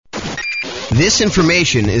This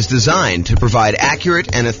information is designed to provide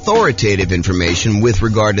accurate and authoritative information with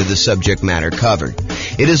regard to the subject matter covered.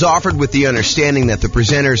 It is offered with the understanding that the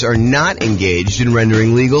presenters are not engaged in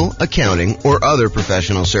rendering legal, accounting, or other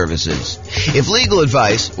professional services. If legal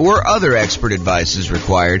advice or other expert advice is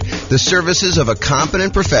required, the services of a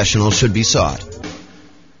competent professional should be sought.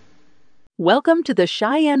 Welcome to the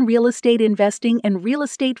Cheyenne Real Estate Investing and Real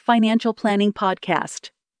Estate Financial Planning Podcast.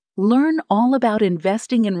 Learn all about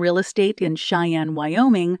investing in real estate in Cheyenne,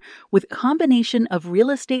 Wyoming, with a combination of real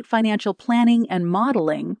estate financial planning and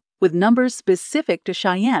modeling with numbers specific to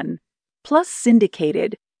Cheyenne, plus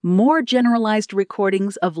syndicated, more generalized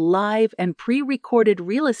recordings of live and pre-recorded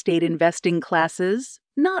real estate investing classes,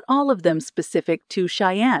 not all of them specific to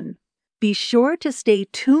Cheyenne. Be sure to stay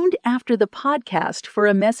tuned after the podcast for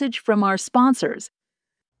a message from our sponsors.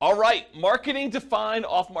 All right, marketing to find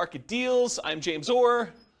off-market deals. I'm James Orr.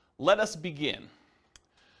 Let us begin.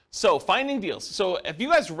 So, finding deals. So, have you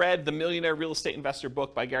guys read The Millionaire Real Estate Investor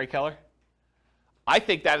book by Gary Keller? I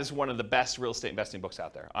think that is one of the best real estate investing books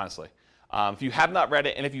out there, honestly. If you have not read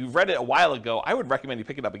it, and if you read it a while ago, I would recommend you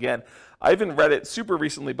pick it up again. I haven't read it super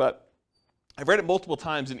recently, but I've read it multiple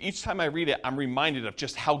times, and each time I read it, I'm reminded of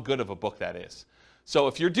just how good of a book that is. So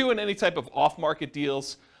if you're doing any type of off-market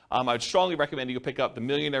deals, I would strongly recommend you pick up The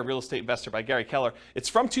Millionaire Real Estate Investor by Gary Keller. It's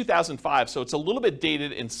from 2005, so it's a little bit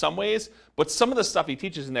dated in some ways, but some of the stuff he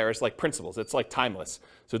teaches in there is like principles. It's like timeless,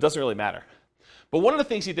 so it doesn't really matter. But one of the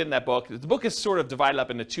things he did in that book, the book is sort of divided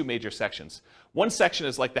up into two major sections. One section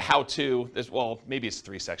is like the how-to. Well, maybe it's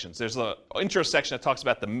three sections. There's an intro section that talks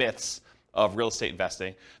about the myths of real estate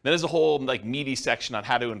investing. Then there's a whole like meaty section on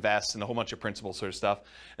how to invest and a whole bunch of principles sort of stuff.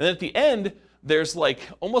 And then at the end, there's like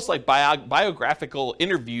almost like biographical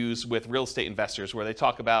interviews with real estate investors where they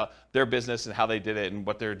talk about their business and how they did it and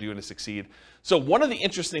what they're doing to succeed. So one of the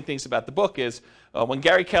interesting things about the book is when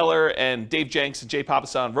Gary Keller and Dave Jenks and Jay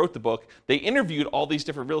Papasan wrote the book, they interviewed all these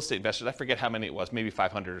different real estate investors. I forget how many it was, maybe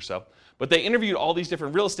 500 or so. But they interviewed all these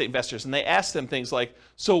different real estate investors and they asked them things like,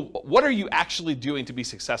 so what are you actually doing to be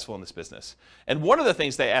successful in this business? And one of the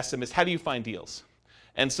things they asked them is, how do you find deals?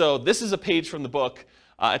 And so this is a page from the book.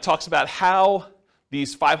 It talks about how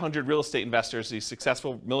these 500 real estate investors, these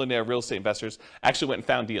successful millionaire real estate investors, actually went and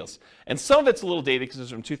found deals. And some of it's a little dated because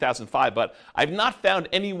it's from 2005, but I've not found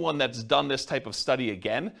anyone that's done this type of study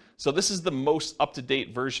again. So this is the most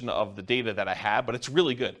up-to-date version of the data that I have, but it's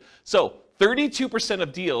really good. So 32%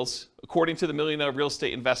 of deals, according to the Millionaire Real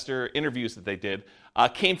Estate Investor interviews that they did,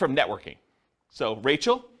 came from networking. So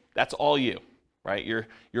Rachel, that's all you. Right?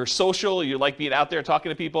 You're social, you like being out there talking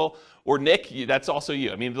to people, or Nick, that's also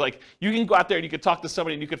you. I mean, like you can go out there and you could talk to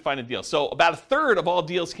somebody and you could find a deal. So about a third of all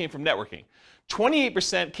deals came from networking.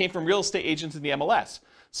 28% came from real estate agents in the MLS.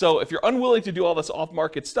 So if you're unwilling to do all this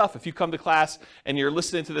off-market stuff, if you come to class and you're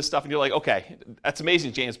listening to this stuff and you're like, okay, that's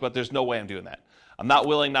amazing, James, but there's no way I'm doing that. I'm not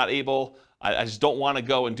willing, not able. I just don't want to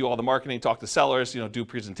go and do all the marketing, talk to sellers, do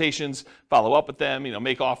presentations, follow up with them,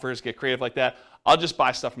 make offers, get creative like that. I'll just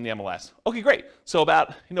buy stuff from the MLS. Okay, great. So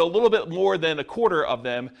about, a little bit more than a quarter of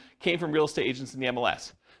them came from real estate agents in the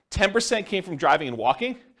MLS. 10% came from driving and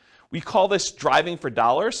walking. We call this driving for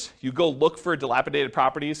dollars. You go look for dilapidated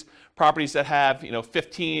properties that have,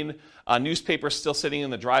 15 newspapers still sitting in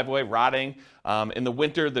the driveway, rotting. In the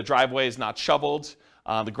winter, the driveway is not shoveled.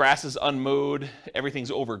 The grass is unmowed. Everything's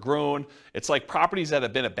overgrown. It's like properties that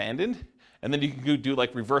have been abandoned. And then you can go do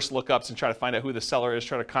like reverse lookups and try to find out who the seller is,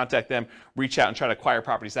 try to contact them, reach out and try to acquire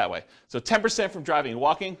properties that way. So 10% from driving and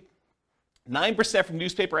walking, 9% from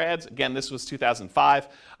newspaper ads. Again, this was 2005.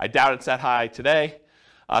 I doubt it's that high today.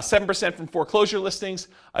 7% from foreclosure listings.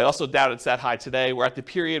 I also doubt it's that high today. We're at the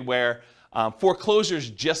period where foreclosures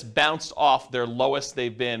just bounced off their lowest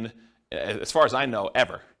they've been, as far as I know,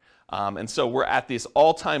 ever. And so we're at these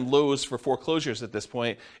all-time lows for foreclosures at this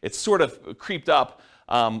point. It's sort of creeped up.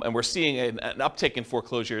 And we're seeing an uptick in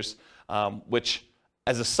foreclosures, which,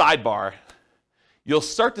 as a sidebar, you'll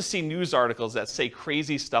start to see news articles that say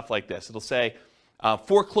crazy stuff like this. It'll say,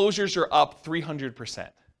 foreclosures are up 300%.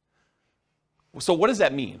 So what does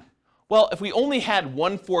that mean? Well, if we only had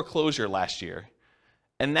one foreclosure last year,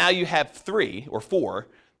 and now you have 3 or 4,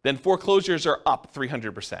 then foreclosures are up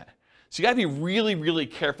 300%. So you gotta be really, really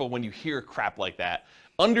careful when you hear crap like that.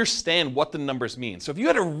 Understand what the numbers mean. So if you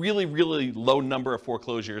had a really, really low number of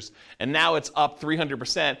foreclosures and now it's up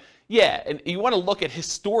 300%, yeah, and you want to look at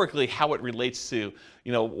historically how it relates to,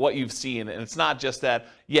 what you've seen. And it's not just that,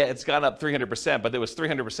 yeah, it's gone up 300%, but there was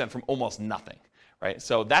 300% from almost nothing, right?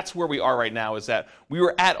 So that's where we are right now, is that we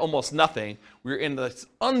were at almost nothing. We were in this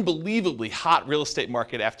unbelievably hot real estate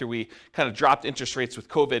market after we kind of dropped interest rates with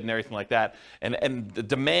COVID and everything like that. And the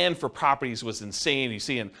demand for properties was insane. You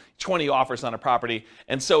see 20 offers on a property.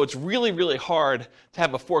 And so it's really, really hard to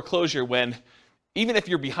have a foreclosure when, even if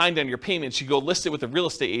you're behind on your payments, you go list it with a real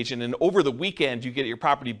estate agent, and over the weekend you get your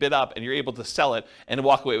property bid up and you're able to sell it and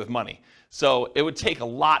walk away with money. So it would take a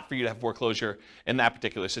lot for you to have foreclosure in that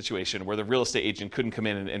particular situation where the real estate agent couldn't come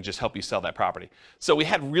in and just help you sell that property. So we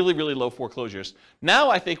had really, really low foreclosures. Now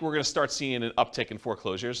I think we're going to start seeing an uptick in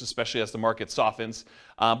foreclosures, especially as the market softens.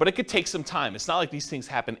 But it could take some time. It's not like these things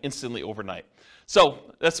happen instantly overnight. So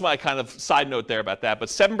that's my kind of side note there about that. But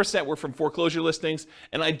 7% were from foreclosure listings,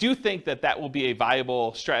 and I do think that that will be a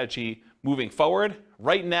viable strategy moving forward.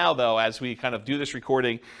 Right now, though, as we kind of do this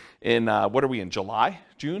recording in, what are we in, July?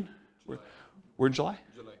 June? We're in July?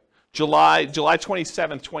 July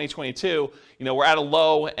 27th, 2022. We're at a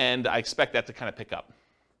low, and I expect that to kind of pick up.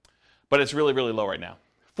 But it's really, really low right now.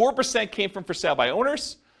 4% came from for sale by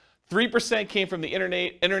owners. 3% came from the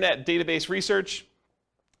internet database research.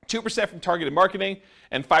 2% from targeted marketing,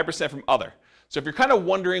 and 5% from other. So if you're kind of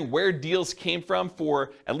wondering where deals came from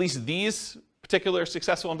for at least these particular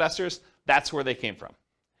successful investors, that's where they came from.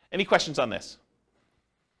 Any questions on this?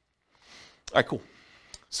 All right, cool.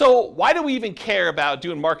 So why do we even care about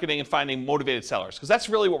doing marketing and finding motivated sellers? Because that's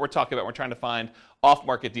really what we're talking about. We're trying to find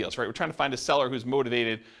off-market deals, right? We're trying to find a seller who's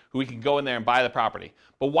motivated, who we can go in there and buy the property.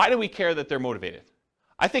 But why do we care that they're motivated?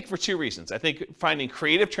 I think for two reasons. I think finding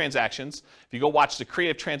creative transactions. If you go watch the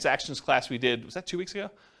creative transactions class we did, was that 2 weeks ago?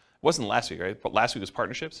 It wasn't last week, right? But last week was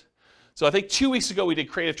partnerships. So I think 2 weeks ago we did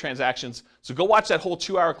creative transactions. So go watch that whole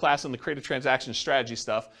 2-hour class on the creative transaction strategy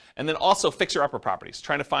stuff. And then also fixer-upper properties,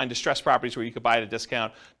 trying to find distressed properties where you could buy at a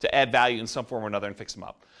discount to add value in some form or another and fix them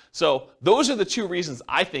up. So those are the two reasons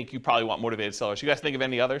I think you probably want motivated sellers. You guys think of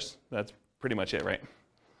any others? That's pretty much it, right?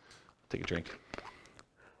 Take a drink.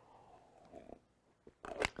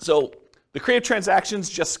 So the creative transactions,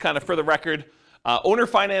 just kind of for the record, owner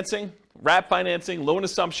financing, wrap financing, loan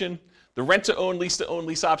assumption, the rent-to-own,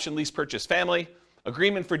 lease option, lease purchase family,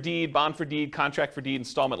 agreement for deed, bond for deed, contract for deed,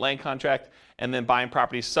 installment land contract, and then buying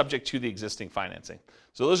properties subject to the existing financing.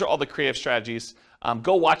 So those are all the creative strategies.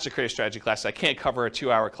 Go watch the creative strategy class. I can't cover a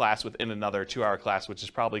 2-hour class within another 2-hour class, which is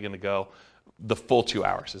probably going to go the full 2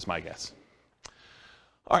 hours, is my guess.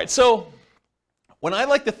 All right, so when I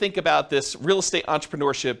like to think about this real estate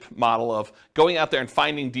entrepreneurship model of going out there and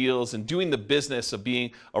finding deals and doing the business of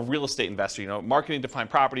being a real estate investor, marketing to find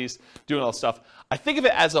properties, doing all this stuff, I think of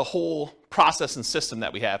it as a whole process and system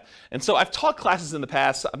that we have. And so I've taught classes in the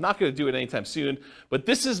past. I'm not going to do it anytime soon, but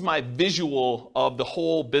this is my visual of the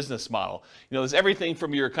whole business model. There's everything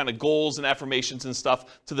from your kind of goals and affirmations and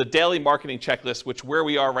stuff to the daily marketing checklist, which where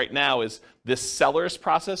we are right now is this seller's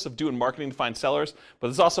process of doing marketing to find sellers, but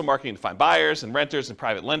there's also marketing to find buyers and renters and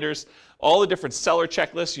private lenders. All the different seller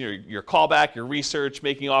checklists, your callback, your research,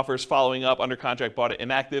 making offers, following up, under contract, bought it,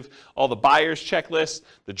 inactive, all the buyers checklist,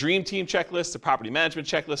 the dream team checklist, the property management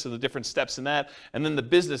checklist, and the different steps in that, and then the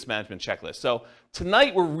business management checklist. So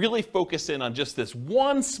tonight we're really focused in on just this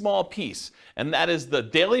one small piece, and that is the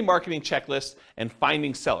daily marketing checklist and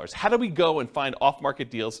finding sellers. How do we go and find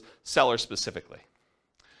off-market deals, sellers specifically?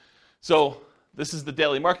 So this is the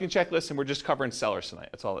daily marketing checklist, and we're just covering sellers tonight.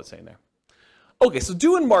 That's all it's saying there. Okay, so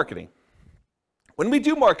doing marketing. When we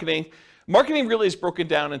do marketing, marketing really is broken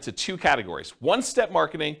down into two categories: one-step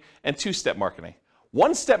marketing and two-step marketing.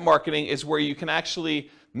 One-step marketing is where you can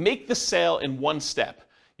actually make the sale in one step.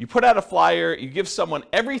 You put out a flyer, you give someone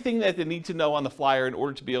everything that they need to know on the flyer in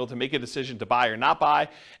order to be able to make a decision to buy or not buy,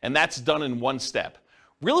 and that's done in one step.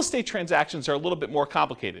 Real estate transactions are a little bit more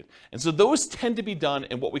complicated, and so those tend to be done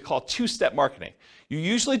in what we call two-step marketing. You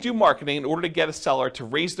usually do marketing in order to get a seller to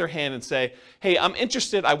raise their hand and say, hey, I'm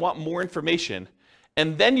interested, I want more information,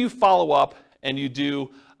 and then you follow up and you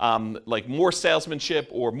do like more salesmanship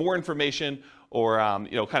or more information or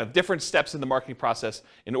kind of different steps in the marketing process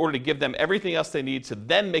in order to give them everything else they need to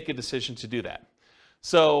then make a decision to do that.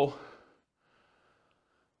 So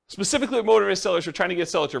specifically with motivated sellers, we're trying to get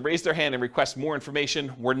sellers to raise their hand and request more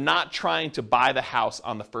information. We're not trying to buy the house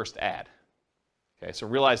on the first ad. Okay, so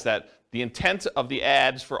realize that the intent of the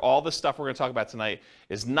ads for all the stuff we're going to talk about tonight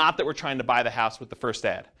is not that we're trying to buy the house with the first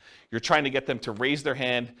ad. You're trying to get them to raise their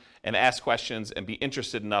hand and ask questions and be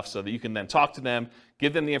interested enough so that you can then talk to them,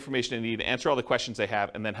 give them the information they need, answer all the questions they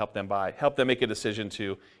have, and then help them buy, help them make a decision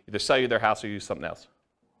to either sell you their house or use something else.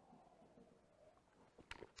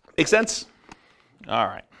 Make sense? All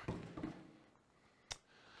right.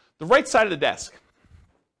 The right side of the desk.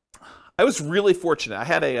 I was really fortunate. I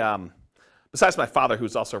had besides my father,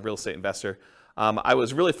 who's also a real estate investor, I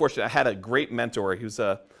was really fortunate. I had a great mentor. He was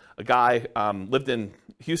a guy, lived in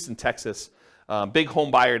Houston, Texas, big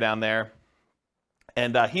home buyer down there.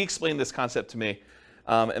 And he explained this concept to me.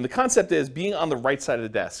 And the concept is being on the right side of the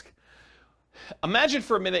desk. Imagine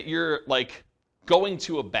for a minute you're like going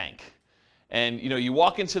to a bank. And you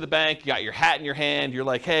walk into the bank, you got your hat in your hand, you're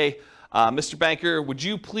like, hey, Mr. Banker, would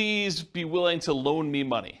you please be willing to loan me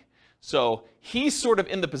money? So he's sort of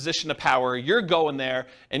in the position of power. You're going there,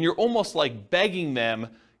 and you're almost like begging them,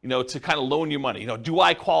 to kind of loan you money. Do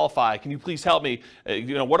I qualify? Can you please help me?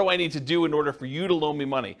 What do I need to do in order for you to loan me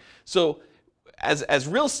money? So as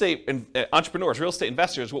real estate entrepreneurs, real estate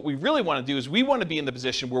investors, what we really want to do is we want to be in the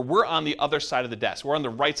position where we're on the other side of the desk. We're on the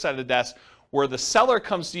right side of the desk where the seller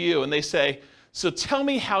comes to you and they say, so tell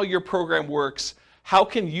me how your program works. How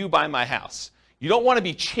can you buy my house? You don't want to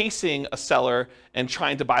be chasing a seller and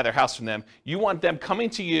trying to buy their house from them. You want them coming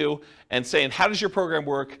to you and saying, how does your program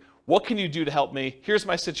work? What can you do to help me? Here's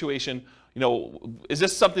my situation. Is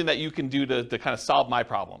this something that you can do to kind of solve my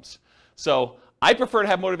problems? So I prefer to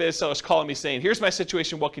have motivated sellers calling me saying, here's my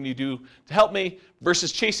situation, what can you do to help me?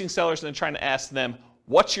 Versus chasing sellers and then trying to ask them,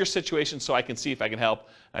 what's your situation so I can see if I can help?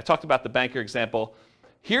 And I talked about the banker example.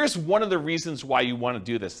 Here's one of the reasons why you want to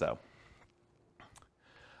do this though.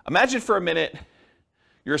 Imagine for a minute,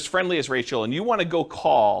 you're as friendly as Rachel and you want to go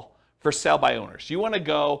call for sale by owners. You want to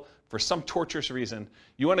go, for some torturous reason,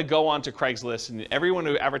 you want to go onto Craigslist and everyone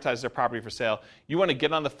who advertises their property for sale, you want to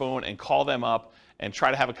get on the phone and call them up and try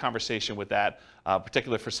to have a conversation with that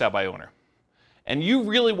particular for sale by owner. And you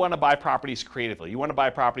really want to buy properties creatively. You want to buy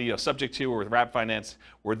property subject to or with wrap finance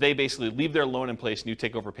where they basically leave their loan in place and you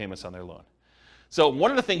take over payments on their loan. So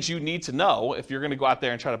one of the things you need to know if you're going to go out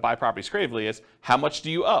there and try to buy properties creatively is how much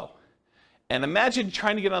do you owe? And imagine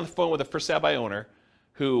trying to get on the phone with a for sale by owner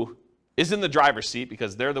who is in the driver's seat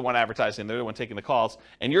because they're the one advertising, they're the one taking the calls,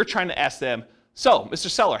 and you're trying to ask them, so, Mr.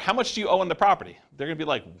 Seller, how much do you owe on the property? They're going to be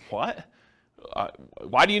like, what?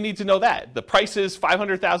 Why do you need to know that? The price is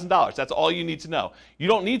 $500,000. That's all you need to know. You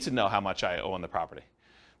don't need to know how much I owe on the property.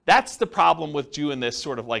 That's the problem with doing this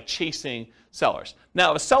sort of like chasing sellers.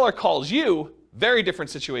 Now, if a seller calls you, very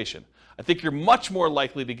different situation. I think you're much more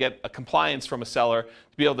likely to get a compliance from a seller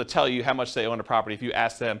to be able to tell you how much they own a property if you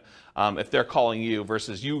ask them if they're calling you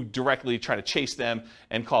versus you directly try to chase them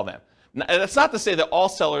and call them. Now, that's not to say that all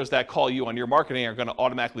sellers that call you on your marketing are going to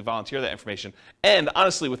automatically volunteer that information. And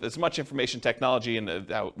honestly, with as much information technology and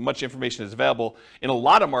how much information is available in a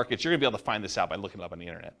lot of markets, you're going to be able to find this out by looking it up on the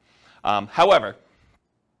internet. However,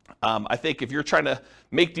 I think if you're trying to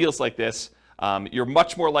make deals like this, you're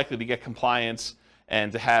much more likely to get compliance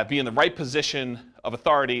and to be in the right position of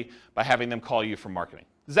authority by having them call you for marketing.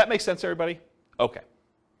 Does that make sense, everybody? Okay.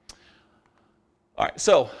 All right,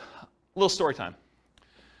 so a little story time.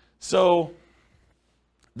 So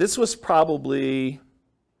this was probably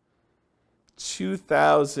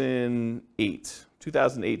 2008,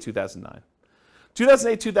 2009.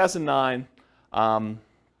 2009,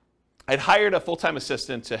 I'd hired a full-time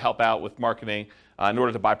assistant to help out with marketing in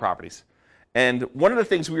order to buy properties. And one of the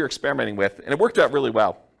things we were experimenting with, and it worked out really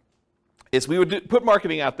well, is we would put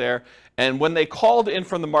marketing out there, and when they called in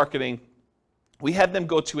from the marketing, we had them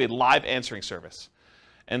go to a live answering service.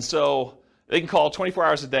 And so they can call 24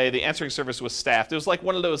 hours a day. The answering service was staffed. It was like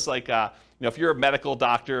one of those, like, if you're a medical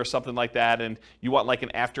doctor or something like that, and you want like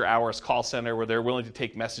an after-hours call center where they're willing to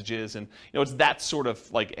take messages, and it's that sort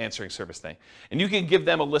of like answering service thing. And you can give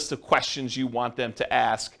them a list of questions you want them to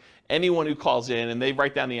ask anyone who calls in, and they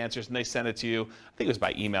write down the answers and they send it to you. I think it was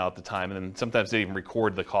by email at the time, and then sometimes they even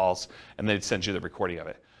record the calls and they'd send you the recording of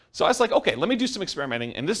it. So I was like, okay, let me do some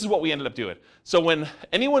experimenting, and this is what we ended up doing. So when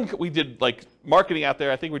we did like marketing out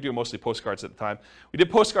there, I think we were doing mostly postcards at the time. We did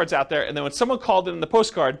postcards out there, and then when someone called in the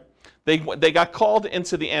postcard, they got called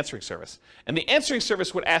into the answering service. And the answering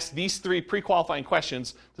service would ask these 3 pre-qualifying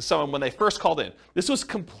questions to someone when they first called in. This was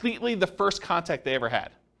completely the first contact they ever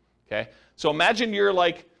had. Okay? So imagine you're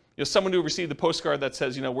like, someone who received the postcard that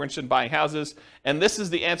says, we're interested in buying houses, and this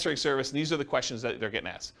is the answering service, and these are the questions that they're getting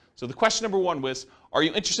asked. So the question number 1 was, are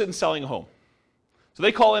you interested in selling a home? So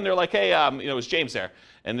they call in, they're like, hey, is James there?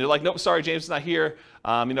 And they're like, nope, sorry, James is not here.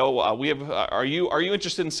 Are you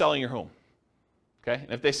interested in selling your home? Okay,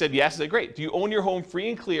 and if they said yes, they say, great. Do you own your home free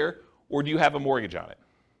and clear, or do you have a mortgage on it?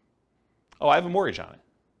 Oh, I have a mortgage on it.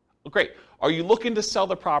 Well, great. Are you looking to sell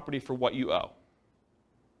the property for what you owe?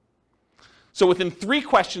 So within 3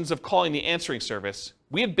 questions of calling the answering service,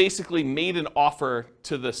 we had basically made an offer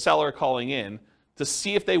to the seller calling in to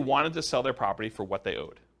see if they wanted to sell their property for what they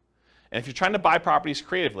owed. And if you're trying to buy properties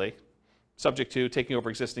creatively, subject to taking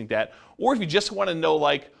over existing debt, or if you just want to know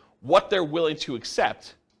like what they're willing to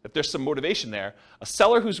accept, if there's some motivation there, a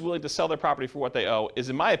seller who's willing to sell their property for what they owe is,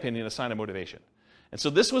 in my opinion, a sign of motivation. And so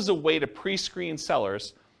this was a way to pre-screen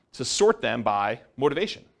sellers to sort them by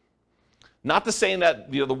motivation. Not to say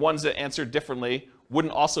that the ones that answered differently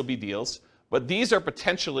wouldn't also be deals, but these are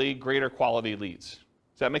potentially greater quality leads.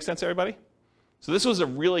 Does that make sense, everybody? So this was a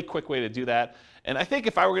really quick way to do that. And I think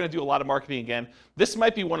if I were going to do a lot of marketing again, this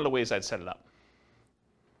might be one of the ways I'd set it up.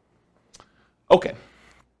 Okay,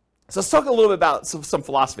 so let's talk a little bit about some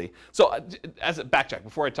philosophy. So as a backtrack,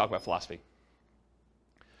 before I talk about philosophy,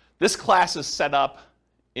 this class is set up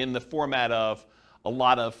in the format of a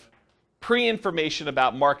lot of pre-information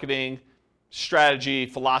about marketing, strategy,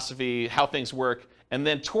 philosophy, how things work. And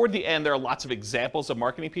then toward the end, there are lots of examples of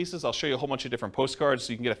marketing pieces. I'll show you a whole bunch of different postcards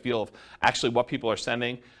so you can get a feel of actually what people are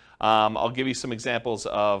sending. I'll give you some examples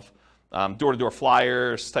of door-to-door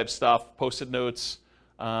flyers type stuff, post-it notes.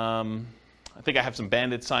 I think I have some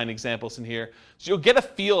bandit sign examples in here. So you'll get a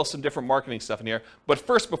feel of some different marketing stuff in here. But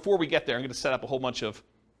first, before we get there, I'm going to set up a whole bunch of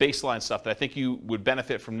baseline stuff that I think you would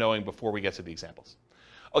benefit from knowing before we get to the examples.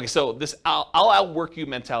 Okay, so this I'll outwork you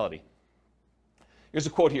mentality. Here's a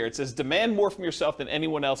quote here. It says, demand more from yourself than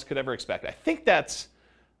anyone else could ever expect. I think it's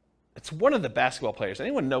one of the basketball players.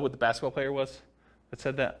 Anyone know what the basketball player was that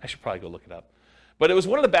said that? I should probably go look it up. But it was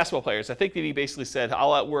one of the basketball players. I think that he basically said,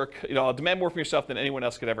 I'll demand more from yourself than anyone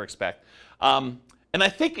else could ever expect. And I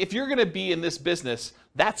think if you're going to be in this business,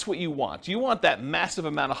 that's what you want. You want that massive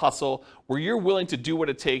amount of hustle where you're willing to do what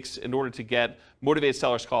it takes in order to get motivated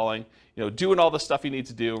sellers calling, doing all the stuff you need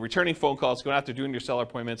to do, returning phone calls, going out there doing your seller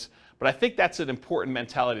appointments. But I think that's an important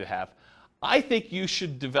mentality to have. I think you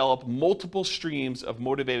should develop multiple streams of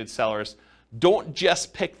motivated sellers. Don't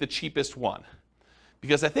just pick the cheapest one.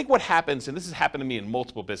 Because I think what happens, and this has happened to me in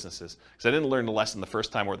multiple businesses, because I didn't learn the lesson the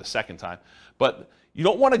first time or the second time, but you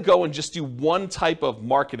don't want to go and just do one type of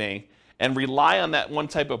marketing and rely on that one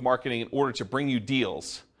type of marketing in order to bring you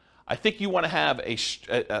deals. I think you want to have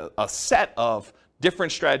a set of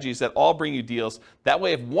different strategies that all bring you deals. That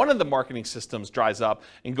way, if one of the marketing systems dries up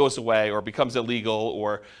and goes away or becomes illegal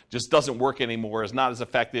or just doesn't work anymore, is not as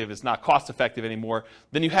effective, is not cost effective anymore,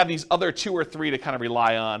 then you have these other 2 or 3 to kind of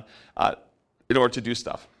rely on in order to do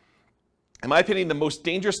stuff. In my opinion, the most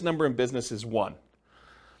dangerous number in business is 1.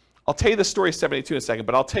 I'll tell you the story of 72 in a second,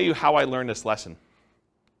 but I'll tell you how I learned this lesson.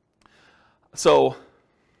 So,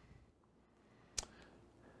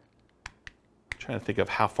 I'm trying to think of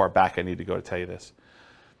how far back I need to go to tell you this.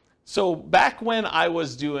 So back when I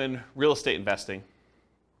was doing real estate investing,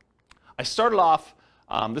 I started off,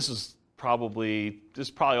 this is probably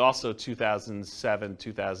also 2007,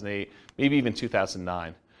 2008, maybe even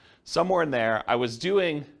 2009. Somewhere in there, I was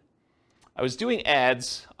doing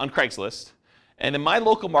ads on Craigslist, and in my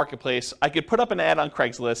local marketplace, I could put up an ad on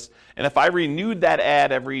Craigslist, and if I renewed that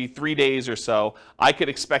ad every 3 days or so, I could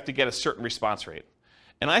expect to get a certain response rate.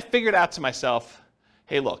 And I figured out to myself,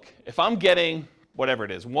 hey, look, if I'm getting whatever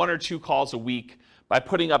it is, 1 or 2 calls a week by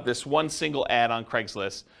putting up this one single ad on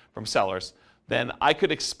Craigslist from sellers, then I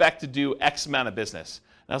could expect to do X amount of business.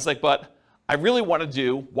 And I was like, but I really want to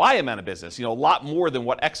do Y amount of business, a lot more than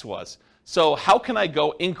what X was. So how can I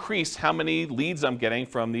go increase how many leads I'm getting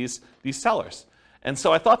from these sellers? And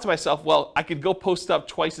so I thought to myself, well, I could go post up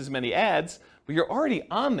twice as many ads, but you're already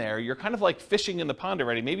on there. You're kind of like fishing in the pond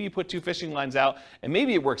already. Maybe you put 2 fishing lines out, and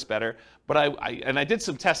maybe it works better. But I did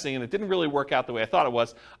some testing, and it didn't really work out the way I thought it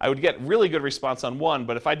was. I would get really good response on one,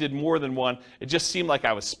 but if I did more than one, it just seemed like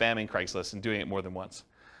I was spamming Craigslist and doing it more than once.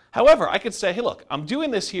 However, I could say, hey, look, I'm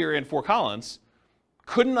doing this here in Fort Collins.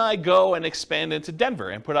 Couldn't I go and expand into Denver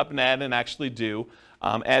and put up an ad and actually do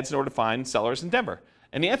ads in order to find sellers in Denver?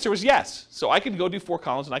 And the answer was yes. So I could go do Fort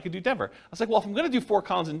Collins and I could do Denver. I was like, well, if I'm going to do Fort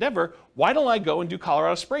Collins and Denver, why don't I go and do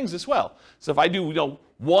Colorado Springs as well? So if I do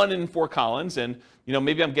 1 in Fort Collins and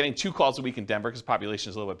maybe I'm getting 2 calls a week in Denver because the population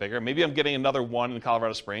is a little bit bigger. Maybe I'm getting another 1 in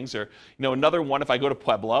Colorado Springs, or another 1 if I go to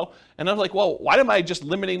Pueblo. And I was like, well, why am I just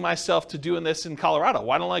limiting myself to doing this in Colorado?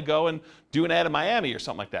 Why don't I go and do an ad in Miami or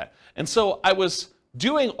something like that? And so I was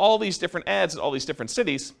doing all these different ads in all these different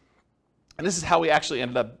cities. And this is how we actually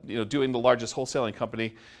ended up doing the largest wholesaling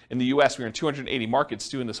company in the US. We were in 280 markets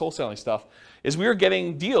doing this wholesaling stuff. Is we were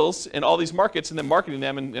getting deals in all these markets and then marketing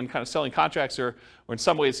them and kind of selling contracts or in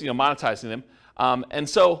some ways monetizing them. And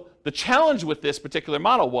so the challenge with this particular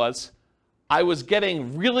model was I was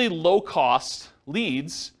getting really low cost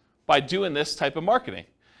leads by doing this type of marketing.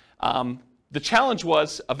 The challenge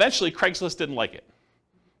was eventually Craigslist didn't like it,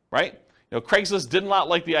 right? Craigslist did not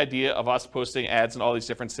like the idea of us posting ads in all these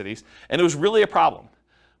different cities, and it was really a problem.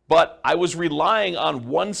 But I was relying on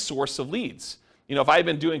one source of leads. if I had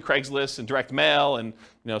been doing Craigslist and direct mail and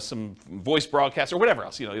some voice broadcasts or whatever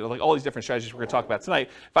else, like all these different strategies we're going to talk about tonight,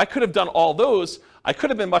 if I could have done all those, I could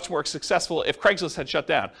have been much more successful if Craigslist had shut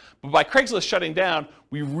down. But by Craigslist shutting down,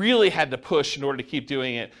 we really had to push in order to keep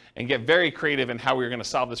doing it and get very creative in how we were going to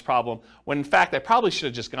solve this problem, when in fact I probably should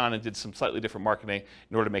have just gone and did some slightly different marketing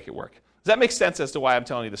in order to make it work. Does that make sense as to why I'm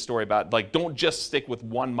telling you the story about, don't just stick with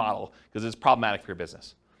one model because it's problematic for your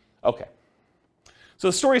business? Okay. So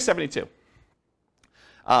the story is 72.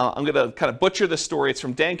 I'm going to kind of butcher this story. It's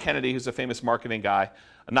from Dan Kennedy, who's a famous marketing guy,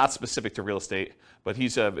 not specific to real estate, but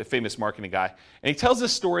he's a famous marketing guy. And he tells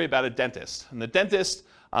this story about a dentist. And the dentist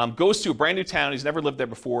goes to a brand new town. He's never lived there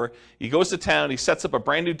before. He goes to town. He sets up a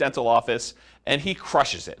brand new dental office, and he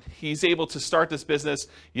crushes it. He's able to start this business.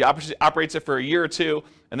 He operates it for a year or two,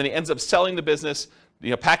 and then he ends up selling the business,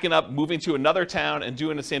 packing up, moving to another town, and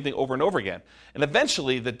doing the same thing over and over again. And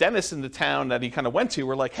eventually, the dentists in the town that he kind of went to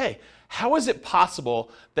were like, hey, how is it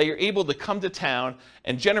possible that you're able to come to town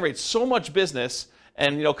and generate so much business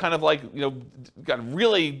and,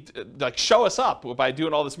 really show us up by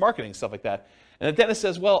doing all this marketing, stuff like that? And the dentist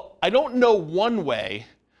says, well, I don't know one way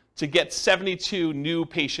to get 72 new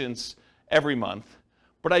patients every month,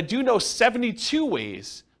 but I do know 72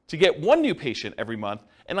 ways to get one new patient every month,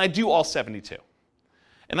 and I do all 72.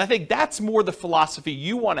 And I think that's more the philosophy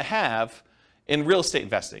you want to have in real estate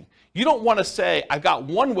investing. You don't want to say, I've got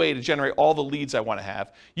one way to generate all the leads I want to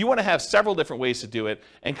have. You want to have several different ways to do it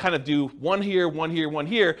and kind of do one here, one here, one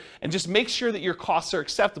here, and just make sure that your costs are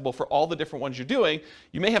acceptable for all the different ones you're doing.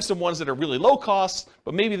 You may have some ones that are really low cost,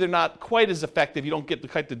 but maybe they're not quite as effective. You don't get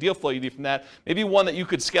the deal flow you need from that. Maybe one that you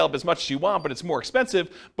could scale up as much as you want, but it's more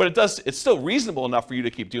expensive, but it's still reasonable enough for you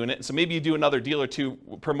to keep doing it. And so maybe you do another deal or two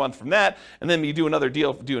per month from that, and then you do another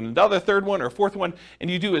deal, do another third one or fourth one, and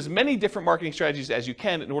you do as many different marketing strategies as you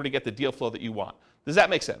can in order to get the deal flow that you want. Does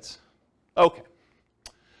that make sense? Okay.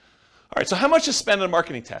 All right, so how much to spend on a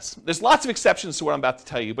marketing test? There's lots of exceptions to what I'm about to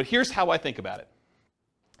tell you, but here's how I think about it.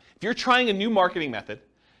 If you're trying a new marketing method,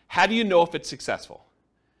 how do you know if it's successful?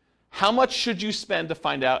 How much should you spend to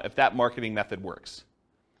find out if that marketing method works?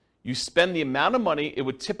 You spend the amount of money it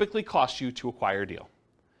would typically cost you to acquire a deal,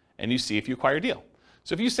 and you see if you acquire a deal.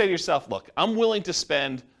 So if you say to yourself, look, I'm willing to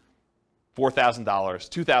spend $4,000,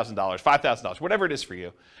 $2,000, $5,000, whatever it is for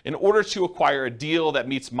you, in order to acquire a deal that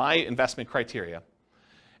meets my investment criteria,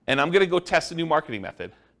 and I'm going to go test a new marketing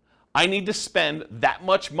method, I need to spend that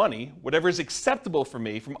much money, whatever is acceptable for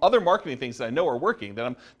me from other marketing things that I know are working,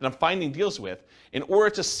 that I'm finding deals with, in order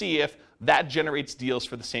to see if that generates deals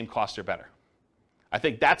for the same cost or better. I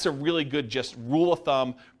think that's a really good just rule of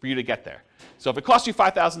thumb for you to get there. So if it costs you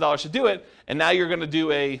 $5,000 to do it, and now you're going to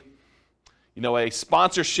do a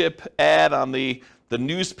sponsorship ad on the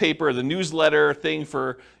newspaper, the newsletter thing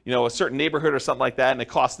for, a certain neighborhood or something like that, and it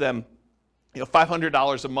costs them,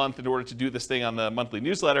 $500 a month in order to do this thing on the monthly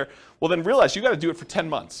newsletter, well, then realize you got to do it for 10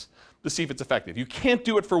 months to see if it's effective. You can't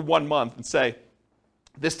do it for 1 month and say,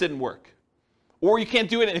 this didn't work. Or you can't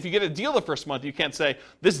do it, and if you get a deal the first month, you can't say,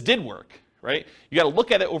 this did work, right? You got to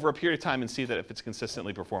look at it over a period of time and see that if it's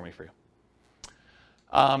consistently performing for you.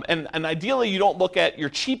 And ideally, you don't look at your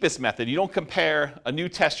cheapest method. You don't compare a new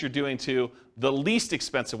test you're doing to the least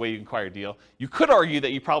expensive way you can acquire a deal. You could argue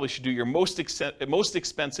that you probably should do your most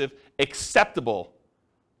expensive, acceptable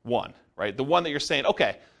one, right? The one that you're saying,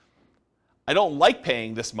 okay, I don't like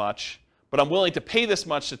paying this much, but I'm willing to pay this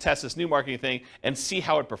much to test this new marketing thing and see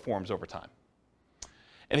how it performs over time.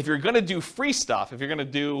 And if you're going to do free stuff, if you're going to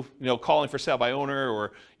do, calling for sale by owner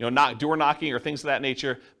or, door knocking or things of that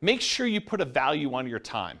nature, make sure you put a value on your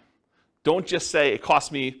time. Don't just say it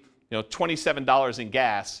cost me, $27 in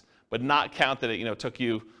gas, but not count that it, took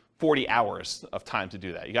you 40 hours of time to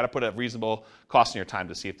do that. You got to put a reasonable cost on your time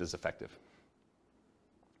to see if this is effective.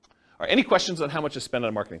 All right, any questions on how much to spend on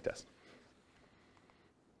a marketing test?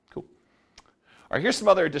 Cool. All right, here's some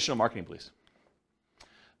other additional marketing beliefs.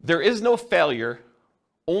 There is no failure,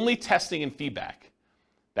 only testing and feedback.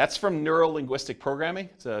 That's from neuro-linguistic programming.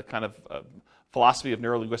 It's a kind of philosophy of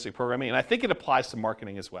neuro-linguistic programming, and I think it applies to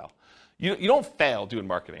marketing as well. You don't fail doing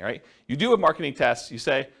marketing, right? You do a marketing test, you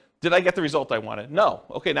say, did I get the result I wanted? No.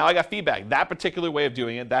 Okay, now I got feedback. That particular way of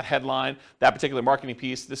doing it, that headline, that particular marketing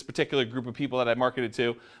piece, this particular group of people that I marketed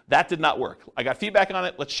to, that did not work. I got feedback on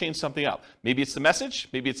it, let's change something up. Maybe it's the message,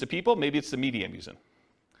 maybe it's the people, maybe it's the media I'm using.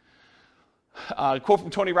 Quote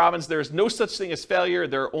from Tony Robbins, there is no such thing as failure,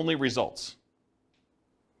 there are only results.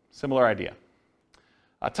 Similar idea.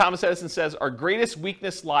 Thomas Edison says, our greatest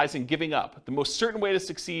weakness lies in giving up. The most certain way to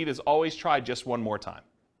succeed is always try just one more time.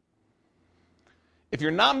 If you're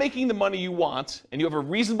not making the money you want and you have a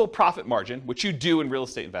reasonable profit margin, which you do in real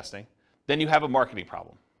estate investing, then you have a marketing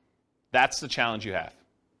problem. That's the challenge you have.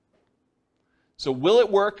 So will it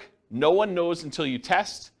work? No one knows until you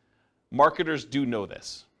test. Marketers do know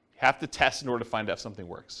this. You have to test in order to find out if something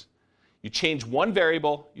works. You change one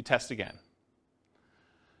variable, you test again.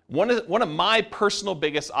 One of my personal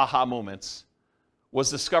biggest aha moments was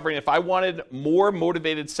discovering if I wanted more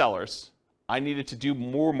motivated sellers, I needed to do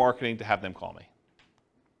more marketing to have them call me.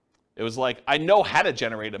 It was like, I know how to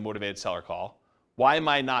generate a motivated seller call. Why am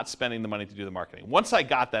I not spending the money to do the marketing? Once I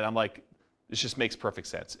got that, I'm like, this just makes perfect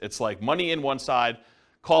sense. It's like money in one side,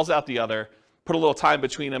 calls out the other, put a little time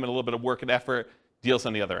between them and a little bit of work and effort, deals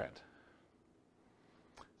on the other end.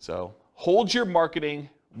 So hold your marketing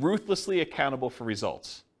ruthlessly accountable for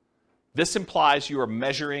results. This implies you are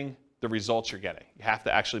measuring the results you're getting. You have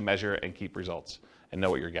to actually measure and keep results and know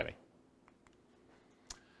what you're getting.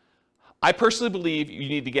 I personally believe you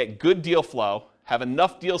need to get good deal flow, have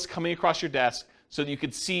enough deals coming across your desk so that you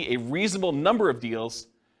can see a reasonable number of deals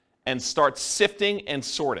and start sifting and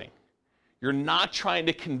sorting. You're not trying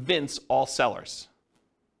to convince all sellers.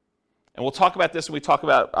 And we'll talk about this when we talk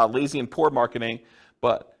about lazy and poor marketing,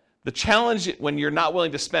 but the challenge when you're not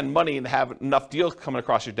willing to spend money and have enough deals coming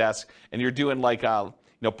across your desk and you're doing like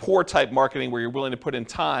poor type marketing where you're willing to put in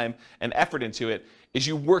time and effort into it is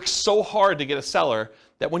you work so hard to get a seller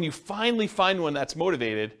that when you finally find one that's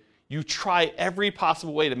motivated, you try every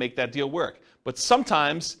possible way to make that deal work. But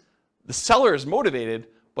sometimes the seller is motivated,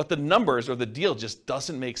 but the numbers or the deal just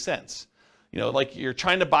doesn't make sense. Like you're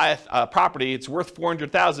trying to buy a property, it's worth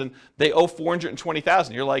 $400,000, they owe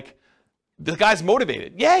 $420,000. You're like, the guy's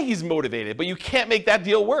motivated. Yeah, he's motivated, but you can't make that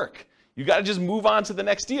deal work. You got to just move on to the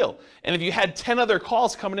next deal. And if you had 10 other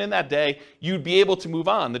calls coming in that day, you'd be able to move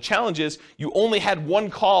on. The challenge is you only had one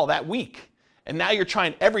call that week, and now you're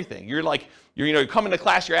trying everything. You're like, you're coming to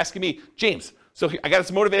class, you're asking me, James, so I got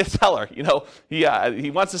this motivated seller.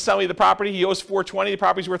 He wants to sell me the property. He owes $420. The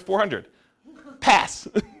property's worth $400. Pass.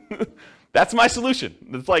 That's my solution.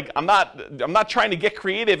 It's like I'm not trying to get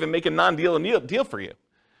creative and make a non-deal deal for you,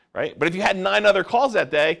 right? But if you had 9 other calls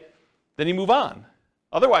that day, then you move on.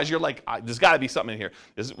 Otherwise, you're like, there's got to be something in here.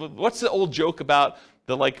 What's the old joke about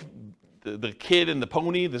the kid and the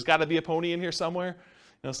pony? There's got to be a pony in here somewhere,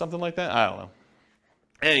 something like that. I don't know.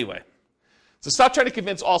 Anyway, so stop trying to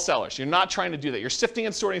convince all sellers. You're not trying to do that. You're sifting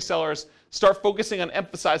and sorting sellers. Start focusing on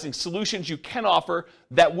emphasizing solutions you can offer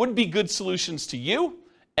that would be good solutions to you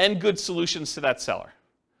and good solutions to that seller.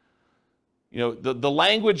 The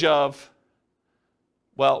language of,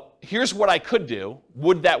 well, here's what I could do.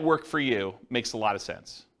 Would that work for you? Makes a lot of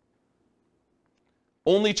sense.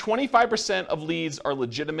 Only 25% of leads are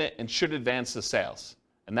legitimate and should advance to sales.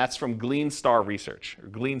 And that's from Gleanstar Research, or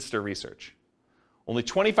Gleanster Research. Only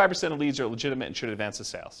 25% of leads are legitimate and should advance to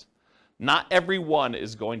sales. Not every one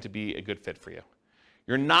is going to be a good fit for you.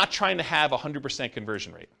 You're not trying to have a 100%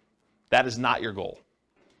 conversion rate. That is not your goal.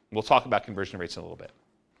 We'll talk about conversion rates in a little bit.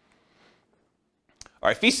 All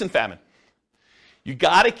right, feast and famine. You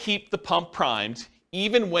got to keep the pump primed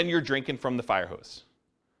even when you're drinking from the fire hose.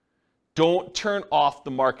 Don't turn off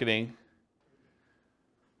the marketing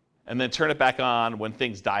and then turn it back on when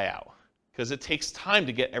things die out, because it takes time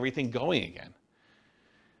to get everything going again.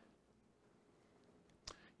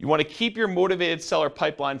 You want to keep your motivated seller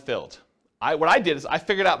pipeline filled. What I did is I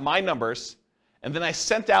figured out my numbers, and then I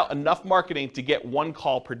sent out enough marketing to get 1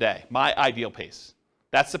 call per day, my ideal pace.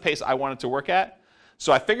 That's the pace I wanted to work at.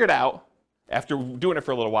 So I figured out, after doing it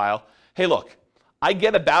for a little while, hey, look, I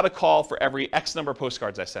get about a call for every X number of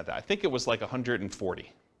postcards I sent out. I think it was like 140.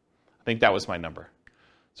 I think that was my number.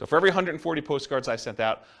 So for every 140 postcards I sent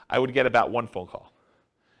out, I would get about 1 phone call.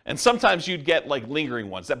 And sometimes you'd get like lingering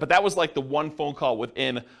ones, but that was like the 1 phone call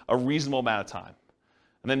within a reasonable amount of time.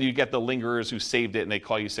 And then you get the lingerers who saved it and they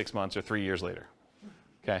call you 6 months or 3 years later.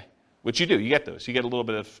 Okay? Which you do, you get those. You get a little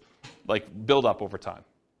bit of like build up over time.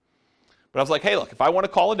 But I was like, hey, look, if I want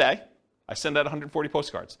to call a day, I send out 140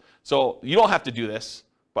 postcards. So you don't have to do this,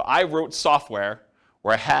 but I wrote software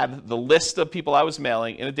where I had the list of people I was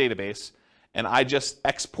mailing in a database, and I just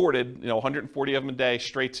exported 140 of them a day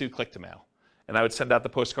straight to Click-to-Mail. And I would send out the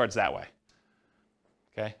postcards that way.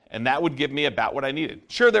 Okay? And that would give me about what I needed.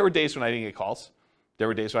 Sure, there were days when I didn't get calls. There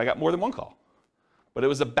were days when I got more than 1 call. But it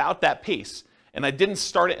was about that pace. And I didn't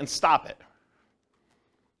start it and stop it.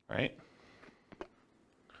 Right?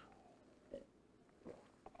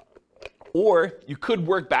 Or you could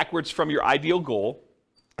work backwards from your ideal goal.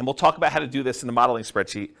 And we'll talk about how to do this in the modeling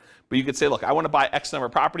spreadsheet. But you could say, look, I want to buy X number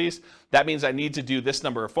of properties. That means I need to do this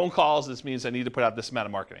number of phone calls. This means I need to put out this amount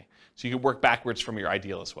of marketing. So you can work backwards from your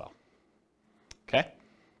ideal as well. Okay?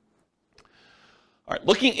 All right,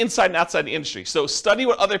 looking inside and outside the industry. So study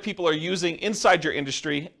what other people are using inside your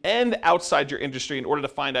industry and outside your industry in order to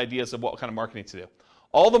find ideas of what kind of marketing to do.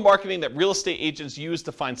 All the marketing that real estate agents use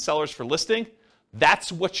to find sellers for listing,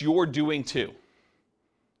 that's what you're doing too.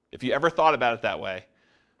 If you ever thought about it that way,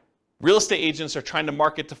 real estate agents are trying to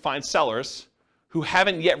market to find sellers who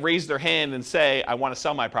haven't yet raised their hand and say, I want to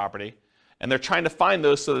sell my property. And they're trying to find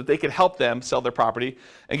those so that they can help them sell their property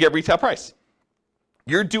and get retail price.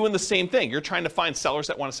 You're doing the same thing. You're trying to find sellers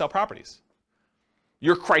that want to sell properties.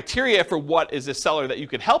 Your criteria for what is a seller that you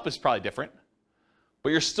could help is probably different, but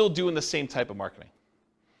you're still doing the same type of marketing.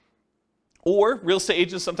 Or real estate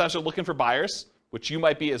agents sometimes are looking for buyers, which you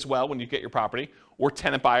might be as well when you get your property, or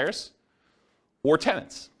tenant buyers, or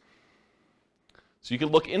tenants. So you can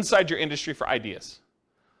look inside your industry for ideas.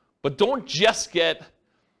 But don't just get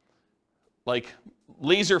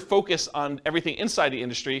laser focus on everything inside the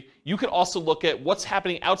industry. You can also look at what's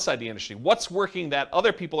happening outside the industry, what's working that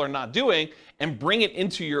other people are not doing, and bring it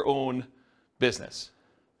into your own business.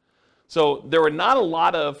 So there were not a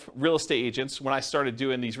lot of real estate agents when I started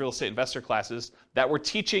doing these real estate investor classes that were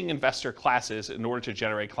teaching investor classes in order to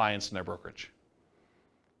generate clients in their brokerage.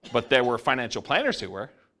 But there were financial planners who were.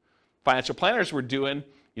 Financial planners were doing,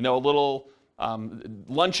 a little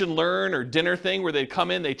lunch and learn or dinner thing where they'd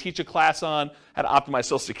come in, they teach a class on how to optimize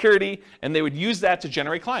Social Security, and they would use that to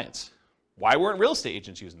generate clients. Why weren't real estate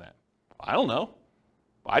agents using that? I don't know.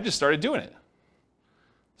 I just started doing it.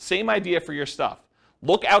 Same idea for your stuff.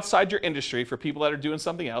 Look outside your industry for people that are doing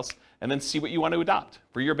something else, and then see what you want to adopt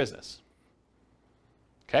for your business.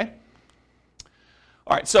 Okay?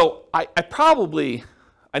 All right, so I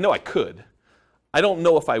know I could. I don't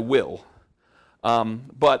know if I will,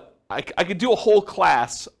 but I could do a whole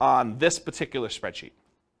class on this particular spreadsheet.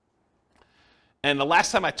 And the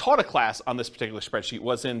last time I taught a class on this particular spreadsheet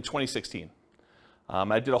was in 2016.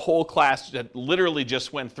 I did a whole class that literally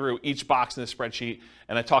just went through each box in the spreadsheet,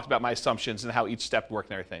 and I talked about my assumptions and how each step worked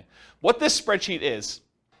and everything. What this spreadsheet is,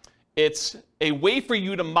 it's a way for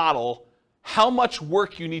you to model how much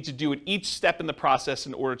work you need to do at each step in the process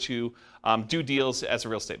in order to do deals as a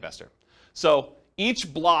real estate investor. So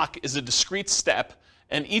each block is a discrete step,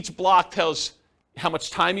 and each block tells how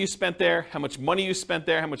much time you spent there, how much money you spent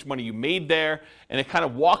there, how much money you made there, and it kind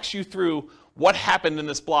of walks you through what happened in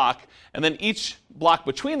this block, and then each block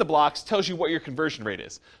between the blocks tells you what your conversion rate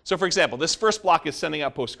is. So for example, this first block is sending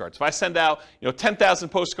out postcards. If I send out 10,000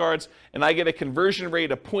 postcards and I get a conversion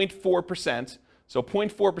rate of 0.4%, so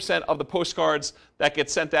 0.4% of the postcards that get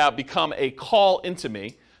sent out become a call into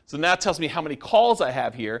me. So now it tells me how many calls I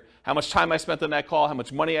have here, how much time I spent on that call, how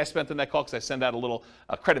much money I spent on that call, because I send out a little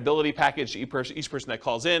credibility package to each person that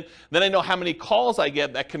calls in. Then I know how many calls I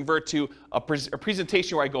get that convert to a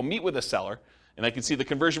presentation where I go meet with a seller, and I can see the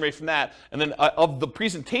conversion rate from that. And then of the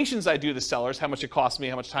presentations I do to sellers, how much it costs me,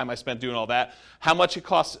 how much time I spent doing all that, how much it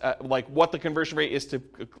costs, what the conversion rate is to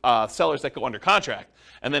sellers that go under contract.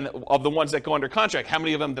 And then of the ones that go under contract, how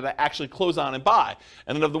many of them did I actually close on and buy?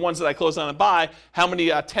 And then of the ones that I close on and buy, how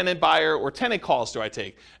many tenant buyer or tenant calls do I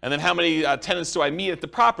take? And then how many tenants do I meet at the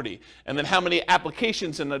property? And then how many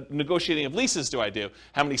applications and the negotiating of leases do I do?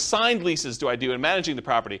 How many signed leases do I do in managing the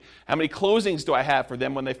property? How many closings do I have for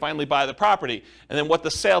them when they finally buy the property? And then what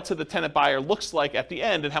the sale to the tenant buyer looks like at the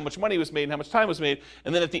end, and how much money was made and how much time was made.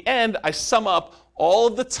 And then at the end, I sum up all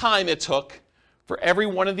of the time it took for every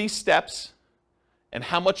one of these steps, and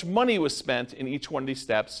how much money was spent in each one of these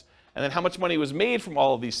steps, and then how much money was made from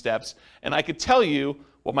all of these steps. And I could tell you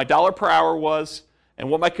what my dollar per hour was, and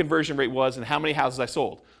what my conversion rate was, and how many houses I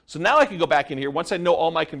sold. So now I can go back in here, once I know all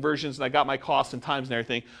my conversions and I got my costs and times and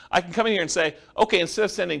everything, I can come in here and say, okay, instead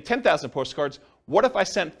of sending 10,000 postcards, what if I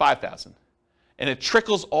sent 5,000? And it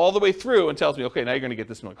trickles all the way through and tells me, okay, now you're going to get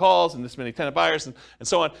this many calls and this many tenant buyers and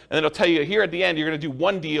so on. And then it'll tell you here at the end, you're going to do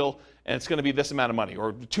one deal and it's going to be this amount of money,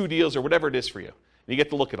 or 2 deals, or whatever it is for you. And you get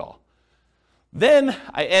to look at all. Then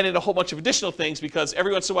I added a whole bunch of additional things, because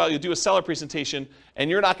every once in a while you'll do a seller presentation and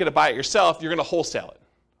you're not going to buy it yourself, you're going to wholesale it.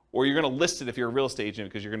 Or you're going to list it if you're a real estate agent,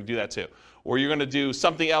 because you're going to do that too. Or you're going to do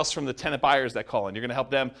something else from the tenant buyers that call in. You're going to help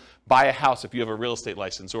them buy a house if you have a real estate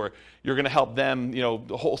license. Or you're going to help them,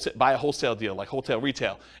 buy a wholesale deal, like wholesale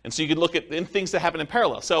retail. And so you can look at things that happen in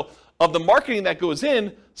parallel. So of the marketing that goes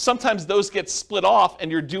in, sometimes those get split off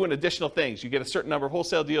and you're doing additional things. You get a certain number of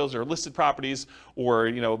wholesale deals or listed properties,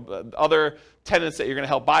 or other tenants that you're going to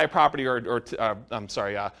help buy a property,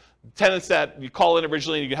 tenants that you call in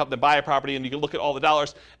originally and you can help them buy a property, and you can look at all the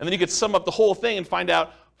dollars, and then you can sum up the whole thing and find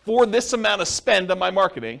out, for this amount of spend on my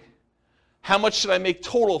marketing, how much should I make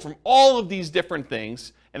total from all of these different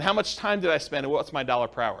things, and how much time did I spend, and what's my dollar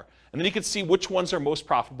per hour? And then you can see which ones are most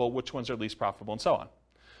profitable, which ones are least profitable, and so on.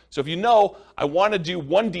 So if you know, I want to do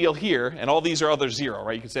one deal here, and all these are other 0,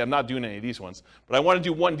 right? You can say, I'm not doing any of these ones, but I want to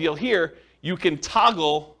do one deal here. You can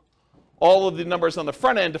toggle all of the numbers on the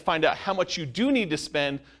front end to find out how much you do need to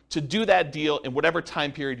spend to do that deal in whatever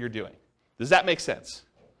time period you're doing. Does that make sense?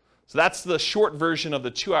 So that's the short version of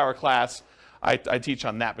the 2-hour class I teach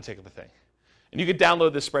on that particular thing. And you can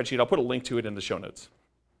download this spreadsheet. I'll put a link to it in the show notes.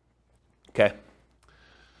 Okay.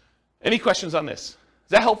 Any questions on this? Is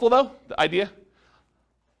that helpful, though, the idea?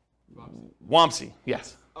 Wamsi,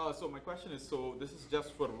 yes. So my question is, so this is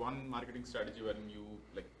just for one marketing strategy when you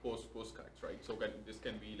like post postcards, right? So this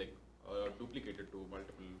can be like duplicated to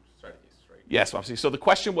multiple strategies, right? Yes, Wamsi. So the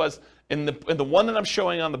question was, in the one that I'm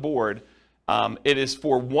showing on the board, it is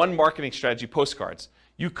for one marketing strategy, postcards.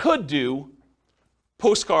 You could do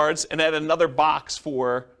postcards and add another box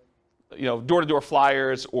for door-to-door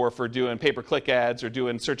flyers or for doing pay-per-click ads or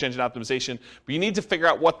doing search engine optimization. But you need to figure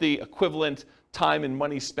out what the equivalent time and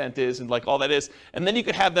money spent is and like all that is. And then you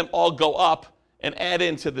could have them all go up and add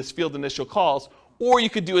into this field initial calls. Or you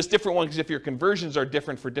could do a different one, because if your conversions are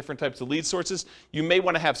different for different types of lead sources, you may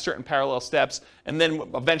want to have certain parallel steps, and then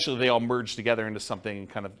eventually they all merge together into something and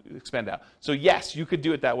kind of expand out. So yes, you could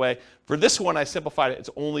do it that way. For this one, I simplified it. It's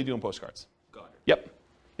only doing postcards. Got it.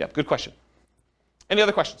 Yep, good question. Any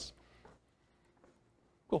other questions?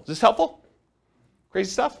 Cool. Is this helpful? Crazy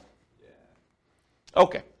stuff? Yeah.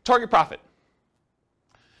 Okay, target profit.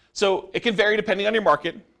 So it can vary depending on your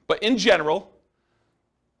market, but in general,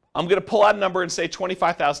 I'm going to pull out a number and say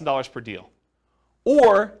 $25,000 per deal,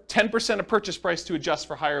 or 10% of purchase price to adjust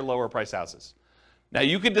for higher, lower price houses. Now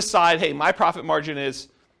you could decide, hey, my profit margin is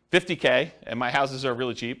 $50K and my houses are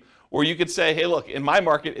really cheap, or you could say, hey, look, in my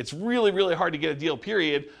market, it's really, really hard to get a deal,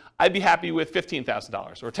 period. I'd be happy with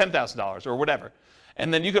 $15,000 or $10,000 or whatever.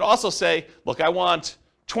 And then you could also say, look, I want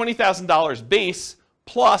 $20,000 base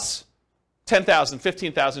plus $10,000,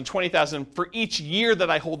 $15,000, $20,000 for each year that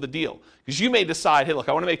I hold the deal. Because you may decide, hey, look,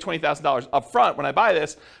 I want to make $20,000 up front when I buy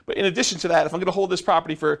this, but in addition to that, if I'm going to hold this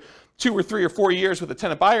property for 2 or 3 or 4 years with a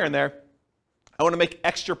tenant buyer in there, I want to make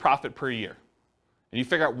extra profit per year. And you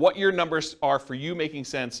figure out what your numbers are for you making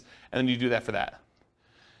sense, and then you do that for that.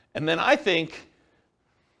 And then I think,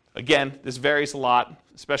 again, this varies a lot,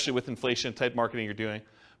 especially with inflation type marketing you're doing,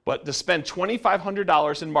 but to spend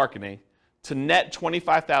 $2,500 in marketing to net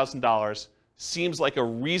 $25,000 seems like a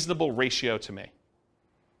reasonable ratio to me.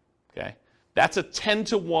 Okay? That's a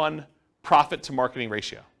 10-to-1 profit to marketing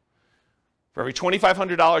ratio. For every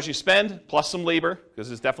 $2,500 you spend, plus some labor, because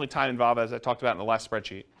there's definitely time involved, as I talked about in the last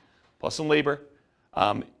spreadsheet, plus some labor.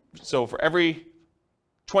 So for every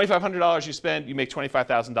 $2,500 you spend, you make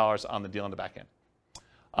 $25,000 on the deal on the back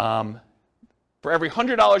end. For every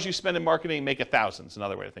 $100 you spend in marketing, make $1,000 is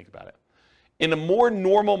another way to think about it. In a more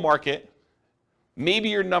normal market, maybe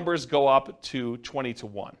your numbers go up to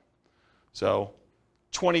 20-to-1. So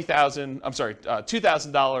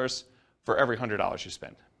 $2,000 for every $100 you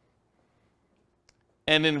spend.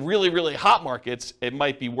 And in really, really hot markets, it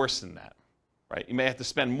might be worse than that, right? You may have to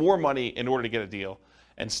spend more money in order to get a deal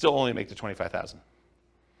and still only make the $25,000.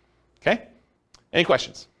 Okay? Any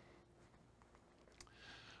questions?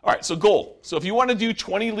 All right, so goal. So if you want to do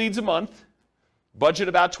 20 leads a month, budget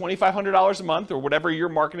about $2,500 a month or whatever your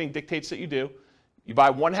marketing dictates that you do. You buy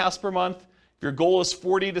one house per month. If your goal is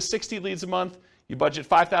 40 to 60 leads a month, you budget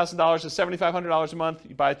 $5,000 to $7,500 a month.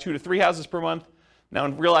 You buy 2 to 3 houses per month. Now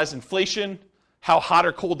realize inflation, how hot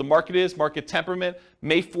or cold the market is, market temperament,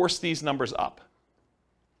 may force these numbers up.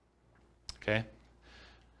 Okay?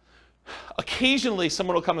 Occasionally,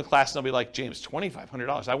 someone will come to class and they'll be like, James,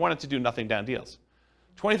 $2,500. I wanted to do nothing down deals.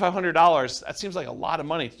 $2,500, that seems like a lot of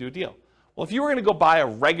money to do a deal. Well, if you were going to go buy a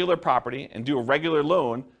regular property and do a regular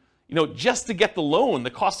loan, just to get the loan, the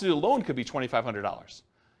cost to do the loan could be $2,500.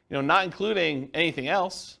 Not including anything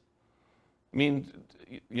else. I mean,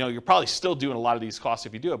 you're probably still doing a lot of these costs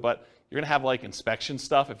if you do it, but you're going to have like inspection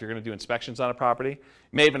stuff if you're going to do inspections on a property. You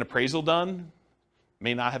may have an appraisal done.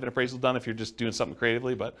 May not have an appraisal done if you're just doing something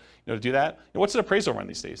creatively, but to do that. What's an appraisal run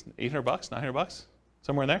these days? $800, $900,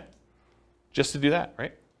 somewhere in there? Just to do that,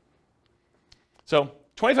 right? So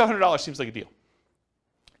 $2,500 seems like a deal.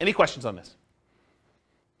 Any questions on this?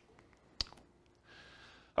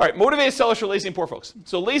 All right, motivated sellers for lazy and poor folks.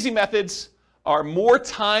 So lazy methods are more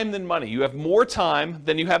time than money. You have more time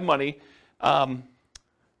than you have money. I'm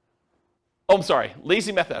sorry,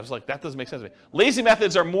 lazy method. I was like, that doesn't make sense to me. Lazy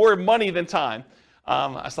methods are more money than time. I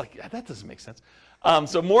was like, yeah, that doesn't make sense.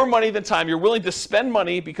 So more money than time. You're willing to spend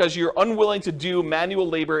money because you're unwilling to do manual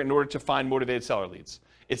labor in order to find motivated seller leads.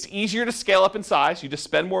 It's easier to scale up in size. You just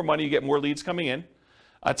spend more money, you get more leads coming in.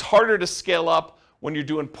 It's harder to scale up when you're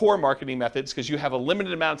doing poor marketing methods because you have a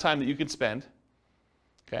limited amount of time that you can spend.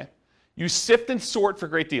 Okay? You sift and sort for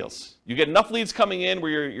great deals. You get enough leads coming in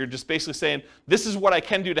where you're just basically saying, this is what I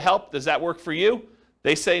can do to help. Does that work for you?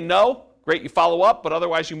 They say no. Great, you follow up, but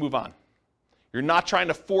otherwise you move on. You're not trying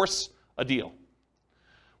to force a deal.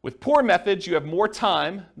 With poor methods, you have more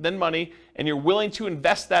time than money, and you're willing to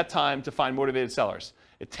invest that time to find motivated sellers.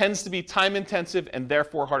 It tends to be time intensive and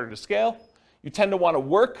therefore harder to scale. You tend to want to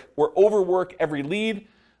work or overwork every lead,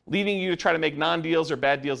 leading you to try to make non-deals or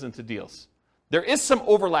bad deals into deals. There is some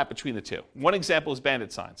overlap between the two. One example is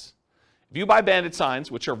bandit signs. If you buy bandit signs,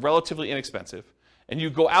 which are relatively inexpensive, and you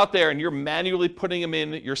go out there and you're manually putting them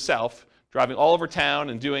in yourself, driving all over town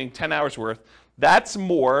and doing 10 hours worth, that's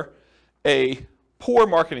more a poor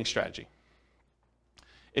marketing strategy.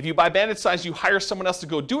 If you buy bandit signs, you hire someone else to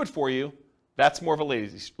go do it for you, that's more of a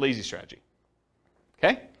lazy strategy.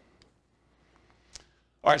 Okay?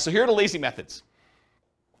 All right, so here are the lazy methods.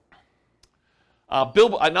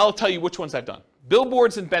 And I'll tell you which ones I've done.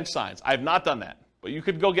 Billboards and bench signs. I have not done that. But you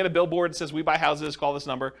could go get a billboard that says, we buy houses, call this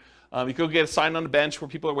number. You could go get a sign on the bench where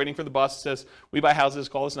people are waiting for the bus that says, we buy houses,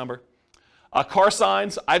 call this number. Car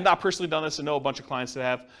signs, I've not personally done this. I know a bunch of clients that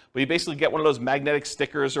have. But you basically get one of those magnetic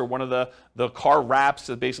stickers or one of the car wraps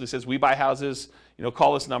that basically says, we buy houses,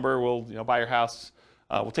 call this number, we'll buy your house.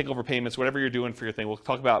 We'll take over payments, whatever you're doing for your thing. We'll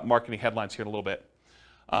talk about marketing headlines here in a little bit.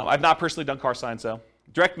 I've not personally done car signs, though.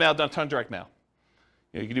 Direct mail, done a ton of direct mail.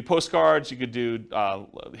 You can do postcards, you could do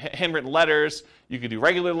handwritten letters, you could do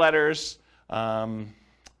regular letters,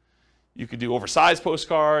 you could do oversized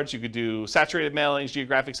postcards, you could do saturated mailings,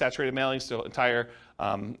 geographic saturated mailings to entire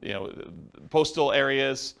postal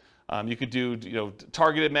areas. You could do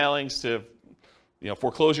targeted mailings to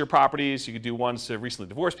foreclosure properties. You could do ones to recently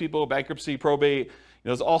divorced people, bankruptcy, probate.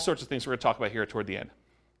 There's all sorts of things we're going to talk about here toward the end.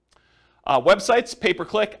 Websites,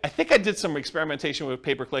 pay-per-click. I think I did some experimentation with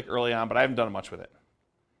pay-per-click early on, but I haven't done much with it.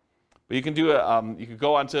 But you can do you could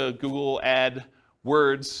go onto Google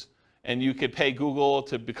AdWords, and you could pay Google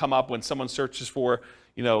to come up when someone searches for,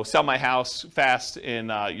 sell my house fast in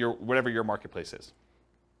whatever your marketplace is.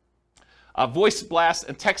 Voice blast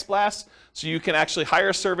and text blast, so you can actually hire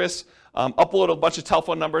a service, upload a bunch of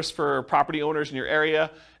telephone numbers for property owners in your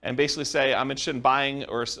area, and basically say, I'm interested in buying,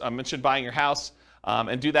 or I'm interested in buying your house.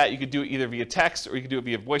 And do that. You could do it either via text or you could do it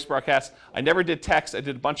via voice broadcast. I never did text. I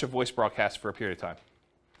did a bunch of voice broadcasts for a period of time.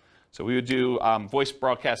 So we would do voice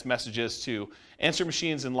broadcast messages to answer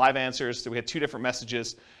machines and live answers. So we had 2 different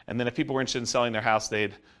messages. And then if people were interested in selling their house,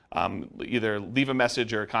 they'd either leave a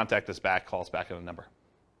message or contact us back, call us back on a number.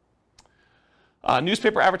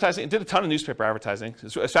 Newspaper advertising. I did a ton of newspaper advertising.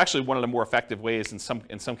 It's actually one of the more effective ways in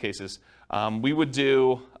some cases. We would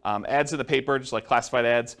do ads in the paper, just like classified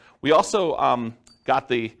ads. We also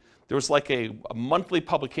there was like a monthly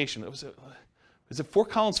publication. Is it Fort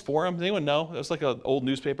Collins Forum? Does anyone know? It was like an old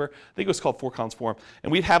newspaper. I think it was called Fort Collins Forum.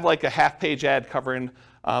 And we'd have like a half-page ad covering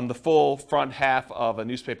the full front half of a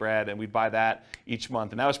newspaper ad, and we'd buy that each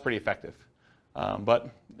month. And that was pretty effective. But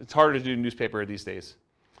it's harder to do newspaper these days.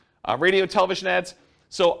 Radio, television ads.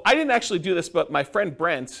 So I didn't actually do this, but my friend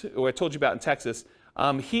Brent, who I told you about in Texas,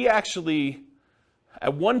 he actually,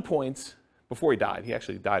 at one point, before he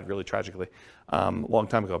actually died really tragically, a long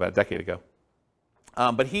time ago, about a decade ago.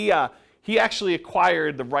 But he actually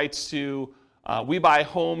acquired the rights to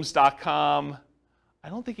WeBuyHomes.com. I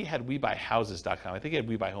don't think he had WeBuyHouses.com. I think he had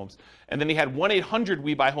WeBuyHomes. And then he had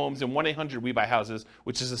 1-800-WeBuyHomes and 1-800-WeBuyHouses,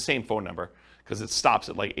 which is the same phone number because it stops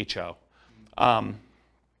at like HO.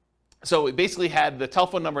 So it basically had the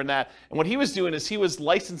telephone number and that. And what he was doing is he was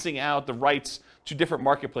licensing out the rights to different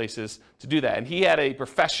marketplaces to do that. And he had a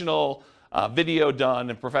professional video done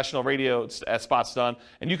and professional radio spots done.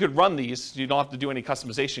 And you could run these. You don't have to do any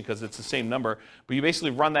customization because it's the same number. But you basically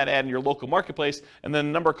run that ad in your local marketplace, and then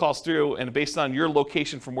the number calls through. And based on your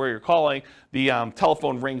location from where you're calling, the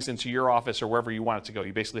telephone rings into your office or wherever you want it to go.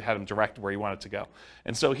 You basically had them direct where you want it to go.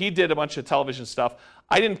 And so he did a bunch of television stuff.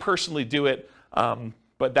 I didn't personally do it.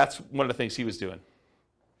 But that's one of the things he was doing.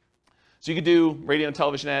 So you could do radio and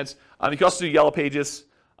television ads. You can also do Yellow Pages.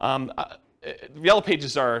 Yellow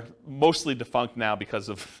Pages are mostly defunct now because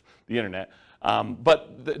of the internet.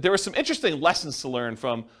 But there were some interesting lessons to learn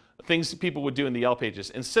from things that people would do in the Yellow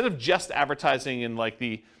Pages. Instead of just advertising in like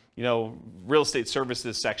the real estate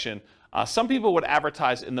services section, some people would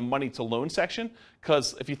advertise in the money to loan section.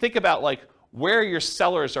 Because if you think about like where your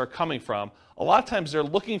sellers are coming from, a lot of times they're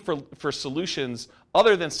looking for solutions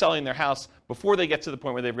other than selling their house before they get to the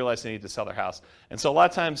point where they realize they need to sell their house. And so a lot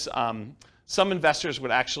of times some investors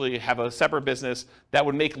would actually have a separate business that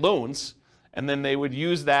would make loans, and then they would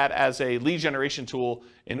use that as a lead generation tool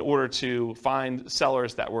in order to find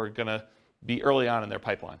sellers that were going to be early on in their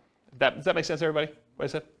pipeline. Does that make sense, everybody? What I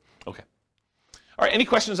said? Okay. All All right, any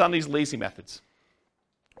questions on these lazy methods?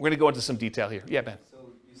 We're going to go into some detail here. Yeah, Ben. So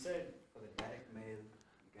you said for the direct mail,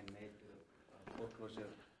 you can mail to foreclosure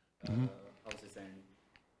houses and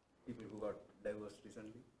people who got divorced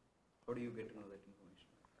recently. How do you get to know that information?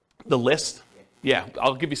 The list? Yeah,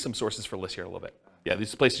 I'll give you some sources for lists here in a little bit. Yeah,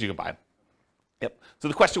 these are places you can buy them. Yep. So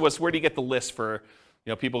the question was, where do you get the list for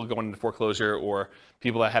people going into foreclosure or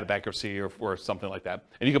people that had a bankruptcy or something like that?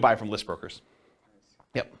 And you can buy it from list brokers.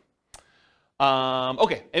 Yep.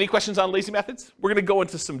 Okay, any questions on lazy methods? We're going to go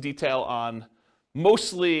into some detail on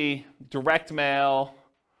mostly direct mail.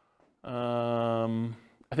 I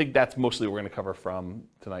think that's mostly what we're going to cover from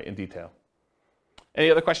tonight in detail.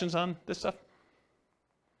 Any other questions on this stuff?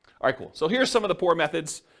 All right, cool. So here's some of the poor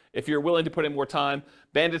methods. If you're willing to put in more time,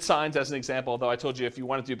 bandit signs as an example, although I told you if you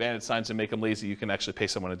want to do bandit signs and make them lazy, you can actually pay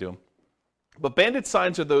someone to do them. But bandit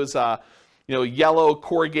signs are those yellow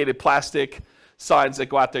corrugated plastic signs that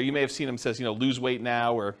go out there. You may have seen them, says, lose weight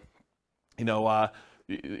now, or,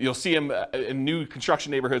 you'll see them in new construction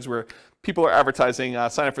neighborhoods where people are advertising,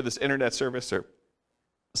 sign up for this internet service or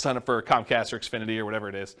sign up for Comcast or Xfinity or whatever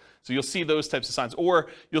it is. So you'll see those types of signs, or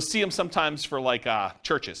you'll see them sometimes for like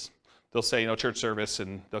churches. They'll say, church service,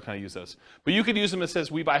 and they'll kind of use those. But you could use them. It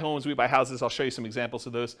says, we buy homes, we buy houses. I'll show you some examples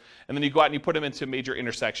of those. And then you go out and you put them into major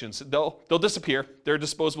intersections. They'll disappear. They're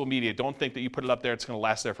disposable media. Don't think that you put it up there, it's going to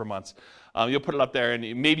last there for months. You'll put it up there,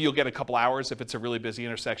 and maybe you'll get a couple hours if it's a really busy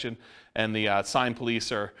intersection, and the sign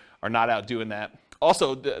police are not out doing that.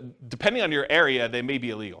 Also, depending on your area, they may be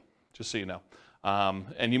illegal, just so you know.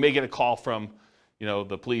 And you may get a call from,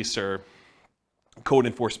 the police or code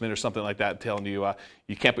enforcement or something like that telling you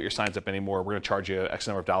you can't put your signs up anymore. We're going to charge you X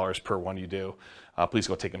number of dollars per one you do. Please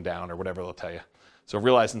go take them down or whatever they'll tell you. So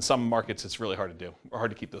realize in some markets it's really hard to do or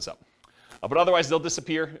hard to keep those up. But otherwise they'll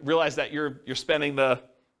disappear. Realize that you're spending the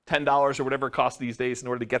 $10 or whatever it costs these days in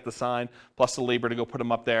order to get the sign, plus the labor to go put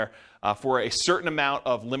them up there for a certain amount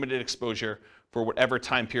of limited exposure for whatever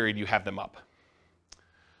time period you have them up.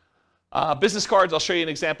 Business cards, I'll show you an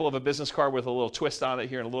example of a business card with a little twist on it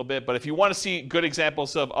here in a little bit. But if you want to see good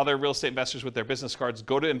examples of other real estate investors with their business cards,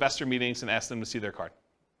 go to investor meetings and ask them to see their card.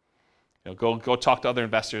 Go talk to other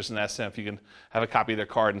investors and ask them if you can have a copy of their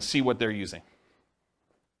card and see what they're using.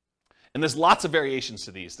 And there's lots of variations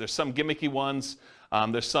to these. There's some gimmicky ones.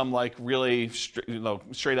 There's some like really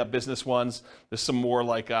straight up business ones. There's some more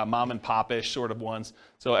like mom and pop-ish sort of ones.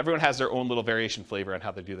 So everyone has their own little variation flavor on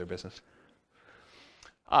how they do their business.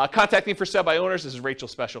 Contacting for sale by owners, this is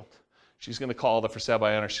Rachel's special. She's going to call the for sale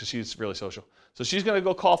by owners because she's really social. So she's going to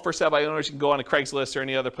go call for sale by owners. You can go on a Craigslist or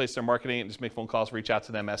any other place they're marketing it and just make phone calls, reach out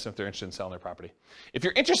to them, ask them if they're interested in selling their property. If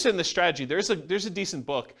you're interested in this strategy, there's a decent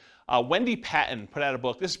book. Wendy Patton put out a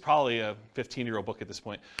book. This is probably a 15-year-old book at this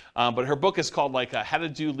point. But her book is called How to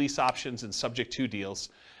Do Lease Options and Subject to Deals.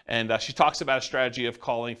 And she talks about a strategy of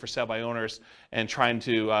calling for sale by owners and trying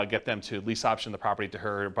to get them to lease option the property to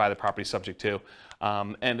her or buy the property subject to.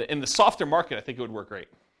 And in the softer market, I think it would work great.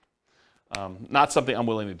 Not something I'm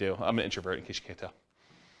willing to do. I'm an introvert, in case you can't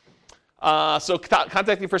tell. So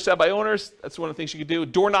contacting for sale by owners, that's one of the things you can do.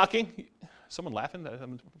 Door knocking. Someone laughing that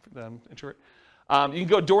I'm an introvert? You can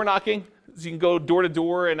go door knocking. So you can go door to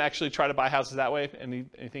door and actually try to buy houses that way.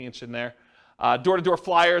 Anything interested in there? Door to door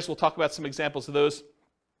flyers. We'll talk about some examples of those.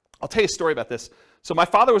 I'll tell you a story about this. So my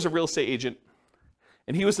father was a real estate agent,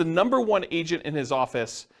 and he was the #1 agent in his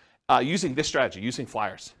office using this strategy, using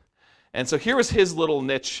flyers. And so here was his little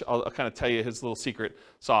niche. I'll kind of tell you his little secret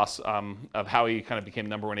sauce of how he kind of became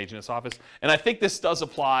 #1 agent in his office. And I think this does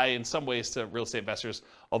apply in some ways to real estate investors,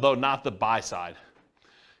 although not the buy side.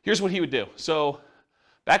 Here's what he would do. So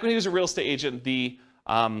back when he was a real estate agent, the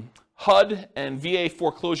HUD and VA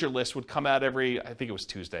foreclosure list would come out every, I think it was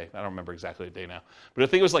Tuesday. I don't remember exactly the day now. But I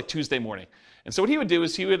think it was like Tuesday morning. And so what he would do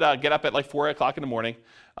is he would get up at like 4 o'clock in the morning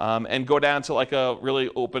and go down to like a really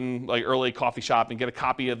open, like early coffee shop and get a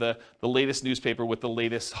copy of the latest newspaper with the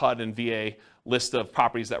latest HUD and VA list of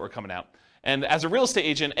properties that were coming out. And as a real estate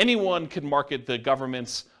agent, anyone could market the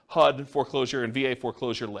government's HUD foreclosure and VA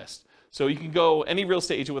foreclosure list. So you can go, any real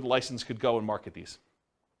estate agent with a license could go and market these.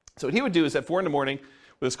 So what he would do is at 4 in the morning,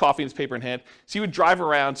 with his coffee and his paper in hand, so he would drive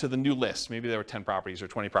around to the new list. Maybe there were 10 properties or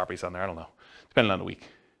 20 properties on there, I don't know, depending on the week.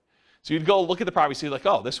 So you'd go look at the properties, so you'd like,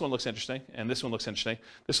 oh, this one looks interesting, and this one looks interesting,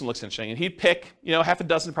 this one looks interesting. And he'd pick, half a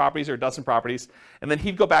dozen properties or a dozen properties, and then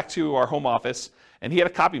he'd go back to our home office, and he had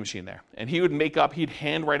a copy machine there. And he would he'd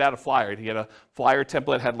hand write out a flyer. He had a flyer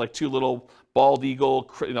template, had like 2 little bald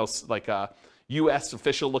eagle, like U.S.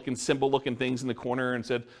 official-looking, symbol-looking things in the corner and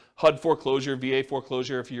said, HUD foreclosure, VA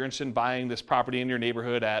foreclosure, if you're interested in buying this property in your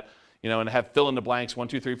neighborhood at, and have fill in the blanks, 1,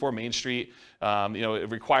 2, 3, 4 Main Street, it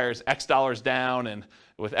requires X dollars down, and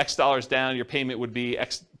with X dollars down, your payment would be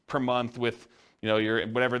X per month with your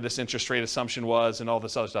whatever this interest rate assumption was and all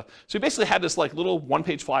this other stuff. So he basically had this like little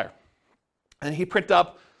one-page flyer. And he'd print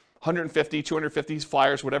up 150, 250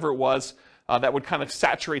 flyers, whatever it was, that would kind of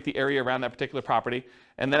saturate the area around that particular property.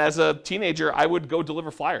 And then as a teenager, I would go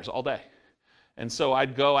deliver flyers all day. And so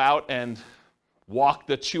I'd go out and walk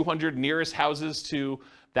the 200 nearest houses to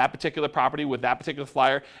that particular property with that particular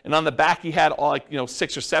flyer. And on the back, he had all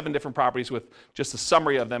 6 or 7 different properties with just a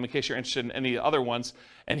summary of them in case you're interested in any other ones.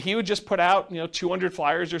 And he would just put out 200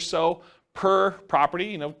 flyers or so per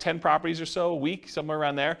property, 10 properties or so a week, somewhere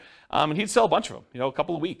around there. And he'd sell a bunch of them, a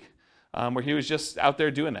couple a week, where he was just out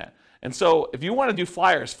there doing that. And so if you want to do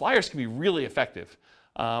flyers can be really effective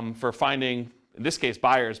for finding, in this case,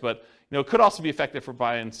 buyers, but it could also be effective for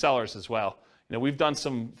buying sellers as well. We've done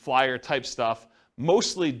some flyer type stuff,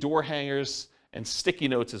 mostly door hangers and sticky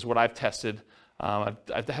notes is what I've tested. I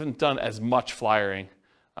haven't done as much flyering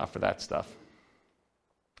for that stuff.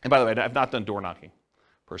 And by the way, I've not done door knocking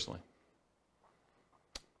personally.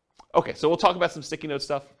 Okay, so we'll talk about some sticky note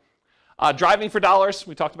stuff. Driving for dollars,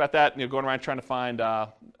 we talked about that, going around trying to find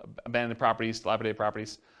abandoned properties, dilapidated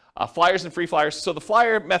properties. Flyers and free flyers. So the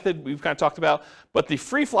flyer method we've kind of talked about, but the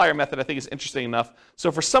free flyer method I think is interesting enough.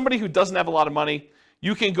 So for somebody who doesn't have a lot of money,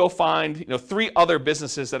 you can go find 3 other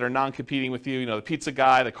businesses that are non-competing with you, the pizza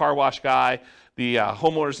guy, the car wash guy, the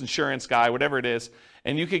homeowner's insurance guy, whatever it is,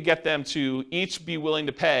 and you could get them to each be willing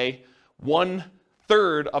to pay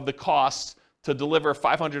 1/3 of the cost to deliver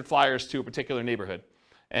 500 flyers to a particular neighborhood.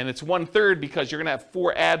 And it's 1/3 because you're going to have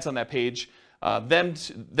 4 ads on that page, them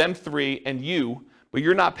 3 and you, but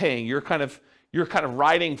you're not paying. You're kind of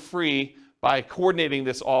riding free by coordinating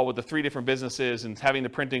this all with the 3 different businesses and having the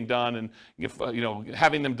printing done and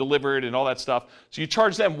having them delivered and all that stuff. So you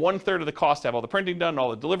charge them 1/3 of the cost to have all the printing done, all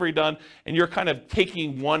the delivery done, and you're kind of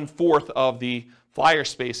taking 1/4 of the flyer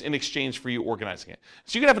space in exchange for you organizing it.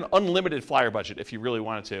 So you can have an unlimited flyer budget if you really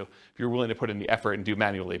wanted to, if you're willing to put in the effort and do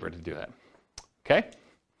manual labor to do that. Okay?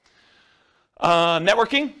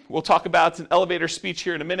 Networking, we'll talk about an elevator speech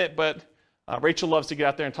here in a minute, but Rachel loves to get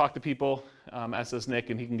out there and talk to people, as does Nick,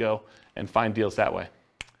 and he can go and find deals that way.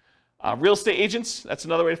 Real estate agents, that's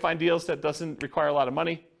another way to find deals that doesn't require a lot of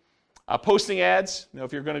money. Posting ads,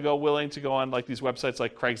 if you're going to willing to go on like these websites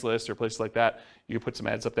like Craigslist or places like that, you can put some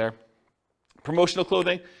ads up there. Promotional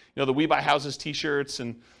clothing, the We Buy Houses t-shirts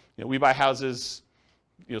and We Buy Houses,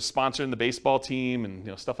 sponsoring the baseball team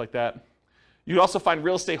and stuff like that. You can also find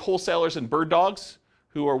real estate wholesalers and bird dogs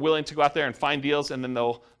who are willing to go out there and find deals, and then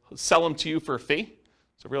they'll sell them to you for a fee.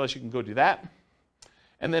 So realize you can go do that.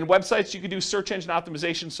 And then websites, you can do search engine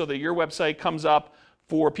optimization so that your website comes up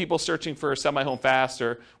for people searching for Sell My Home Fast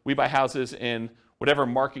or We Buy Houses in whatever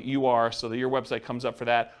market you are, so that your website comes up for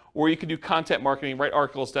that. Or you can do content marketing, write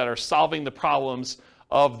articles that are solving the problems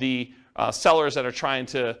of the sellers that are trying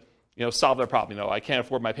to solve their problem. I can't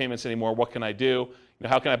afford my payments anymore. What can I do?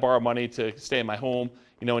 How can I borrow money to stay in my home?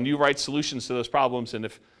 And you write solutions to those problems. And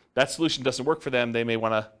if that solution doesn't work for them, they may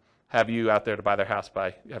want to have you out there to buy their house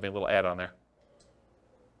by having a little ad on there.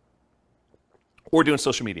 Or doing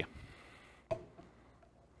social media.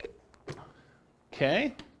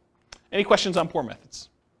 Okay. Any questions on poor methods?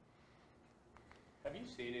 Have you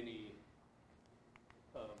seen any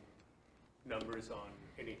numbers on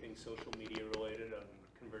anything social media related on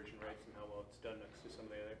conversion rates and how well it's done next to some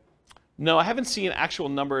of the other? No, I haven't seen actual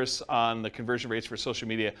numbers on the conversion rates for social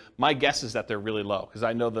media. My guess is that they're really low because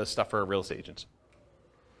I know the stuff for real estate agents.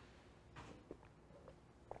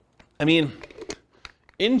 I mean,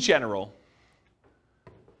 in general,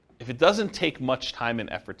 if it doesn't take much time and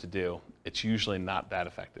effort to do, it's usually not that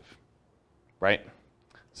effective, right?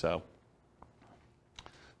 So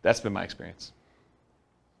that's been my experience.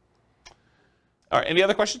 All right, any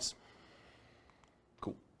other questions?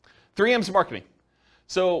 Cool. 3 M's marketing.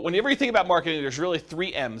 So whenever you think about marketing, there's really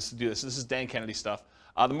 3 M's to do this. This is Dan Kennedy stuff.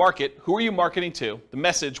 The market, who are you marketing to? The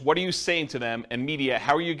message, what are you saying to them? And media,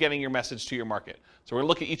 how are you getting your message to your market? So we're going to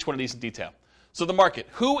look at each one of these in detail. So the market,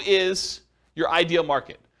 who is your ideal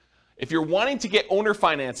market? If you're wanting to get owner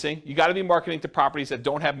financing, you got to be marketing to properties that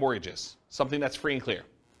don't have mortgages, something that's free and clear.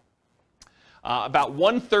 About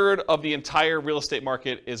 1/3 of the entire real estate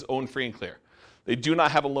market is owned free and clear. They do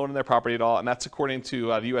not have a loan in their property at all, and that's according to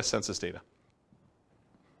the U.S. Census data.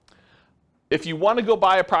 If you want to go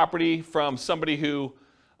buy a property from somebody who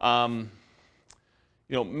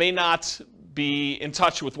may not be in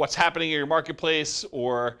touch with what's happening in your marketplace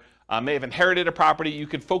or may have inherited a property, you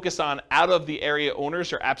can focus on out-of-the-area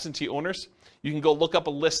owners or absentee owners. You can go look up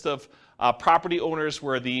a list of property owners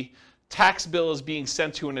where the tax bill is being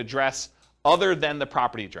sent to an address other than the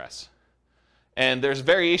property address. And there's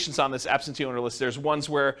variations on this absentee owner list. There's ones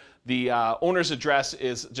where the owner's address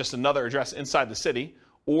is just another address inside the city,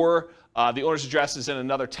 or the owner's address is in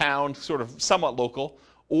another town, sort of somewhat local,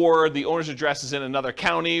 or the owner's address is in another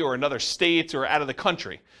county or another state or out of the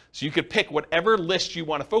country. So you could pick whatever list you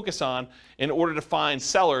want to focus on in order to find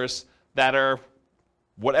sellers that are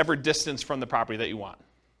whatever distance from the property that you want.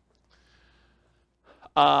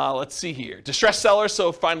 Let's see here. Distressed sellers,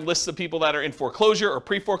 so find lists of people that are in foreclosure or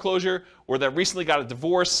pre-foreclosure, or that recently got a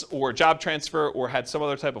divorce or a job transfer or had some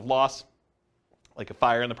other type of loss, like a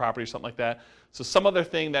fire in the property or something like that. So some other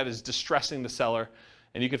thing that is distressing the seller,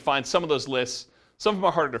 and you can find some of those lists. Some of them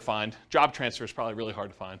are harder to find. Job transfer is probably really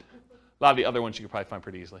hard to find. A lot of the other ones you can probably find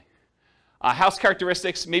pretty easily. House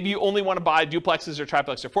characteristics, maybe you only want to buy duplexes or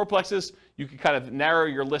triplexes or fourplexes. You can kind of narrow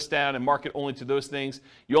your list down and market only to those things.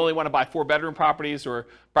 You only want to buy 4-bedroom properties, or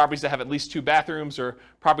properties that have at least 2 bathrooms, or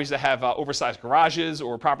properties that have oversized garages,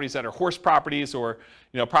 or properties that are horse properties, or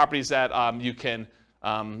properties that you can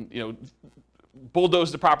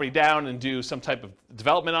bulldoze the property down and do some type of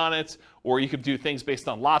development on it, or you could do things based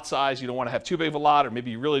on lot size. You don't want to have too big of a lot, or maybe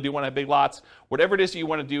you really do want to have big lots. Whatever it is that you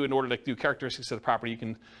want to do in order to do characteristics of the property, you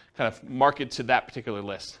can kind of market to that particular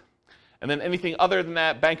list. And then anything other than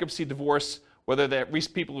that, bankruptcy, divorce, whether they're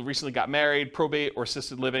people who recently got married, probate, or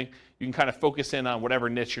assisted living, you can kind of focus in on whatever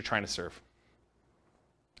niche you're trying to serve.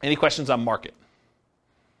 Any questions on market?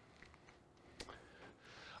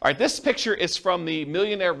 All right, this picture is from the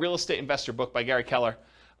Millionaire Real Estate Investor book by Gary Keller.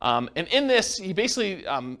 And in this, he basically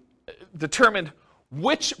determined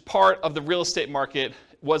which part of the real estate market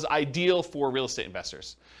was ideal for real estate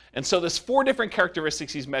investors. And so there's 4 different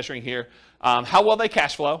characteristics he's measuring here. How well they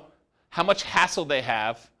cash flow, how much hassle they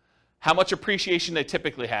have, how much appreciation they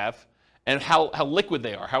typically have, and how liquid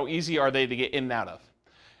they are, how easy are they to get in and out of.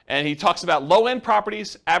 And he talks about low-end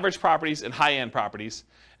properties, average properties, and high-end properties.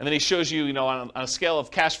 And then he shows you, on a scale of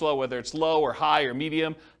cash flow, whether it's low or high or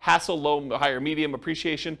medium, hassle, low, high, or medium,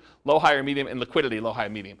 appreciation, low, high, or medium, and liquidity, low, high,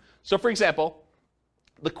 medium. So for example,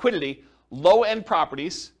 liquidity, low-end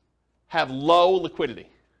properties have low liquidity.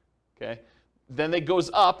 Okay? Then it goes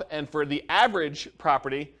up, and for the average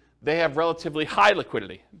property, they have relatively high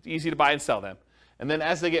liquidity. It's easy to buy and sell them. And then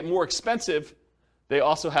as they get more expensive, they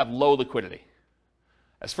also have low liquidity.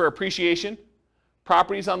 As for appreciation,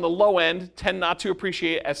 properties on the low end tend not to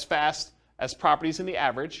appreciate as fast as properties in the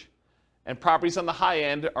average, and properties on the high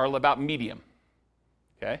end are about medium.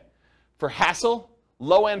 Okay? For hassle,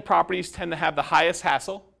 low-end properties tend to have the highest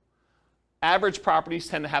hassle, average properties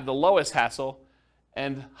tend to have the lowest hassle,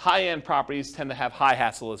 and high-end properties tend to have high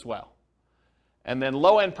hassle as well. And then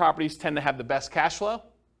low-end properties tend to have the best cash flow,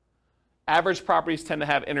 average properties tend to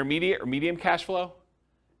have intermediate or medium cash flow,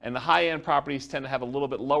 and the high-end properties tend to have a little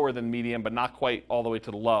bit lower than medium, but not quite all the way to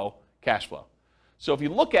the low cash flow. So if you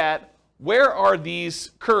look at where are these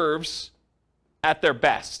curves at their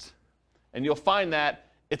best, and you'll find that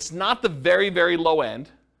it's not the very, very low end,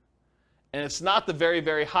 and it's not the very,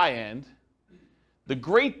 very high end. The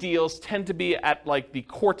great deals tend to be at like the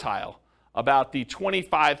quartile, about the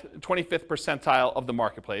 25th percentile of the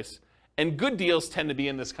marketplace, and good deals tend to be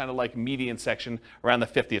in this kind of like median section around the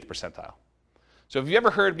 50th percentile. So if you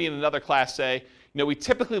ever heard me in another class say, we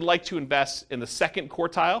typically like to invest in the second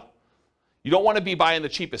quartile. You don't want to be buying the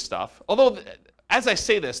cheapest stuff. Although, as I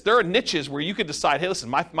say this, there are niches where you could decide, hey, listen,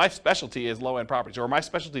 my specialty is low-end properties, or my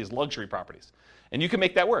specialty is luxury properties. And you can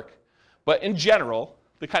make that work. But in general,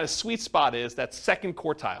 the kind of sweet spot is that second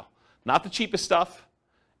quartile, not the cheapest stuff,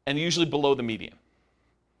 and usually below the median.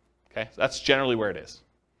 Okay, so that's generally where it is.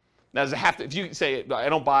 Now, does it have to, if you say, I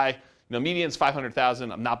don't buy, median's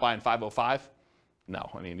 500,000, I'm not buying 505, no,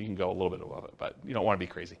 you can go a little bit above it, but you don't want to be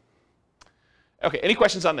crazy. Okay, any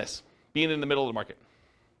questions on this? Being in the middle of the market.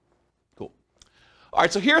 Cool. All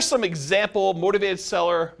right, so here's some example motivated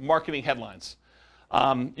seller marketing headlines.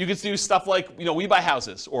 You could do stuff like, we buy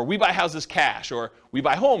houses, or we buy houses cash, or we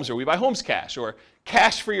buy homes, or we buy homes cash, or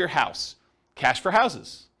cash for your house, cash for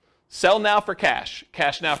houses. Sell now for cash,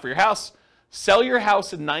 cash now for your house. Sell your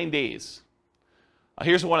house in 9 days.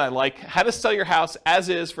 Here's one I like. How to sell your house as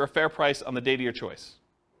is for a fair price on the date of your choice.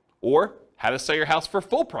 Or how to sell your house for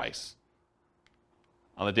full price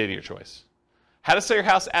on the date of your choice. How to sell your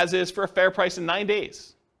house as is for a fair price in 9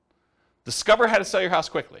 days. Discover how to sell your house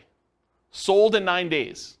quickly. Sold in 9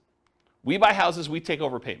 days. We buy houses, we take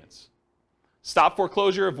over payments. Stop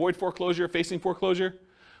foreclosure, avoid foreclosure, facing foreclosure.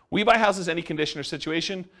 We buy houses any condition or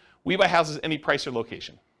situation. We buy houses any price or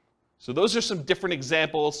location. So those are some different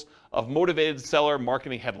examples of motivated seller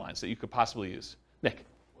marketing headlines that you could possibly use. Nick?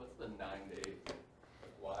 What's the 9 days?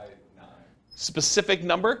 Why 9? Specific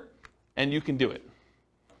number, and you can do it.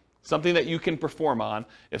 something that you can perform on.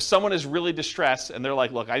 If someone is really distressed and they're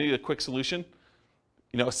like, look, I need a quick solution,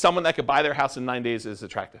 someone that could buy their house in 9 days is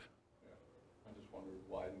attractive. I just wondered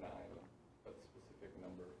why 9, that specific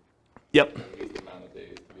number. Yep. At least the amount of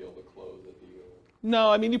days to be able to close a deal.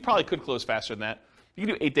 No, I mean, you probably could close faster than that. You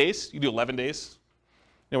can do 8 days. You can do 11 days.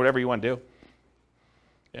 Whatever you want to do.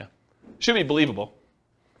 Yeah. Should be believable.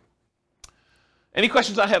 Any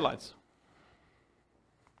questions on headlines?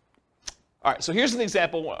 All right, so here's an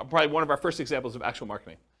example, probably one of our first examples of actual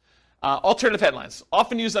marketing. Alternative headlines,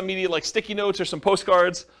 often used on media like sticky notes or some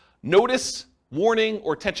postcards. Notice, warning,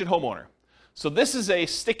 or attention homeowner. So this is a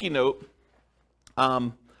sticky note.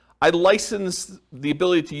 I licensed the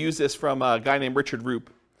ability to use this from a guy named Richard Roop.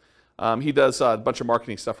 He does a bunch of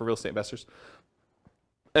marketing stuff for real estate investors.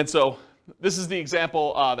 And so this is the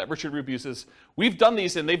example that Richard Roop uses. We've done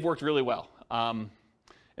these and they've worked really well.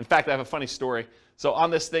 In fact, I have a funny story. So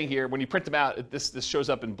on this thing here, when you print them out, this shows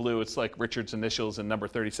up in blue. It's like Richard's initials and number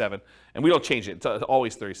 37. And we don't change it. It's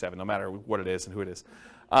always 37, no matter what it is and who it is.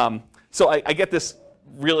 So I get this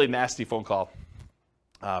really nasty phone call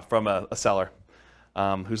from a seller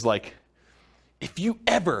who's like, if you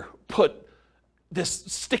ever put this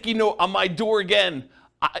sticky note on my door again,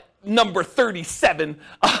 number 37.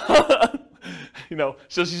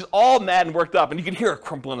 So she's all mad and worked up, and you can hear her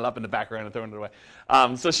crumpling it up in the background and throwing it away.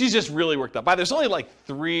 So she's just really worked up. There's only like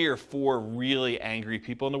 3 or 4 really angry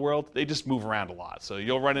people in the world. They just move around a lot, so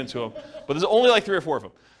you'll run into them. But there's only like 3 or 4 of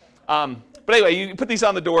them. But anyway, you put these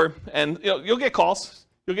on the door, and you'll get calls.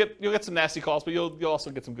 You'll get some nasty calls, but you'll also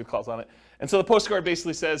get some good calls on it. And so the postcard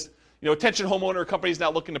basically says, attention homeowner, company's now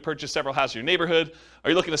looking to purchase several houses in your neighborhood. Are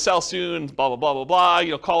you looking to sell soon? Blah, blah, blah, blah,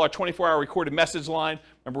 blah. Call our 24-hour recorded message line.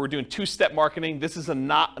 Remember, we're doing 2-step marketing. This is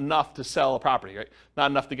not enough to sell a property, right? Not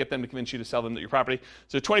enough to get them to convince you to sell them your property.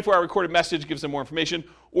 So 24-hour recorded message gives them more information.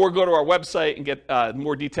 Or go to our website and get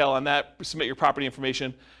more detail on that. Submit your property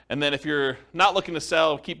information. And then if you're not looking to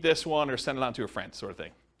sell, keep this one or send it on to a friend, sort of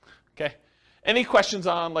thing. Okay? Any questions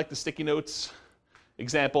on like the sticky notes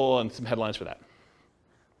example and some headlines for that?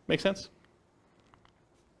 Make sense?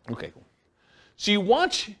 Okay, cool. So you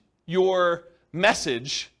want your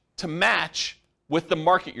message to match with the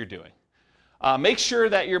market you're doing. Make sure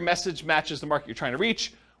that your message matches the market you're trying to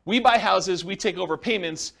reach. We buy houses, we take over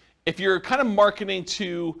payments. If you're kind of marketing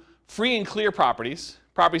to free and clear properties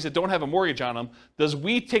that don't have a mortgage on them, does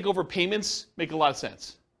we take over payments make a lot of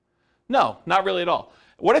sense? No, not really at all.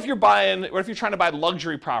 What if you're trying to buy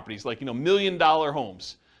luxury properties, like $1 million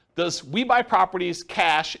homes? Does we buy properties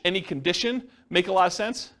cash, any condition, make a lot of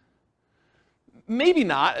sense? Maybe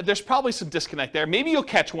not. There's probably some disconnect there. Maybe you'll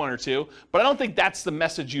catch 1 or 2, but I don't think that's the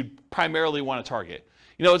message you'd primarily want to target.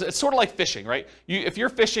 It's sort of like fishing, right? If you're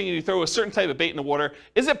fishing and you throw a certain type of bait in the water,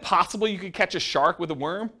 is it possible you could catch a shark with a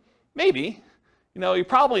worm? Maybe. You're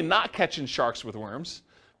probably not catching sharks with worms,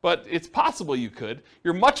 but it's possible you could.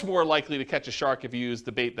 You're much more likely to catch a shark if you use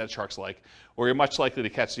the bait that sharks like, or you're much likely to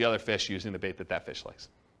catch the other fish using the bait that fish likes.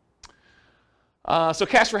 So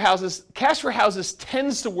cash for houses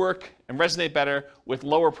tends to work and resonate better with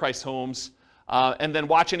lower priced homes. And then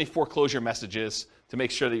watch any foreclosure messages to make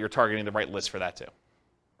sure that you're targeting the right list for that too.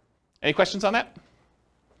 Any questions on that?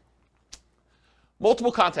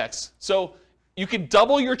 Multiple contacts. So you can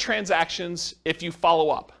double your transactions if you follow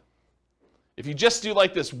up. If you just do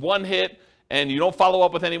like this one hit and you don't follow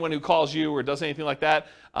up with anyone who calls you or does anything like that,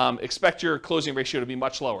 expect your closing ratio to be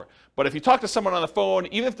much lower. But if you talk to someone on the phone,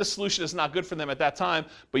 even if the solution is not good for them at that time,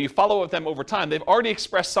 but you follow up with them over time, they've already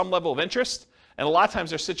expressed some level of interest, and a lot of times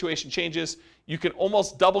their situation changes. You can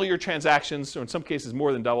almost double your transactions, or in some cases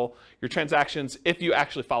more than double your transactions if you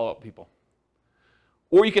actually follow up with people.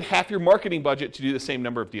 Or you can half your marketing budget to do the same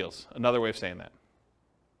number of deals. Another way of saying that.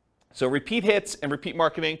 So repeat hits and repeat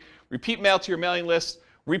marketing, repeat mail to your mailing list,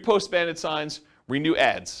 repost banded signs, renew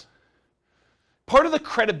ads. Part of the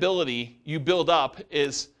credibility you build up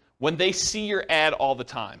is when they see your ad all the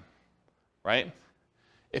time, right?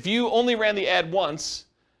 If you only ran the ad once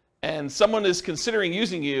and someone is considering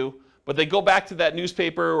using you, but they go back to that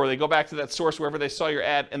newspaper or they go back to that source wherever they saw your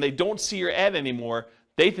ad and they don't see your ad anymore,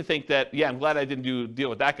 they think that, yeah, I'm glad I didn't do a deal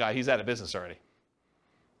with that guy. He's out of business already.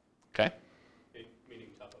 Okay? Meaning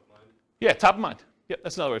top of mind? Yeah, top of mind. Yep,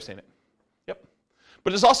 that's another way of saying it. Yep.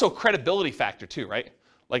 But there's also a credibility factor too, right?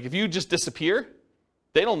 Like if you just disappear,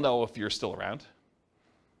 they don't know if you're still around.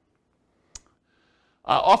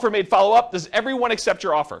 Offer made follow-up. Does everyone accept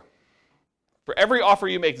your offer? For every offer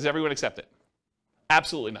you make, does everyone accept it?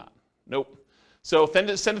 Absolutely not. Nope. So send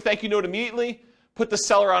a thank you note immediately. Put the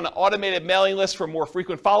seller on an automated mailing list for more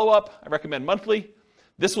frequent follow-up. I recommend monthly.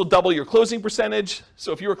 This will double your closing percentage.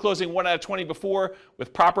 So if you were closing 1 out of 20 before,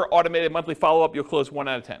 with proper automated monthly follow-up, you'll close 1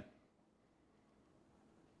 out of 10.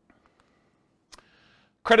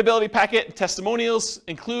 Credibility packet and testimonials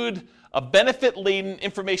include a benefit-laden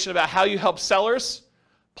information about how you help sellers,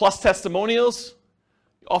 plus testimonials.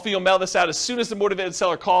 Often you'll mail this out as soon as the motivated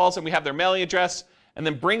seller calls, and we have their mailing address. And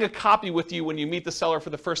then bring a copy with you when you meet the seller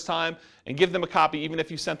for the first time, and give them a copy even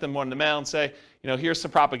if you sent them one in the mail, and say, here's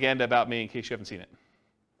some propaganda about me in case you haven't seen it.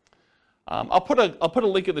 I'll put a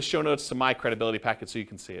link in the show notes to my credibility packet so you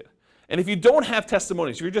can see it. And if you don't have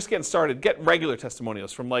testimonials, if you're just getting started, get regular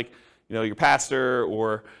testimonials from your pastor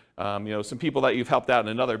or some people that you've helped out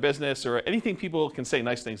in another business, or anything people can say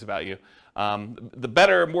nice things about you. The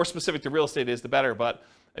better, more specific to real estate is, the better. But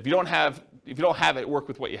if you don't have it, work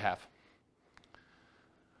with what you have.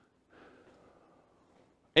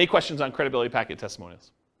 Any questions on credibility packet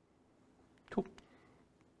testimonials? Cool.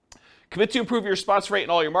 Commit to improve your response rate in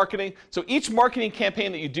all your marketing. So each marketing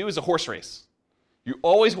campaign that you do is a horse race. You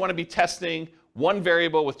always want to be testing one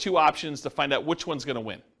variable with 2 options to find out which one's going to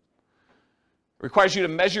win. It requires you to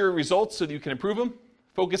measure your results so that you can improve them.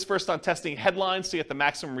 Focus first on testing headlines to get the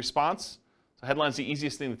maximum response. So headlines are the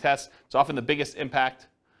easiest thing to test. It's often the biggest impact.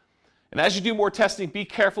 And as you do more testing, be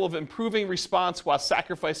careful of improving response while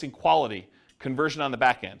sacrificing quality. Conversion on the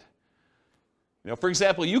back end. For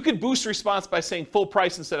example, you could boost response by saying full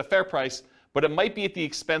price instead of fair price, but it might be at the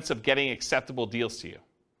expense of getting acceptable deals to you.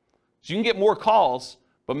 So you can get more calls,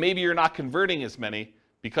 but maybe you're not converting as many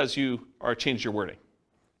because you changed your wording.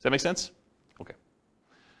 Does that make sense? Okay.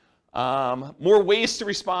 More ways to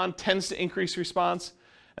respond tends to increase response.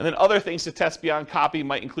 And then other things to test beyond copy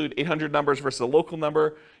might include 800 numbers versus a local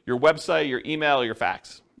number, your website, your email, your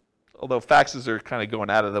fax. Although faxes are kind of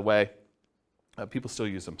going out of the way. People still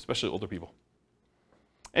use them, especially older people.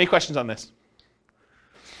 Any questions on this?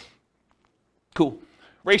 Cool.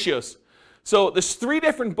 Ratios. So there's 3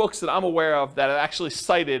 different books that I'm aware of that have actually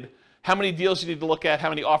cited how many deals you need to look at, how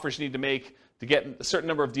many offers you need to make to get a certain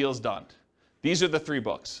number of deals done. These are the 3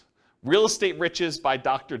 books. Real Estate Riches by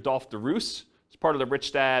Dr. Dolph DeRoos. It's part of the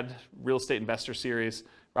Rich Dad Real Estate Investor Series,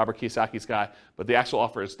 Robert Kiyosaki's guy. But the actual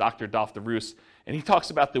author is Dr. Dolph DeRoos. And he talks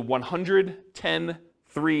about the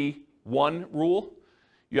 100-10-3-1 rule.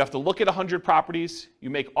 You have to look at 100 properties, you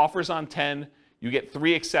make offers on 10, you get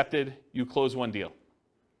 3 accepted, you close 1 deal.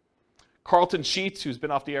 Carlton Sheets, who's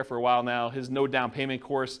been off the air for a while now, his no down payment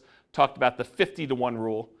course talked about the 50-1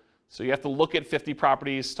 rule. So you have to look at 50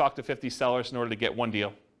 properties, talk to 50 sellers in order to get 1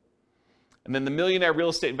 deal. And then the Millionaire Real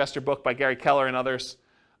Estate Investor book by Gary Keller and others,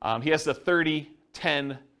 he has the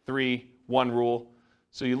 30-10-3-1 rule.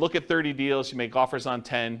 So you look at 30 deals, you make offers on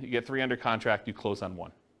 10, you get 3 under contract, you close on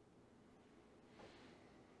 1.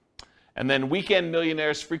 And then Weekend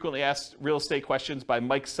Millionaires, Frequently Asked Real Estate Questions by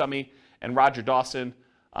Mike Summey and Roger Dawson.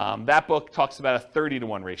 That book talks about a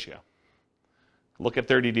 30-1 ratio. Look at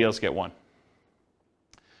 30 deals, get 1.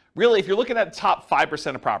 Really, if you're looking at the top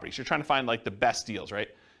 5% of properties, you're trying to find the best deals, right?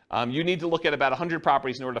 You need to look at about 100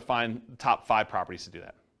 properties in order to find the top 5 properties to do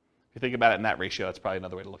that. If you think about it in that ratio, that's probably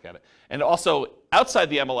another way to look at it. And also, outside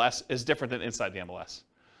the MLS is different than inside the MLS.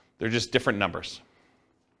 They're just different numbers.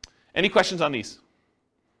 Any questions on these?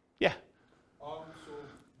 Yeah. So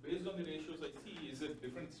based on the ratios I see, is it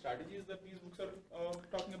different strategies that these books are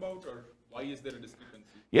talking about, or why is there a discrepancy?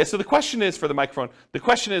 Yeah, so the question is, for the microphone, the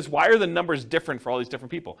question is, why are the numbers different for all these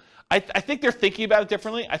different people? I think they're thinking about it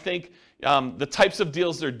differently. I think the types of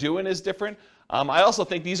deals they're doing is different. I also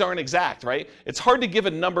think these aren't exact, right? It's hard to give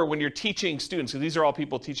a number when you're teaching students, because these are all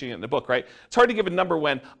people teaching it in the book, right? It's hard to give a number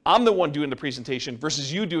when I'm the one doing the presentation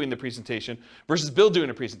versus you doing the presentation versus Bill doing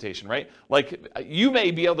the presentation, right? You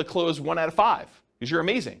may be able to close 1 out of 5 because you're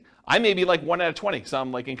amazing. I may be 1 out of 20 because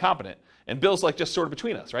I'm incompetent. And Bill's just sort of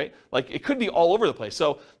between us, right? It could be all over the place.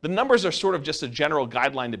 So the numbers are sort of just a general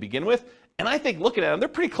guideline to begin with. And I think looking at them, they're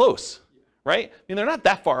pretty close, right? I mean, they're not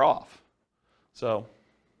that far off. So.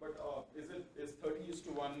 But is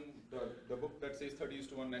 30:1, the book that says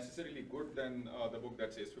 30:1 necessarily good than the book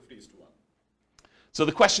that says 50:1? So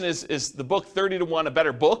the question is the book 30:1 a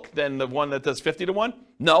better book than the one that does 50:1?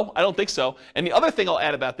 No, I don't think so. And the other thing I'll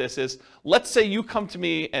add about this is, let's say you come to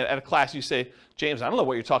me at a class, you say, James, I don't know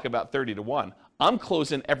what you're talking about 30:1. I'm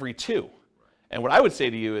closing every 2. And what I would say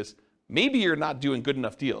to you is, maybe you're not doing good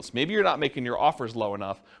enough deals. Maybe you're not making your offers low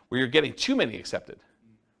enough where you're getting too many accepted,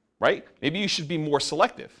 right? Maybe you should be more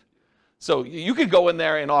selective. So you could go in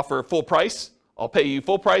there and offer full price. I'll pay you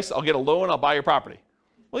full price. I'll get a loan. I'll buy your property.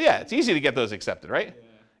 Well, yeah, it's easy to get those accepted, right?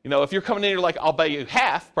 Yeah. If you're coming in, you're like, I'll pay you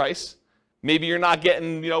half price. Maybe you're not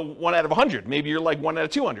getting, 1 out of 100. Maybe you're 1 out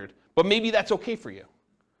of 200. But maybe that's okay for you.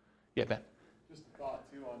 Yeah, Ben. Just a thought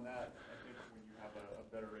too on that. I think when you have a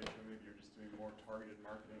more targeted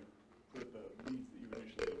marketing so that the leads that you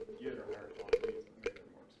initially get are higher quality leads and they're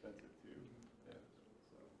more expensive too. Yeah.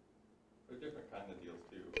 So they're different kind of deals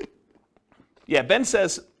too. Yeah, Ben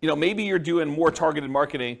says, maybe you're doing more targeted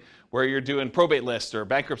marketing where you're doing probate lists or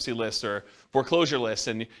bankruptcy lists or foreclosure lists,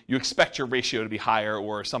 and you expect your ratio to be higher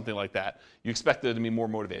or something like that. You expect it to be more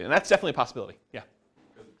motivated, and that's definitely a possibility. Yeah.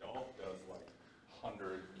 Because Golf does like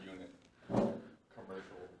 100-unit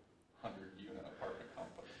commercial, 100-unit apartment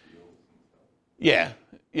complex deals and stuff.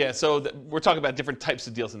 Yeah. So we're talking about different types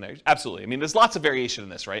of deals in there. Absolutely. I mean, there's lots of variation in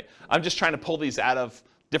this, right? I'm just trying to pull these out of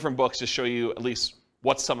different books to show you at least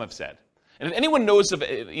what some have said. And if anyone knows of,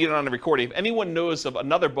 even on the recording, if anyone knows of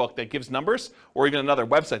another book that gives numbers, or even another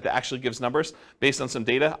website that actually gives numbers based on some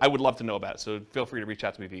data, I would love to know about it. So feel free to reach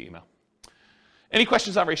out to me via email. Any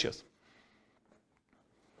questions on ratios?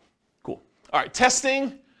 Cool. All right,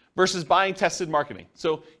 testing versus buying tested marketing.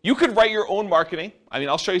 So you could write your own marketing. I mean,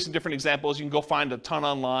 I'll show you some different examples. You can go find a ton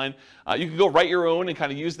online. You can go write your own and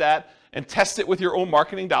kind of use that and test it with your own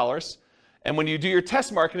marketing dollars. And when you do your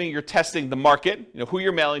test marketing, you're testing the market, who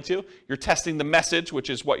you're mailing to. You're testing the message, which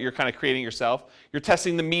is what you're kind of creating yourself. You're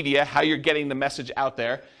testing the media, how you're getting the message out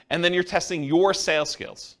there. And then you're testing your sales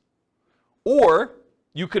skills. Or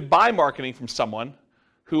you could buy marketing from someone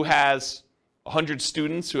who has 100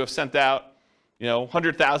 students who have sent out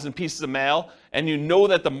 100,000 pieces of mail, and you know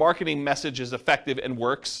that the marketing message is effective and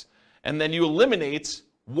works, and then you eliminate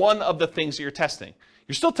one of the things that you're testing.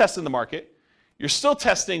 You're still testing the market. You're still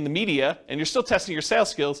testing the media, and you're still testing your sales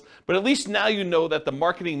skills, but at least now you know that the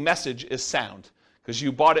marketing message is sound because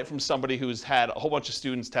you bought it from somebody who's had a whole bunch of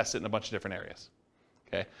students test it in a bunch of different areas.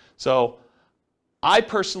 Okay, so I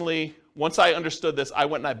personally, once I understood this, I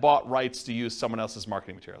went and I bought rights to use someone else's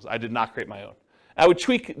marketing materials. I did not create my own. I would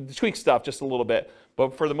tweak stuff just a little bit,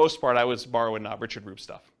 but for the most part, I was borrowing Richard Roop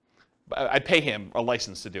stuff. I'd pay him a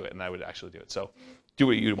license to do it, and I would actually do it. So do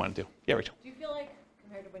what you want to do. Yeah, Rachel. Do you feel like,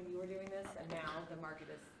 compared to when you were doing this, and now the market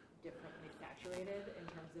is differently saturated in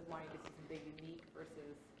terms of wanting to see something unique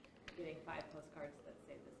versus getting 5 postcards that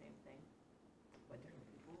say the same thing? What different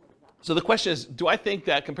people is that? So the question is, do I think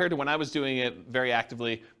that compared to when I was doing it very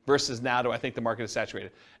actively versus now, do I think the market is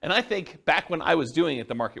saturated? And I think back when I was doing it,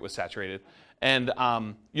 the market was saturated. And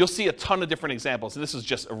you'll see a ton of different examples. And this is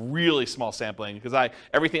just a really small sampling because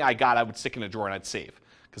everything I got, I would stick in a drawer and I'd save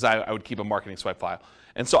because I would keep a marketing swipe file.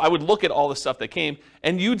 And so I would look at all the stuff that came,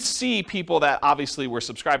 and you'd see people that obviously were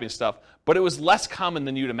subscribing to stuff, but it was less common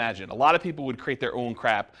than you'd imagine. A lot of people would create their own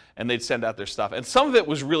crap, and they'd send out their stuff. And some of it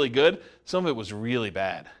was really good, some of it was really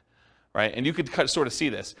bad, right? And you could sort of see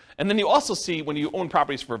this. And then you also see, when you own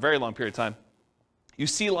properties for a very long period of time, you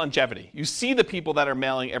see longevity. You see the people that are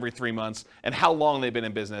mailing every 3 months and how long they've been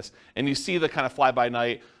in business. And you see the kind of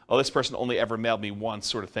fly-by-night, oh, this person only ever mailed me once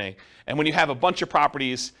sort of thing. And when you have a bunch of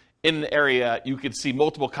properties in an area, you could see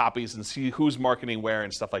multiple copies and see who's marketing where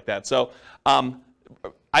and stuff like that. So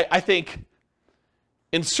I think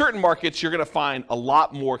in certain markets, you're going to find a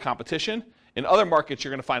lot more competition. In other markets,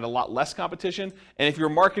 you're going to find a lot less competition. And if you're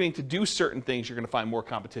marketing to do certain things, you're going to find more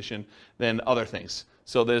competition than other things.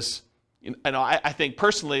 So there's, I think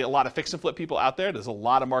personally, a lot of fix and flip people out there. There's a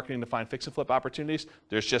lot of marketing to find fix and flip opportunities.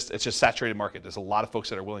 It's just saturated market. There's a lot of folks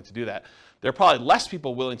that are willing to do that. There are probably less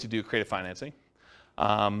people willing to do creative financing.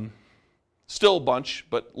 Still a bunch,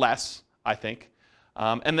 but less, I think.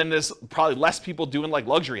 And then there's probably less people doing like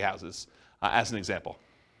luxury houses, as an example.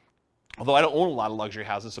 Although I don't own a lot of luxury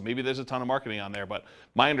houses, so maybe there's a ton of marketing on there, but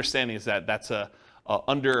my understanding is that that's a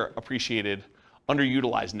underappreciated,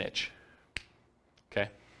 underutilized niche. Okay?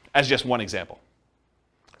 As just one example.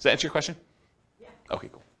 Does that answer your question? Yeah. Okay,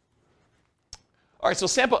 cool. All right, so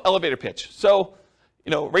sample elevator pitch. So,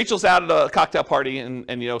 Rachel's out at a cocktail party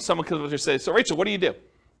and someone comes up and says, so Rachel, what do you do?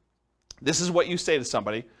 This is what you say to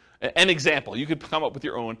somebody. An example. You could come up with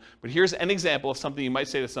your own, but here's an example of something you might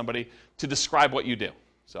say to somebody to describe what you do.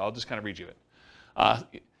 So I'll just kind of read you it.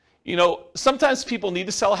 Sometimes people need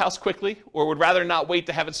to sell a house quickly or would rather not wait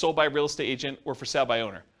to have it sold by a real estate agent or for sale by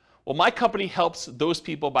owner. Well, my company helps those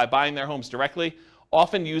people by buying their homes directly,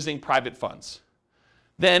 often using private funds.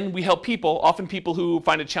 Then we help people, often people who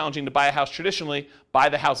find it challenging to buy a house traditionally, buy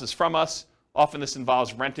the houses from us. Often this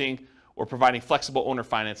involves renting or providing flexible owner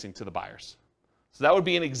financing to the buyers. So that would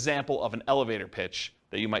be an example of an elevator pitch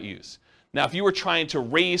that you might use. Now, if you were trying to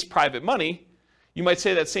raise private money, you might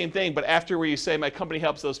say that same thing, but after where you say my company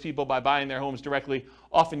helps those people by buying their homes directly,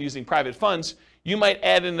 often using private funds, you might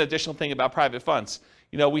add in an additional thing about private funds.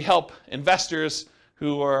 We help investors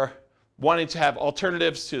who are wanting to have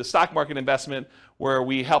alternatives to the stock market investment where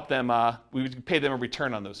we help them, we pay them a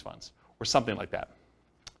return on those funds or something like that.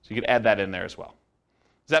 So you could add that in there as well.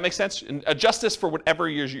 Does that make sense? And adjust this for whatever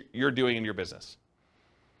you're doing in your business.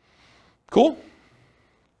 Cool?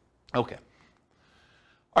 Okay.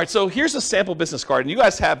 All right, so here's a sample business card, and you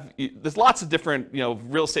guys there's lots of different,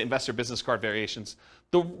 real estate investor business card variations.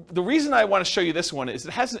 The reason I want to show you this one is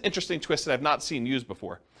it has an interesting twist that I've not seen used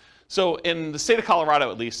before. So in the state of Colorado,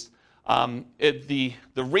 at least, the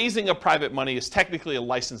raising of private money is technically a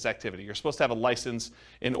licensed activity. You're supposed to have a license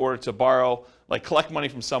in order to borrow, like collect money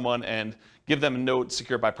from someone and give them a note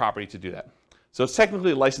secured by property to do that. So it's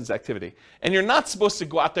technically a licensed activity. And you're not supposed to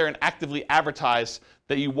go out there and actively advertise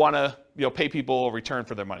that you want to pay people a return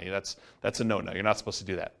for their money. That's a no-no. You're not supposed to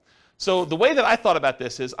do that. So the way that I thought about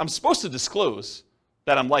this is I'm supposed to disclose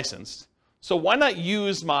that I'm licensed. So why not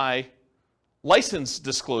use my license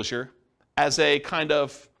disclosure as a kind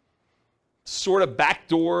of sort of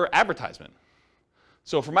backdoor advertisement?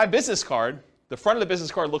 So for my business card, the front of the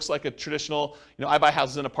business card looks like a traditional, I buy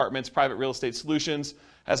houses and apartments, private real estate solutions,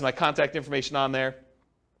 has my contact information on there,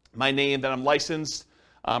 my name, that I'm licensed,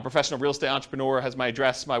 professional real estate entrepreneur, has my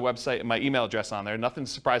address, my website, and my email address on there. Nothing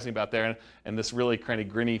surprising about there, and this really kind of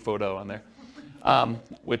grinny photo on there,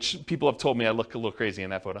 which people have told me I look a little crazy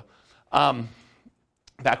in that photo,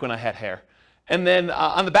 back when I had hair. And then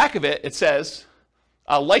on the back of it, it says,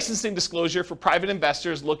 licensing disclosure for private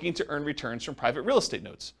investors looking to earn returns from private real estate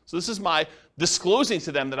notes. So this is my disclosing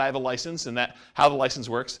to them that I have a license and how the license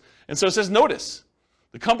works. And so it says, notice,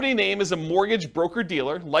 the company name is a mortgage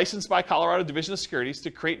broker-dealer licensed by Colorado Division of Securities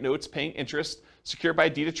to create notes paying interest secured by a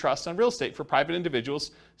deed of trust on real estate for private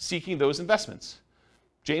individuals seeking those investments.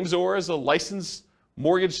 James Orr is a licensed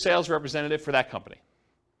mortgage sales representative for that company.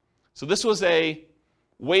 So this was a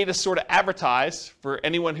way to sort of advertise for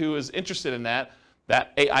anyone who is interested in that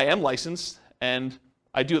I am licensed and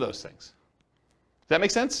I do those things. Does that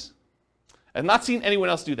make sense? I've not seen anyone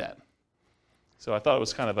else do that. So I thought it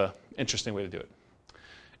was kind of an interesting way to do it.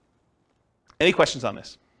 Any questions on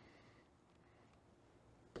this?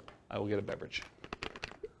 I will get a beverage.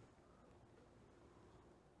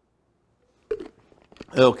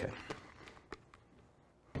 Okay.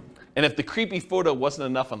 And if the creepy photo wasn't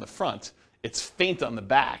enough on the front, it's faint on the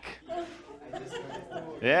back.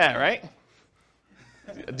 Yeah, right?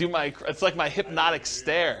 It's like my hypnotic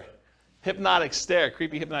stare. Hypnotic stare,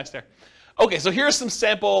 creepy hypnotic stare. Okay, so here's some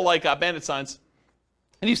sample bandit signs.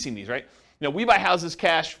 And you've seen these, right? We buy houses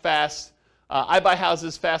cash, fast. I buy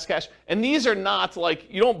houses fast cash. And these are not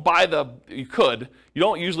you don't buy you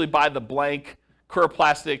don't usually buy the blank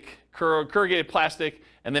corrugated plastic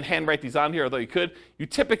and then handwrite these on here, although you could. You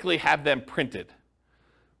typically have them printed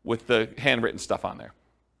with the handwritten stuff on there.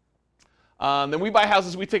 Then we buy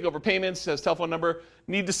houses, we take over payments, says telephone number.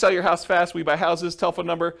 Need to sell your house fast, we buy houses, telephone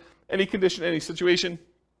number, any condition, any situation.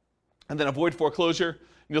 And then avoid foreclosure.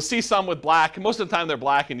 And you'll see some with black. Most of the time they're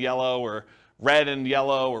black and yellow or red and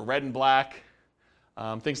yellow or red and black,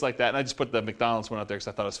 things like that. And I just put the McDonald's one out there because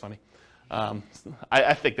I thought it was funny.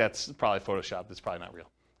 I think that's probably Photoshop. That's probably not real.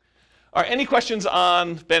 All right, any questions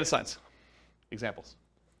on bandit signs? Examples?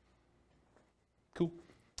 Cool.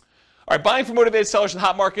 All right, buying for motivated sellers in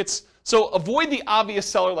hot markets. So avoid the obvious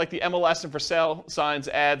seller like the MLS and for sale signs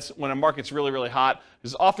ads when a market's really, really hot,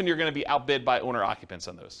 because often you're going to be outbid by owner occupants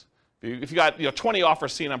on those. If you got 20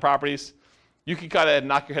 offers seen on properties, you can kind of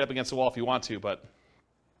knock your head up against the wall if you want to, but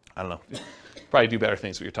I don't know. Probably do better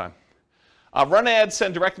things with your time. Run ads,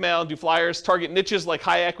 send direct mail, do flyers, target niches like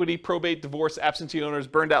high equity, probate, divorce, absentee owners,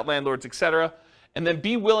 burned out landlords, etc. And then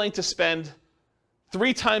be willing to spend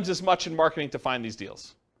 3 times as much in marketing to find these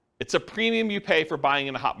deals. It's a premium you pay for buying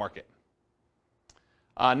in a hot market.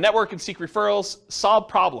 Network and seek referrals, solve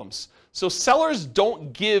problems. So sellers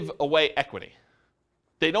don't give away equity.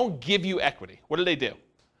 They don't give you equity. What do?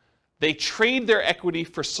 They trade their equity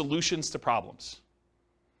for solutions to problems.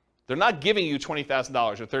 They're not giving you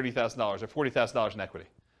 $20,000 or $30,000 or $40,000 in equity.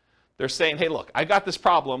 They're saying, hey, look, I got this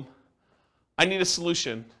problem. I need a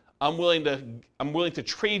solution. I'm willing to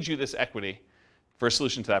trade you this equity for a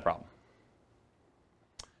solution to that problem.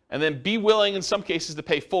 And then be willing, in some cases, to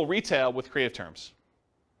pay full retail with creative terms.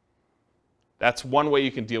 That's one way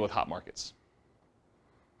you can deal with hot markets.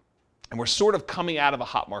 And we're sort of coming out of a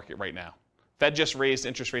hot market right now. Fed just raised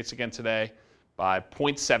interest rates again today by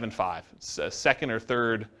 0.75. It's a second or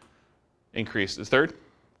third increase. Third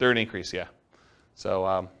increase, yeah.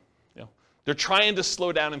 So, they're trying to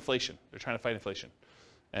slow down inflation. They're trying to fight inflation.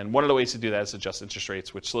 And one of the ways to do that is adjust interest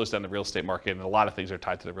rates, which slows down the real estate market, and a lot of things are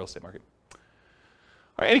tied to the real estate market.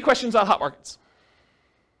 All right, any questions on hot markets?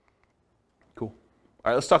 Cool.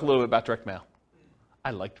 All right, let's talk a little bit about direct mail. I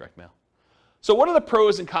like direct mail. So what are the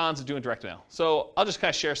pros and cons of doing direct mail? So I'll just kind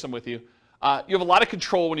of share some with you. You have a lot of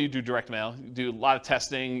control when you do direct mail. You do a lot of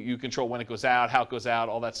testing. You control when it goes out, how it goes out,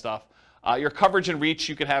 all that stuff. Your coverage and reach,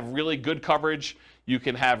 you can have really good coverage. You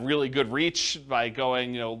can have really good reach by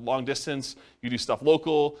going, long distance. You do stuff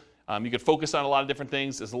local. You can focus on a lot of different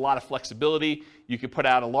things. There's a lot of flexibility. You can put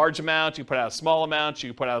out a large amount. You can put out a small amount. You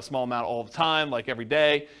can put out a small amount all the time, like every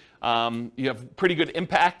day. You have pretty good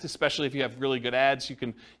impact, especially if you have really good ads. You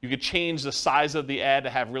could change the size of the ad to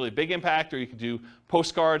have really big impact, or you could do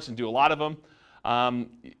postcards and do a lot of them.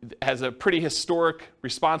 It has a pretty historic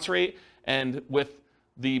response rate, and with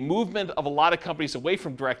the movement of a lot of companies away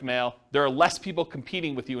from direct mail, there are less people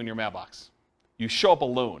competing with you in your mailbox. You show up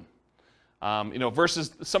alone.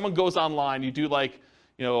 Versus someone goes online, you do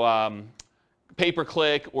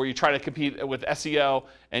pay-per-click, or you try to compete with SEO,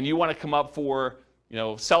 and you want to come up for,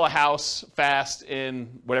 sell a house fast in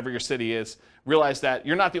whatever your city is. Realize that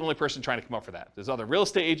you're not the only person trying to come up for that. There's other real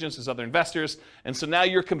estate agents, there's other investors, and so now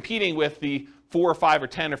you're competing with the 4 or 5 or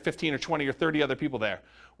 10 or 15 or 20 or 30 other people there.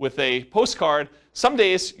 With a postcard, some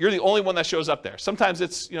days you're the only one that shows up there. Sometimes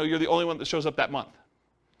it's, you're the only one that shows up that month.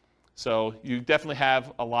 So you definitely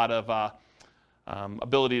have a lot of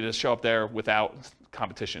ability to show up there without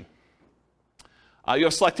competition. You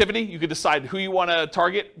have selectivity. You can decide who you want to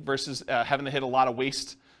target versus having to hit a lot of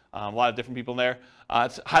waste, a lot of different people in there.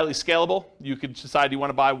 It's highly scalable. You could decide you want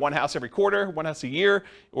to buy one house every quarter, one house a year,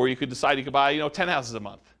 or you could decide you could buy 10 houses a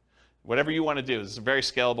month. Whatever you want to do. This is a very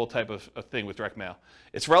scalable type of thing with direct mail.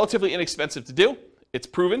 It's relatively inexpensive to do. It's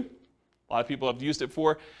proven. A lot of people have used it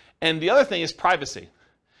for. And the other thing is privacy.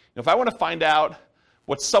 If I want to find out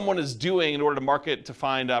what someone is doing in order to market to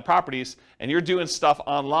find properties, and you're doing stuff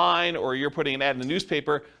online or you're putting an ad in the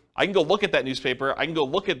newspaper, I can go look at that newspaper, I can go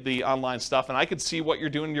look at the online stuff, and I can see what you're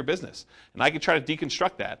doing in your business. And I can try to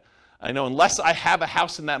deconstruct that. I know unless I have a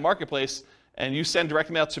house in that marketplace and you send direct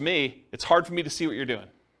mail to me, it's hard for me to see what you're doing.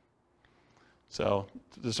 So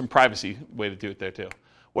there's some privacy way to do it there too.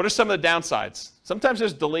 What are some of the downsides? Sometimes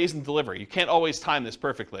there's delays in delivery. You can't always time this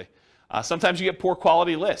perfectly. Sometimes you get poor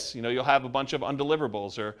quality lists. You'll have a bunch of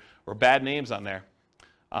undeliverables or bad names on there.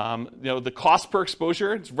 The cost per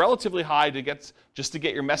exposure, it's relatively high to get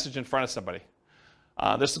your message in front of somebody.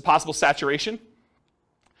 There's some possible saturation.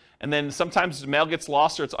 And then sometimes the mail gets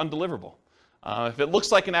lost or it's undeliverable. If it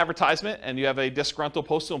looks like an advertisement and you have a disgruntled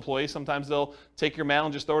postal employee, sometimes they'll take your mail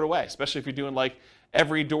and just throw it away, especially if you're doing like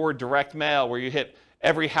every door direct mail where you hit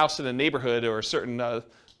every house in a neighborhood or a certain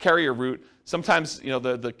carrier route. Sometimes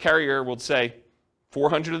the carrier will say,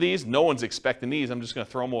 400 of these, no one's expecting these, I'm just going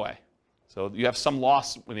to throw them away. So you have some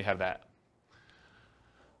loss when you have that.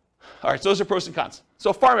 All right, so those are pros and cons.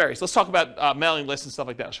 So farm areas, let's talk about mailing lists and stuff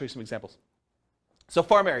like that. I'll show you some examples. So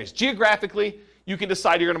farm areas, geographically, you can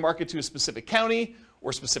decide you're going to market to a specific county or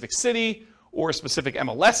a specific city or a specific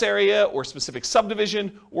MLS area or a specific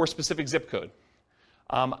subdivision or a specific zip code.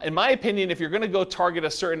 In my opinion, if you're going to go target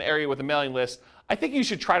a certain area with a mailing list, I think you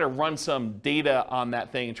should try to run some data on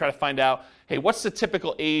that thing and try to find out, hey, what's the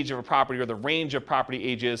typical age of a property or the range of property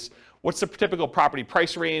ages? What's the typical property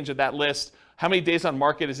price range of that list? How many days on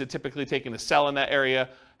market is it typically taking to sell in that area?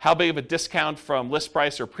 How big of a discount from list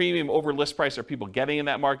price or premium over list price are people getting in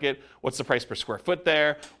that market? What's the price per square foot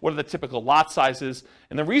there? What are the typical lot sizes?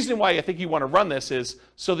 And the reason why I think you want to run this is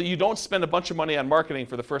so that you don't spend a bunch of money on marketing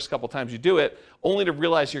for the first couple times you do it, only to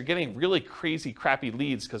realize you're getting really crazy, crappy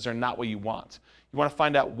leads because they're not what you want. You want to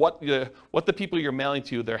find out what the people you're mailing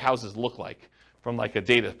to, their houses look like from like a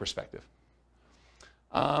data perspective.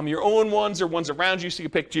 Your own ones or ones around you, so you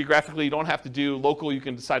can pick geographically. You don't have to do local. You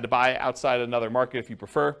can decide to buy outside another market if you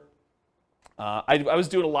prefer. I was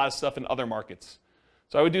doing a lot of stuff in other markets.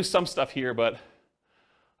 So I would do some stuff here, but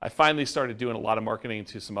I finally started doing a lot of marketing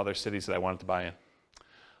to some other cities that I wanted to buy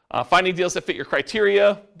in. Finding deals that fit your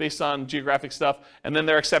criteria based on geographic stuff, and then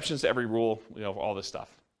there are exceptions to every rule, all this stuff.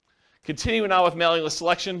 Continuing on with mailing list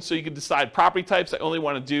selection, so you can decide property types. I only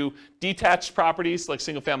want to do detached properties like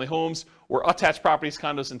single-family homes or attached properties,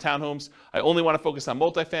 condos and townhomes. I only want to focus on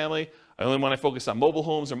multifamily. I only want to focus on mobile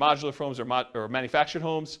homes or modular homes or manufactured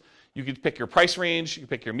homes. You can pick your price range. You can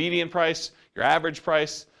pick your median price, your average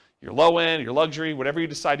price, your low end, your luxury, whatever you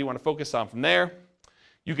decide you want to focus on from there.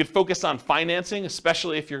 You could focus on financing,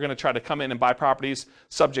 especially if you're going to try to come in and buy properties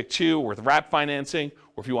subject to or with wrap financing,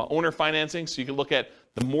 or if you want owner financing. So you can look at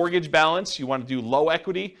the mortgage balance. You want to do low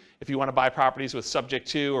equity if you want to buy properties with subject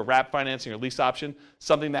to or wrap financing or lease option,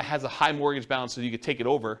 something that has a high mortgage balance so you could take it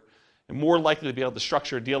over, and more likely to be able to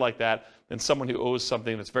structure a deal like that than someone who owes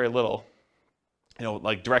something that's very little,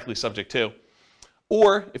 like directly subject to.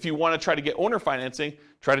 Or if you want to try to get owner financing,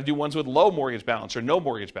 try to do ones with low mortgage balance or no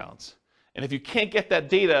mortgage balance. And if you can't get that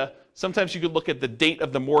data, sometimes you could look at the date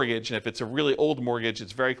of the mortgage, and if it's a really old mortgage,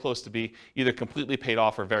 it's very close to be either completely paid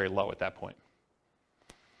off or very low at that point.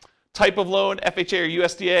 Type of loan, FHA or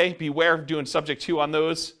USDA, beware of doing subject to on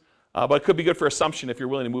those, but it could be good for assumption if you're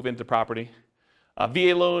willing to move into property.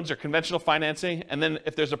 VA loans or conventional financing, and then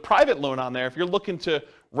if there's a private loan on there, if you're looking to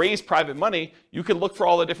raise private money, you can look for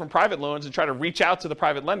all the different private loans and try to reach out to the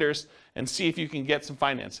private lenders and see if you can get some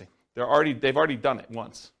financing. They've already done it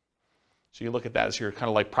once. So you look at that as your kind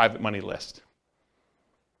of like private money list.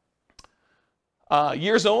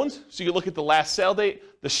 Years owned, so you look at the last sale date.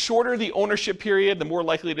 The shorter the ownership period, the more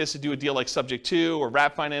likely it is to do a deal like subject to or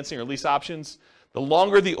wrap financing or lease options. The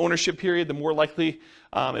longer the ownership period, the more likely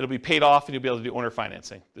it'll be paid off and you'll be able to do owner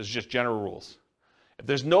financing. There's just general rules. If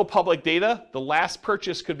there's no public data, the last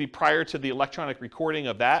purchase could be prior to the electronic recording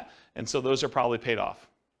of that, and so those are probably paid off.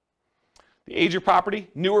 The age of property,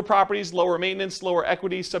 newer properties, lower maintenance, lower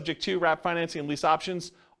equity, subject to wrap financing and lease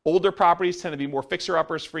options. Older properties tend to be more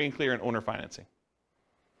fixer-uppers, free and clear, and owner financing.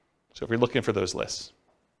 So if you're looking for those lists.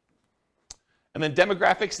 And then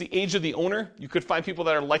demographics, the age of the owner. You could find people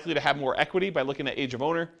that are likely to have more equity by looking at age of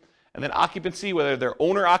owner. And then occupancy, whether they're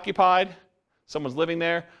owner occupied, someone's living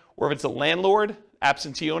there, or if it's a landlord,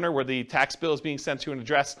 absentee owner, where the tax bill is being sent to an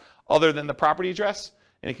address other than the property address.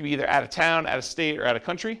 And it can be either out of town, out of state, or out of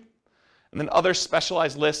country. And then other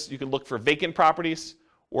specialized lists, you can look for vacant properties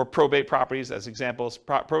or probate properties as examples.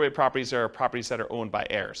 Probate properties are properties that are owned by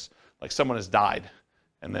heirs, like someone has died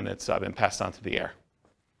and then it's been passed on to the heir.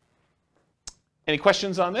 Any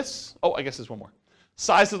questions on this? Oh, I guess there's one more.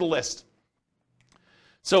 Size of the list.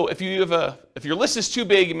 So if your list is too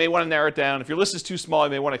big, you may want to narrow it down. If your list is too small,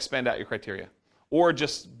 you may want to expand out your criteria or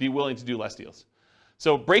just be willing to do less deals.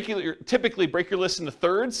 So typically break your list into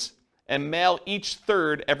thirds and mail each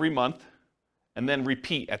third every month and then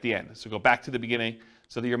repeat at the end. So go back to the beginning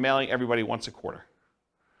so that you're mailing everybody once a quarter.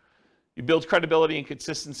 You build credibility and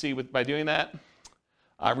consistency by doing that.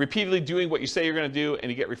 Repeatedly doing what you say you're going to do,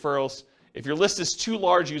 and you get referrals. If your list is too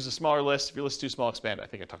large, use a smaller list. If your list is too small, expand it. I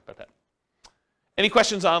think I talked about that. Any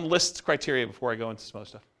questions on list criteria before I go into some other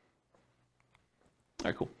stuff?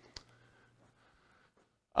 All right, cool.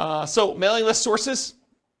 So mailing list sources.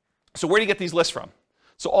 So where do you get these lists from?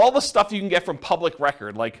 So all the stuff you can get from public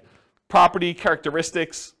record, like property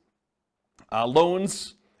characteristics,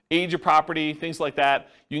 loans, age of property, things like that.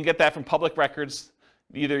 You can get that from public records,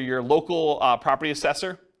 either your local property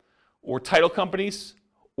assessor or title companies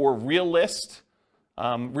or RealList.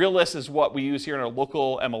 RealList is what we use here in our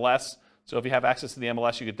local MLS. So if you have access to the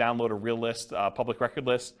MLS, you could download a RealList public record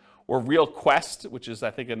list, or RealQuest, which is,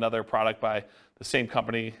 I think, another product by the same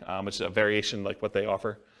company, which is a variation like what they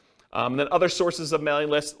offer. And then other sources of mailing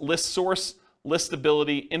lists: ListSource,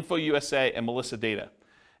 Listability, InfoUSA, and Melissa Data.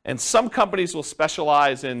 And some companies will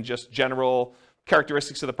specialize in just general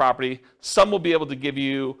characteristics of the property. Some will be able to give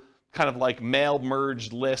you kind of like mail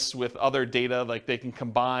merged lists with other data, like they can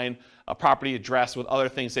combine a property address with other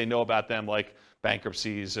things they know about them, like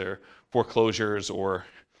bankruptcies or foreclosures or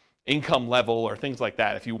income level or things like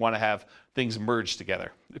that, if you want to have things merged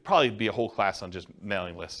together. It'd probably be a whole class on just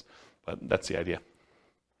mailing lists, but that's the idea.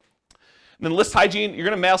 And then list hygiene, you're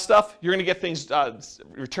going to mail stuff, you're going to get things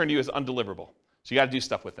returned to you as undeliverable. So you got to do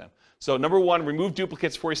stuff with them. So number one, remove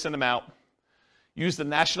duplicates before you send them out. Use the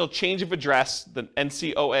National Change of Address, the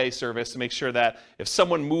NCOA service, to make sure that if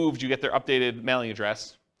someone moved, you get their updated mailing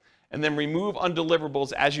address. And then remove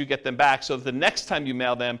undeliverables as you get them back so that the next time you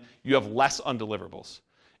mail them, you have less undeliverables.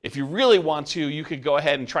 If you really want to, you could go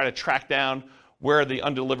ahead and try to track down where the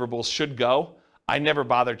undeliverables should go. I never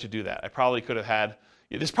bothered to do that. I probably could have had,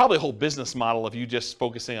 there's probably a whole business model of you just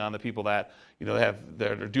focusing on the people that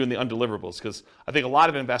that are doing the undeliverables, because I think a lot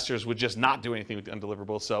of investors would just not do anything with the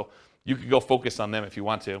undeliverable, so you could go focus on them if you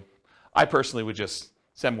want to. I personally would just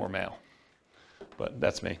send more mail, but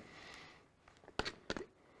that's me.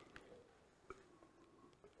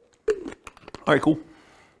 All right, cool.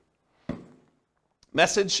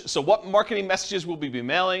 Message. So what marketing messages will we be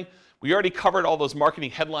mailing? We already covered all those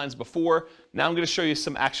marketing headlines before. Now I'm going to show you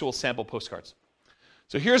some actual sample postcards.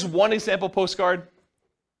 So here's one example postcard.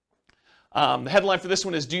 The headline for this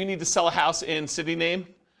one is, do you need to sell a house in city name?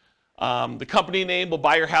 The company name will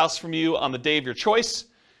buy your house from you on the day of your choice.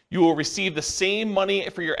 You will receive the same money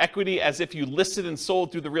for your equity as if you listed and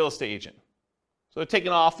sold through the real estate agent. So they're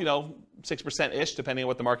taking off, 6%-ish, depending on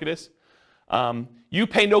what the market is. You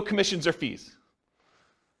pay no commissions or fees.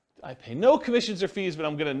 I pay no commissions or fees, but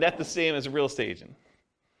I'm going to net the same as a real estate agent.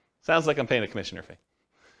 Sounds like I'm paying a commission or fee.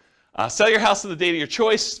 Sell your house on the date of your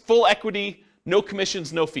choice, full equity, no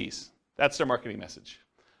commissions, no fees. That's their marketing message.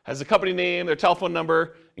 Has the company name, their telephone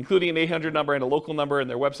number, including an 800 number and a local number and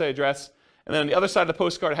their website address. And then on the other side of the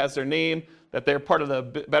postcard has their name, that they're part of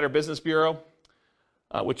the Better Business Bureau,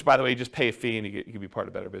 which, by the way, you just pay a fee and you can be part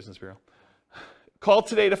of Better Business Bureau. Call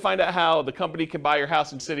today to find out how the company can buy your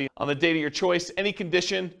house and city on the date of your choice. Any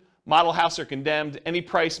condition, model house or condemned, any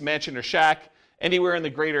price, mansion or shack, anywhere in the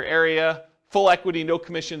greater area, full equity, no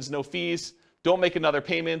commissions, no fees. Don't make another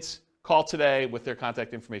payment. Call today with their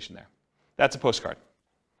contact information there. That's a postcard.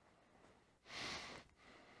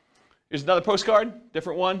 Here's another postcard,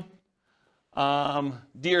 different one.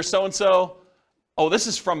 Dear so-and-so. Oh, this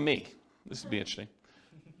is from me. This would be interesting.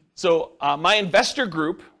 So my investor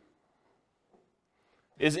group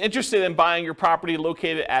is interested in buying your property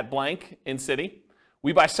located at blank in city.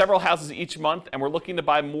 We buy several houses each month, and we're looking to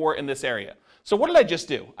buy more in this area. So what did I just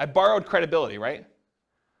do? I borrowed credibility, right?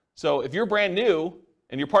 So if you're brand new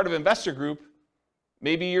and you're part of an investor group,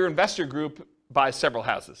 maybe your investor group buys several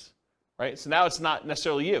houses, right? So now it's not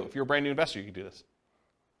necessarily you. If you're a brand new investor, you can do this.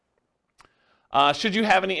 Should you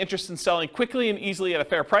have any interest in selling quickly and easily at a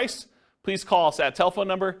fair price, please call us at telephone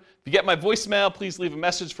number. If you get my voicemail, please leave a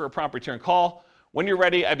message for a prompt return call. When you're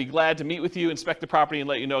ready, I'd be glad to meet with you, inspect the property, and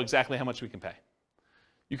let you know exactly how much we can pay.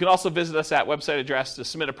 You can also visit us at website address to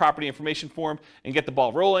submit a property information form and get the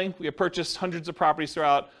ball rolling. We have purchased hundreds of properties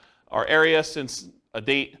throughout our area since a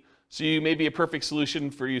date, so you may be a perfect solution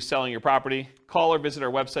for you selling your property. Call or visit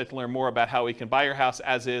our website to learn more about how we can buy your house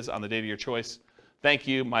as is on the date of your choice. Thank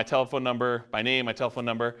you. My telephone number, my name, my telephone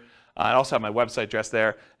number. I also have my website address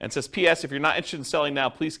there. And it says, P.S. if you're not interested in selling now,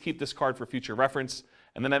 please keep this card for future reference.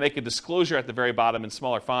 And then I make a disclosure at the very bottom in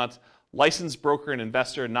smaller font. Licensed broker and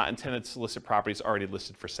investor not intended to solicit properties already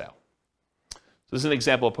listed for sale. So this is an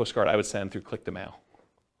example of a postcard I would send through Click to Mail.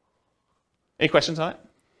 Any questions on it?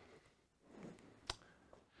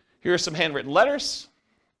 Here are some handwritten letters.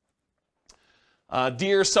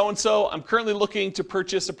 Dear so-and-so, I'm currently looking to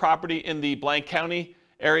purchase a property in the blank county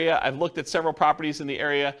area. I've looked at several properties in the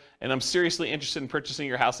area, and I'm seriously interested in purchasing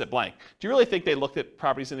your house at blank. Do you really think they looked at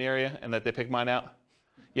properties in the area and that they picked mine out?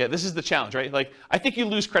 Yeah, this is the challenge, right? Like, I think you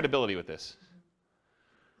lose credibility with this.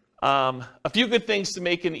 A few good things to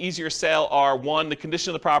make an easier sale are, 1, the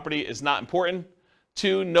condition of the property is not important.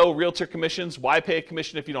 2, no realtor commissions. Why pay a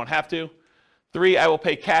commission if you don't have to? 3, I will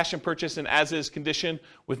pay cash and purchase in as-is condition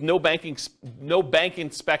with no bank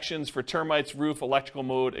inspections for termites, roof, electrical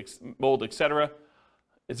mold, etc.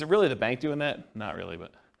 Is it really the bank doing that? Not really,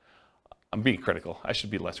 but I'm being critical. I should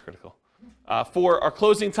be less critical. 4, our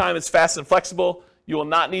closing time is fast and flexible. You will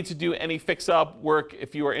not need to do any fix-up work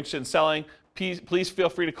if you are interested in selling. Please feel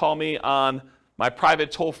free to call me on my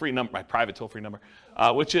private toll-free number,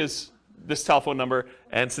 which is this telephone number,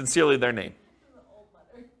 and sincerely their name.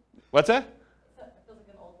 What's that? It feels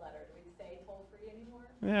like an old letter. Do we say toll-free anymore?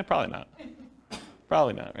 Yeah, probably not.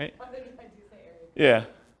 Probably not, right? I think I do say area. Yeah.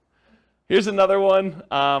 Here's another one.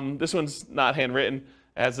 This one's not handwritten.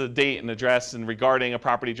 It has a date and address and regarding a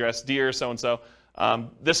property address. Dear so-and-so,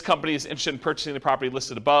 this company is interested in purchasing the property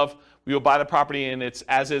listed above. We will buy the property in its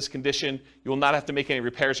as-is condition. You will not have to make any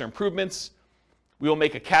repairs or improvements. We will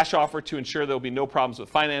make a cash offer to ensure there will be no problems with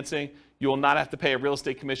financing. You will not have to pay a real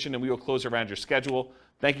estate commission, and we will close around your schedule.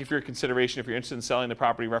 Thank you for your consideration. If you're interested in selling the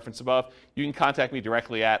property referenced above, you can contact me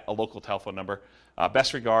directly at a local telephone number.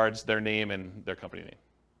 Best regards, their name and their company name.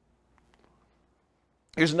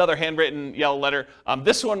 Here's another handwritten yellow letter.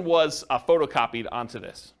 This one was photocopied onto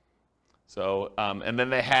this. So, and then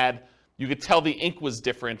they had, you could tell the ink was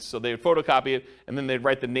different, so they would photocopy it, and then they'd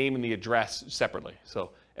write the name and the address separately.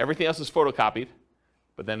 So everything else was photocopied,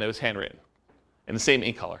 but then it was handwritten in the same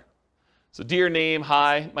ink color. So dear name,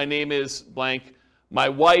 hi, my name is blank. My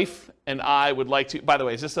wife and I would like to, by the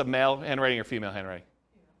way, is this a male handwriting or female handwriting?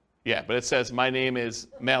 Yeah, but it says my name is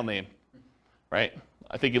male name, right?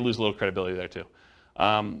 I think you lose a little credibility there too.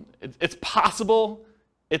 It's possible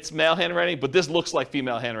it's male handwriting, but this looks like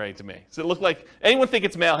female handwriting to me. Does it look like, anyone think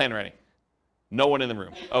it's male handwriting? No one in the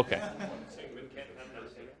room. Okay.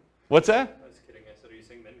 What's that? I was kidding. I said, are you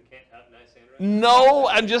saying men can't have nice handwriting? No,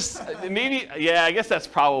 I'm just, maybe, yeah, I guess that's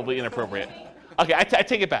probably inappropriate. Okay, I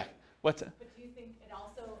take it back. What's that? But do you think it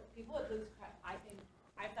also, people would lose, I think,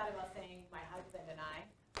 I've thought about saying my husband and I,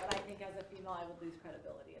 but I think as a female I would lose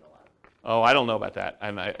credibility in a lot of ways. Oh, I don't know about that,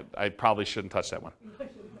 and I probably shouldn't touch that one.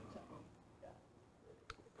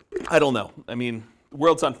 I don't know. I mean, the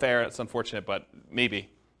world's unfair. It's unfortunate, but maybe.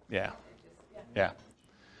 Yeah. Yeah.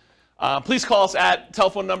 Please call us at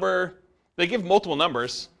telephone number. They give multiple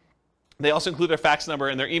numbers. They also include their fax number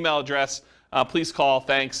and their email address. Please call.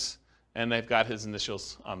 Thanks. And they've got his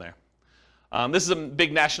initials on there. This is a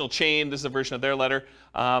big national chain. This is a version of their letter.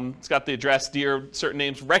 It's got the address, dear, certain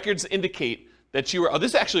names. Records indicate that you are, oh,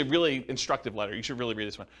 this is actually a really instructive letter. You should really read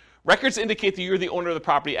this one. Records indicate that you're the owner of the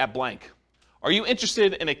property at blank. Are you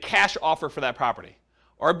interested in a cash offer for that property?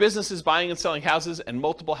 Our business is buying and selling houses and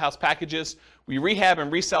multiple house packages. We rehab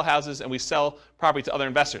and resell houses, and we sell property to other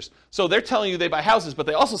investors. So they're telling you they buy houses, but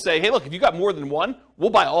they also say, hey, look, if you got more than one,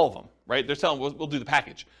 we'll buy all of them, right? They're telling we'll do the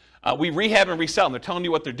package. We rehab and resell them. They're telling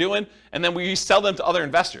you what they're doing, and then we resell them to other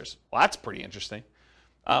investors. Well, that's pretty interesting.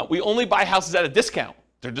 We only buy houses at a discount.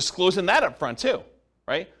 They're disclosing that up front too,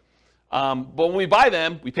 right? But when we buy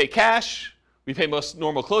them, we pay cash. We pay most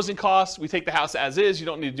normal closing costs. We take the house as is. You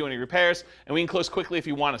don't need to do any repairs. And we can close quickly if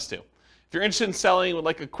you want us to. If you're interested in selling, would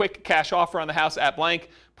like a quick cash offer on the house at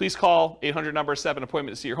blank, please call 800 number 7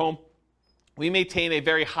 appointment to see your home. We maintain a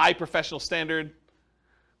very high professional standard.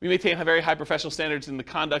 We maintain very high professional standards in the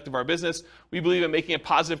conduct of our business. We believe in making a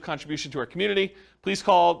positive contribution to our community. Please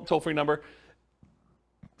call toll-free number.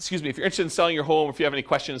 If you're interested in selling your home, or if you have any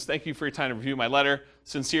questions, thank you for your time to review my letter.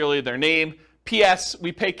 Sincerely, their name. P.S.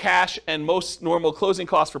 We pay cash and most normal closing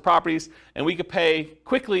costs for properties, and we could pay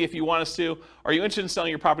quickly if you want us to. Are you interested in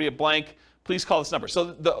selling your property at blank? Please call this number.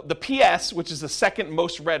 So the P.S., which is the second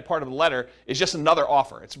most read part of the letter, is just another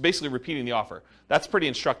offer. It's basically repeating the offer. That's pretty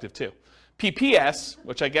instructive too. P.P.S.,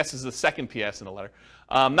 which I guess is the second P.S. in the letter,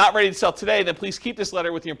 not ready to sell today, then please keep this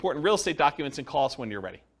letter with the important real estate documents and call us when you're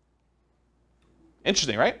ready.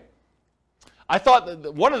 Interesting, right? I thought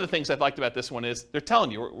that one of the things I liked about this one is they're telling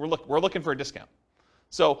you we're looking for a discount.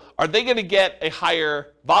 So are they going to get a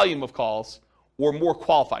higher volume of calls or more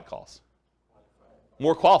qualified calls?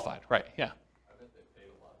 More qualified, right? Yeah. I bet they paid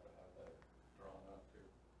a lot to have that drawn up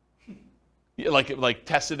too. Yeah, like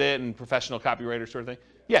tested it and professional copywriter sort of thing.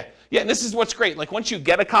 Yeah, and this is what's great. Like once you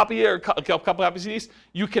get a copy or a couple copies of these,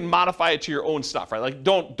 you can modify it to your own stuff, right? Like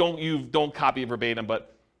don't copy it verbatim,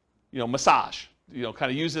 but massage.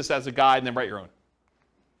 Kind of use this as a guide and then write your own.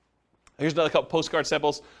 Here's another couple postcard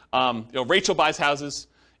samples. Rachel buys houses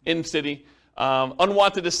in city.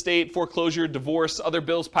 Unwanted estate, foreclosure, divorce, other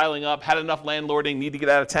bills piling up, had enough landlording, need to get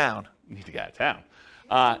out of town.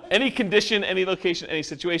 Any condition, any location, any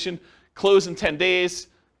situation, close in 10 days.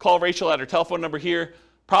 Call Rachel at her telephone number here.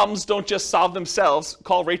 Problems don't just solve themselves.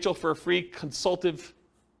 Call Rachel for a free consultative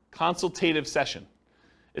session.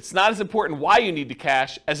 It's not as important why you need the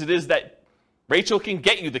cash as it is that Rachel can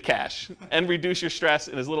get you the cash and reduce your stress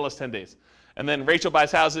in as little as 10 days. And then Rachel buys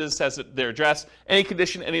houses, says their address, any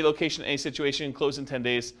condition, any location, any situation, close in 10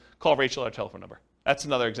 days. Call Rachel at her telephone number. That's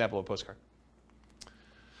another example of a postcard.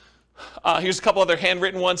 Here's a couple other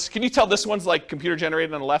handwritten ones. Can you tell this one's like computer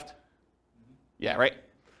generated on the left? Yeah, right?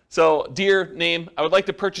 So, dear name, I would like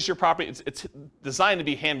to purchase your property. It's designed to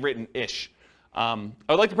be handwritten-ish. I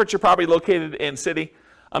would like to purchase your property located in city.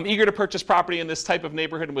 I'm eager to purchase property in this type of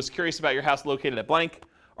neighborhood and was curious about your house located at blank.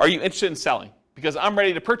 Are you interested in selling? Because I'm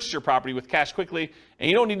ready to purchase your property with cash quickly, and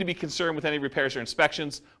you don't need to be concerned with any repairs or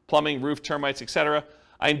inspections, plumbing, roof, termites, etc.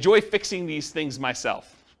 I enjoy fixing these things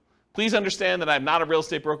myself. Please understand that I'm not a real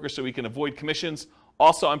estate broker, so we can avoid commissions.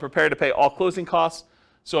 Also, I'm prepared to pay all closing costs.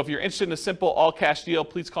 So if you're interested in a simple all-cash deal,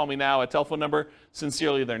 please call me now at telephone number.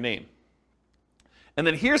 Sincerely, their name. And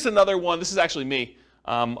then here's another one. This is actually me.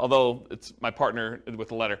 Although it's my partner with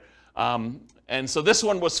the letter. And so this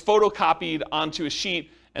one was photocopied onto a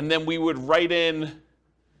sheet, and then we would write in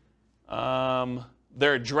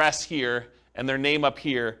their address here and their name up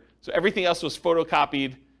here. So everything else was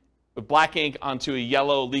photocopied with black ink onto a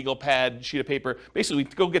yellow legal pad sheet of paper. Basically,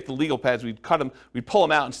 we'd go get the legal pads, we'd cut them, we'd pull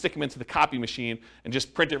them out and stick them into the copy machine and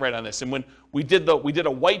just print it right on this. And when we did a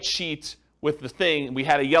white sheet with the thing, we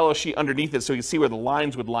had a yellow sheet underneath it so you could see where the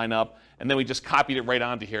lines would line up, and then we just copied it right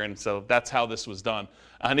onto here, and so that's how this was done.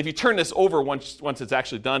 And if you turn this over once it's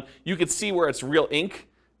actually done, you could see where it's real ink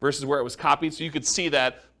versus where it was copied, so you could see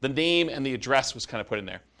that the name and the address was kind of put in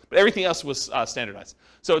there. But everything else was standardized.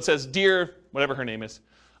 So it says, dear, whatever her name is,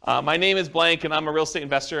 my name is blank, and I'm a real estate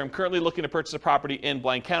investor. I'm currently looking to purchase a property in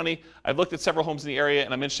blank county. I've looked at several homes in the area,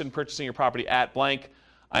 and I'm interested in purchasing your property at blank.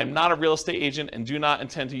 I'm not a real estate agent and do not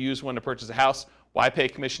intend to use one to purchase a house. Why pay a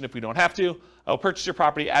commission if we don't have to? I will purchase your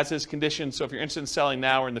property as is conditioned, so if you're interested in selling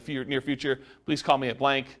now or in the near future, please call me at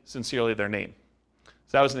blank. Sincerely, their name.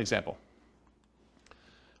 So that was an example.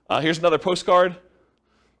 Here's another postcard.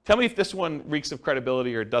 Tell me if this one reeks of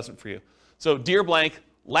credibility or it doesn't for you. So, dear blank,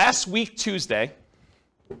 last week Tuesday,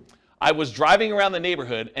 I was driving around the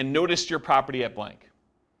neighborhood and noticed your property at blank.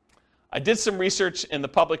 I did some research in the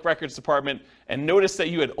public records department and noticed that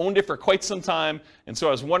you had owned it for quite some time, and so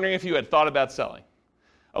I was wondering if you had thought about selling.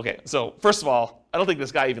 Okay, so first of all, I don't think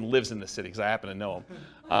this guy even lives in this city because I happen to know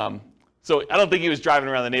him. So I don't think he was driving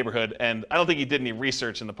around the neighborhood, and I don't think he did any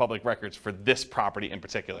research in the public records for this property in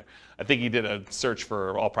particular. I think he did a search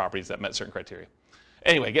for all properties that met certain criteria.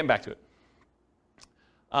 Anyway, getting back to it.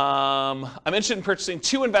 I'm interested in purchasing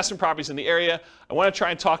 2 investment properties in the area. I want to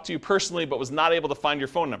try and talk to you personally, but was not able to find your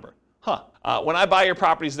phone number. When I buy your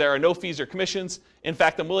properties, there are no fees or commissions. In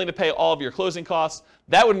fact, I'm willing to pay all of your closing costs.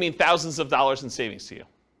 That would mean thousands of dollars in savings to you.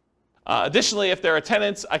 Additionally, if there are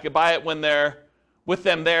tenants, I could buy it when they're with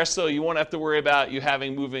them there, so you won't have to worry about you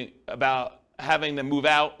having them move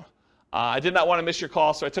out. I did not want to miss your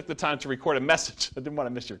call, so I took the time to record a message. I didn't want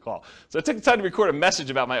to miss your call. So I took the time to record a message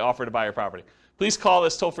about my offer to buy your property. Please call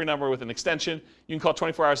this toll-free number with an extension. You can call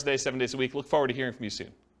 24 hours a day, 7 days a week. Look forward to hearing from you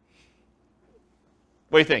soon.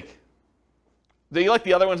 What do you think? Do you like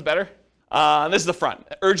the other ones better? This is the front.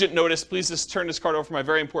 Urgent notice. Please just turn this card over for my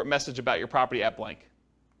very important message about your property at blank.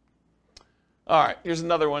 All right, here's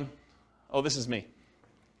another one. Oh, this is me.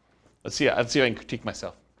 Let's see if I can critique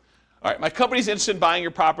myself. All right, my company's interested in buying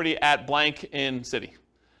your property at blank in city.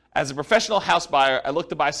 As a professional house buyer, I look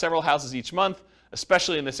to buy several houses each month,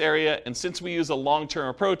 especially in this area, and since we use a long-term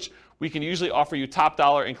approach, we can usually offer you top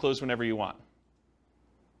dollar and close whenever you want.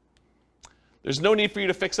 There's no need for you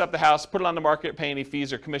to fix up the house, put it on the market, pay any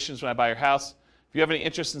fees or commissions when I buy your house. If you have any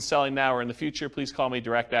interest in selling now or in the future, please call me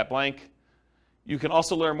direct at blank. You can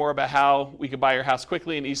also learn more about how we can buy your house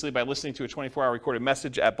quickly and easily by listening to a 24-hour recorded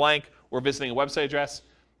message at blank or visiting a website address.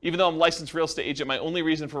 Even though I'm a licensed real estate agent, my only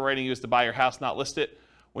reason for writing you is to buy your house, not list it.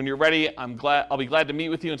 When you're ready, I'll be glad to meet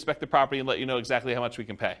with you, inspect the property, and let you know exactly how much we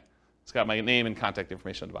can pay. It's got my name and contact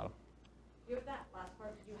information on the bottom. With that last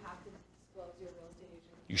part, you have to disclose your real estate agent.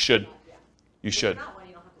 You should. Yeah. You should. If not one,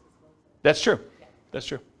 you don't have to disclose it. That's true. Yeah. That's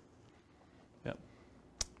true. Yep.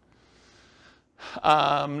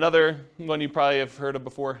 Another one you probably have heard of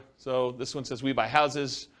before. So this one says, we buy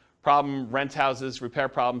houses, problem, rent houses, repair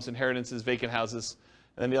problems, inheritances, vacant houses.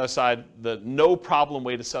 And then the other side, the no problem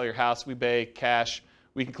way to sell your house. We pay cash.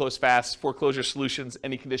 We can close fast. Foreclosure solutions,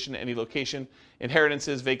 any condition, any location.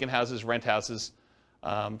 Inheritances, vacant houses, rent houses.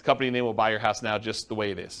 The company name will buy your house now just the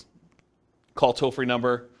way it is. Call toll-free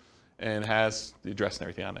number and has the address and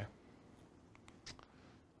everything on there.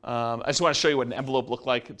 I just want to show you what an envelope looked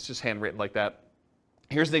like. It's just handwritten like that.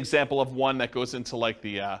 Here's an example of one that goes into like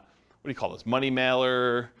the, what do you call this, money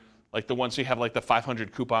mailer, like the ones you have like the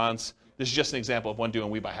 500 coupons. This is just an example of one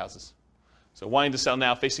doing We Buy Houses. So wanting to sell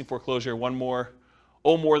now, facing foreclosure, one more,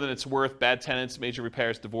 owe more than it's worth, bad tenants, major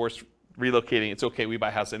repairs, divorce, relocating. It's okay, We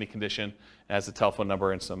Buy House, any condition. It has a telephone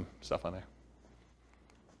number and some stuff on there.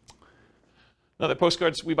 Another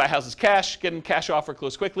postcards, We Buy Houses cash, get in cash offer,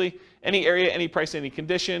 close quickly. Any area, any price, any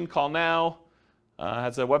condition, call now.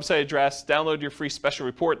 Has a website address, download your free special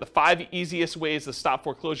report, the 5 easiest ways to stop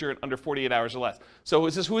foreclosure in under 48 hours or less. So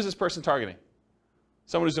who is this person targeting?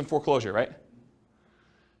 Someone who's in foreclosure, right?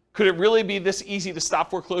 Could it really be this easy to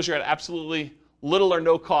stop foreclosure at absolutely little or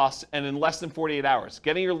no cost and in less than 48 hours?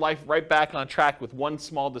 Getting your life right back on track with one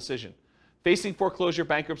small decision. Facing foreclosure,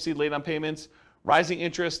 bankruptcy, late on payments, rising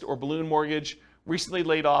interest, or balloon mortgage, recently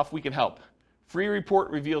laid off, we can help. Free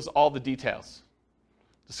report reveals all the details.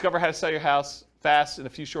 Discover how to sell your house fast in a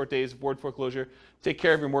few short days, avoid foreclosure, take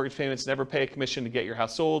care of your mortgage payments, never pay a commission to get your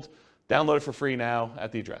house sold. Download it for free now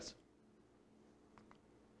at the address.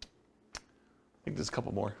 I think there's a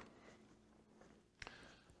couple more.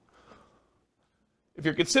 If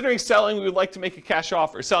you're considering selling, we would like to make a cash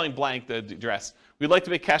offer, selling blank the address. We'd like to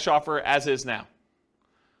make a cash offer as is now.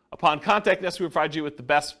 Upon contacting us, we provide you with the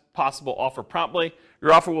best possible offer promptly.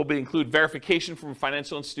 Your offer will include verification from a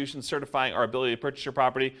financial institution certifying our ability to purchase your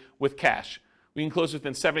property with cash. We can close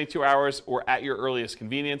within 72 hours or at your earliest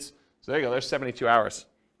convenience. So there you go, there's 72 hours.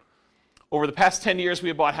 Over the past 10 years, we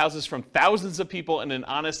have bought houses from thousands of people in an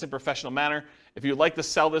honest and professional manner. If you'd like to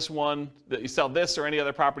sell this one, that you sell this or any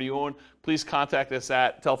other property you own, please contact us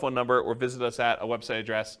at telephone number or visit us at a website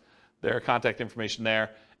address. There are contact information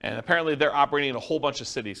there. And apparently they're operating in a whole bunch of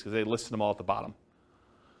cities because they listed them all at the bottom.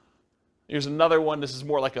 Here's another one. This is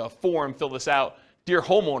more like a form. Fill this out. Dear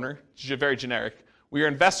homeowner, very generic. We are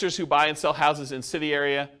investors who buy and sell houses in city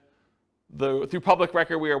area. Through public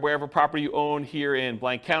record, we are aware of a property you own here in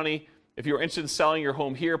blank county. If you are interested in selling your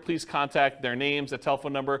home here, please contact their names, a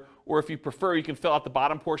telephone number, or if you prefer, you can fill out the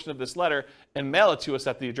bottom portion of this letter and mail it to us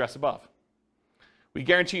at the address above. We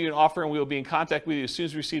guarantee you an offer and we will be in contact with you as soon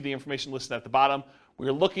as we receive the information listed at the bottom. We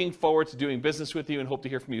are looking forward to doing business with you and hope to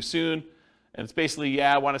hear from you soon. And it's basically,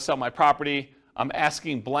 yeah, I want to sell my property. I'm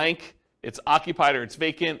asking blank. It's occupied or it's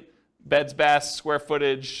vacant. Beds, baths, square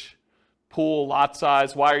footage, pool, lot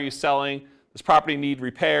size. Why are you selling? Does property need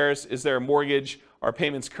repairs? Is there a mortgage? Are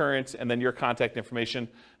payments current? And then your contact information. And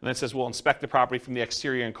then it says, we'll inspect the property from the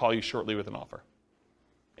exterior and call you shortly with an offer.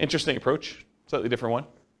 Interesting approach. Slightly different one.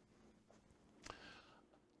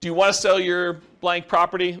 Do you want to sell your blank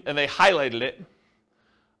property? And they highlighted it.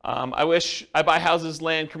 I buy houses,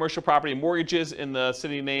 land, commercial property, and mortgages in the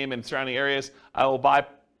city name and surrounding areas. I will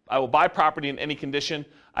buy property in any condition.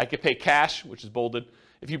 I could pay cash, which is bolded.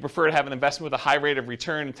 If you prefer to have an investment with a high rate of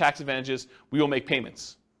return and tax advantages, we will make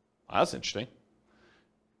payments. Wow, that's interesting.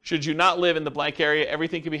 Should you not live in the blank area,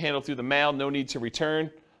 everything can be handled through the mail, no need to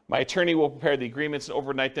return. My attorney will prepare the agreements and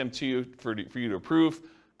overnight them to you for you to approve.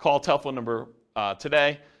 Call telephone number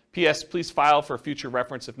today. P.S. Please file for future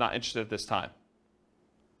reference if not interested at this time.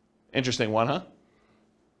 Interesting one, huh?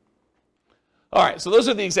 All right, so those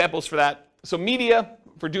are the examples for that. So media,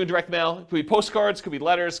 for doing direct mail, it could be postcards, could be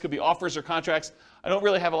letters, could be offers or contracts. I don't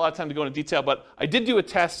really have a lot of time to go into detail, but I did do a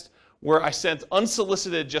test where I sent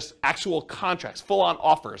unsolicited, just actual contracts, full-on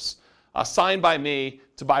offers, signed by me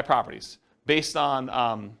to buy properties based on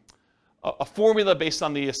a formula based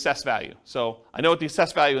on the assessed value. So I know what the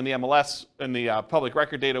assessed value in the MLS and the public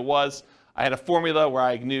record data was. I had a formula where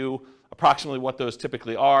I knew approximately what those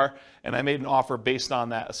typically are, and I made an offer based on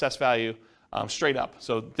that assessed value straight up.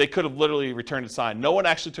 So they could have literally returned it signed. No one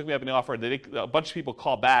actually took me up on the offer. A bunch of people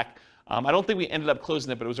called back. I don't think we ended up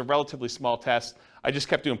closing it, but it was a relatively small test. I just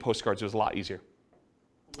kept doing postcards. It was a lot easier.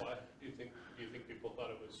 Why? Do you think people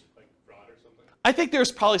thought it was like fraud or something? I think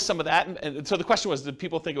there's probably some of that. And so the question was, did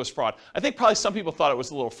people think it was fraud? I think probably some people thought it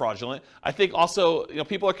was a little fraudulent. I think also,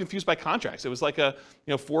 people are confused by contracts. It was like a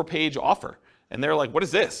 4-page offer. And they're like, what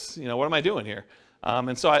is this? What am I doing here?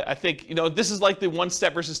 And so I think, this is like the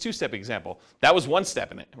 1-step versus 2-step example. That was 1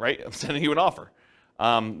 step in it, right? I'm sending you an offer.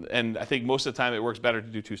 And I think most of the time it works better to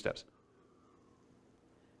do 2 steps.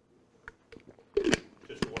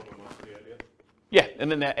 Just warm them up to the idea. Yeah, and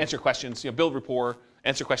then answer questions, build rapport,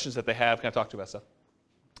 answer questions that they have, kind of talk to about stuff.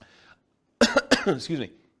 Excuse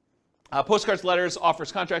me. Postcards, letters,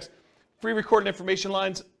 offers, contracts, free recorded information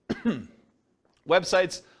lines,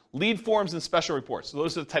 websites, lead forms, and special reports. So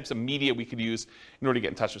those are the types of media we could use in order to get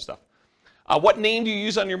in touch with stuff. What name do you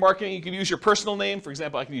use on your marketing? You could use your personal name. For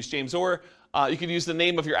example, I could use James Orr. You could use the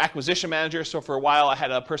name of your acquisition manager. So for a while, I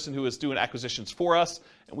had a person who was doing acquisitions for us,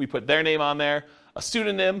 and we put their name on there. A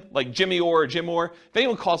pseudonym like Jimmy Orr or Jim Orr. If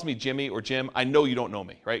anyone calls me Jimmy or Jim, I know you don't know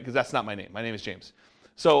me, right? Because that's not my name. My name is James.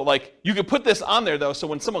 So you could put this on there, though, so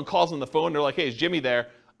when someone calls on the phone, they're like, hey, is Jimmy there?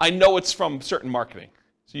 I know it's from certain marketing.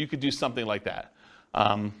 So you could do something like that.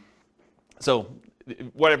 So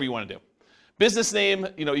whatever you want to do. Business name,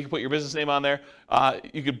 you can put your business name on there.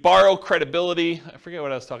 You could borrow credibility. I forget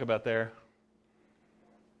what I was talking about there.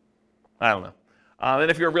 I don't know.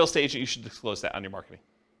 And if you're a real estate agent, you should disclose that on your marketing.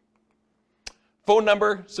 Phone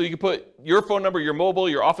number, so you can put your phone number, your mobile,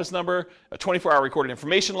 your office number, a 24-hour recorded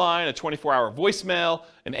information line, a 24-hour voicemail,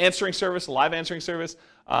 an answering service, a live answering service,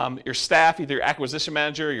 your staff, either your acquisition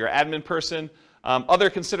manager, your admin person. Other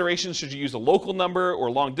considerations, should you use a local number or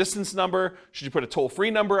long distance number? Should you put a toll-free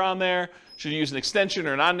number on there? Should you use an extension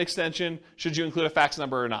or not an extension? Should you include a fax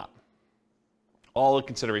number or not? All the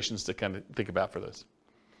considerations to kind of think about for this.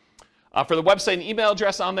 For the website and email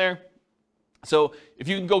address on there, so if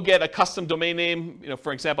you can go get a custom domain name,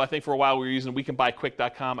 for example, I think for a while we were using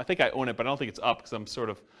wecanbuyquick.com. I think I own it, but I don't think it's up because I'm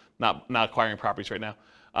sort of not acquiring properties right now.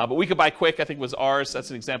 But We Can Buy Quick, I think, was ours.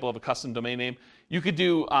 That's an example of a custom domain name. You could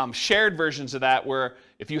do shared versions of that where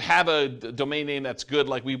if you have a domain name that's good,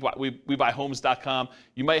 like WeBuyHomes.com,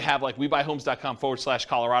 you might have like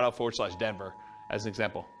WeBuyHomes.com/Colorado/Denver as an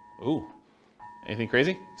example. Ooh, anything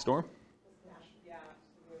crazy? Storm?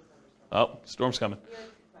 Oh, storm's coming.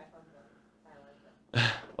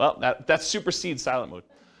 Well, that supersedes silent mode.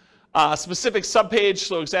 Specific subpage,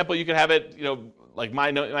 so example, you could have it, like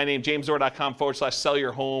my name, jamesorr.com/sell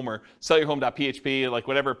your home or sellyourhome.php, like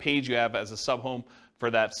whatever page you have as a sub-home for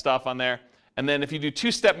that stuff on there. And then if you do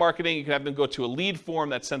 2-step marketing, you can have them go to a lead form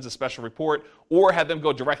that sends a special report, or have them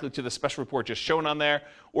go directly to the special report just shown on there,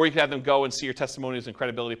 or you can have them go and see your testimonials and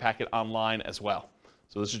credibility packet online as well.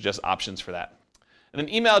 So those are just options for that. And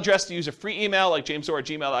then email address, do you use a free email like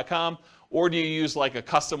jamesorr@gmail.com, or do you use like a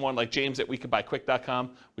custom one like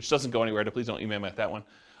james@wecanbuyquick.com, which doesn't go anywhere, so please don't email me at that one.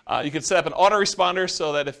 You can set up an autoresponder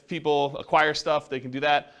so that if people acquire stuff, they can do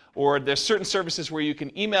that. Or there's certain services where you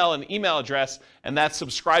can email an email address, and that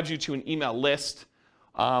subscribes you to an email list,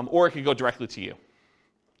 or it can go directly to you,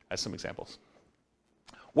 as some examples.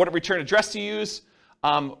 What return address to use?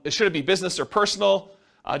 Should it be business or personal?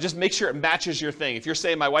 Just make sure it matches your thing. If you're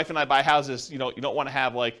saying my wife and I buy houses, you don't want to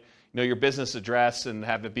have like your business address and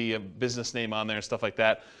have it be a business name on there and stuff like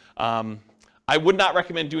that. I would not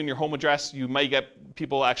recommend doing your home address. You might get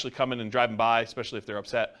people actually coming and driving by, especially if they're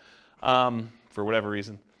upset for whatever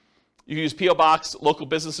reason. You can use P.O. Box, local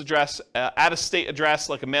business address, out-of-state address,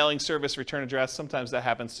 like a mailing service return address. Sometimes that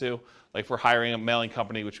happens too, like if we're hiring a mailing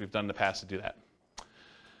company, which we've done in the past to do that.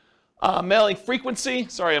 Mailing frequency.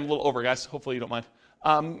 Sorry, I'm a little over, guys. Hopefully you don't mind.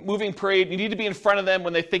 Moving parade. You need to be in front of them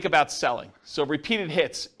when they think about selling. So repeated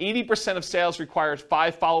hits. 80% of sales requires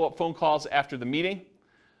 5 follow-up phone calls after the meeting.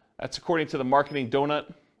 That's according to the Marketing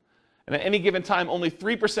Donut. And at any given time, only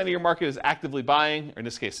 3% of your market is actively buying, or in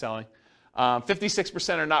this case, selling.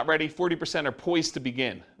 56% are not ready. 40% are poised to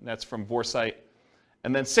begin. And that's from Vorsight.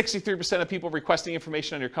 And then 63% of people requesting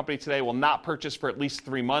information on your company today will not purchase for at least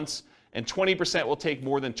 3 months. And 20% will take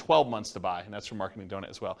more than 12 months to buy, and that's from Marketing Donut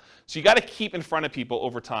as well. So you got to keep in front of people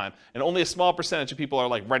over time, and only a small percentage of people are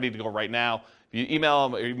like ready to go right now. If you email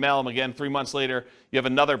them or you mail them again 3 months later, you have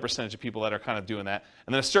another percentage of people that are kind of doing that.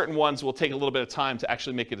 And then certain ones will take a little bit of time to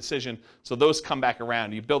actually make a decision, so those come back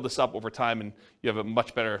around. You build this up over time, and you have a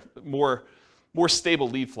much better, more stable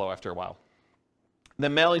lead flow after a while. And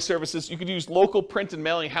then mailing services, you could use local print and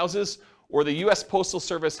mailing houses, or the U.S. Postal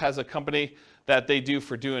Service has a company that they do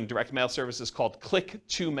for doing direct mail services called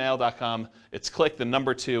click2mail.com. It's click the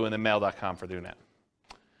number 2 and then mail.com for doing that.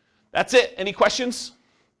 That's it. Any questions?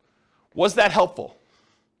 Was that helpful?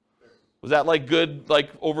 Was that like good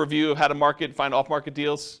overview of how to market, find off-market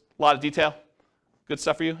deals? A lot of detail? Good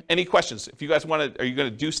stuff for you? Any questions? If you guys want to, are you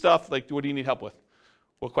going to do stuff? Like, what do you need help with?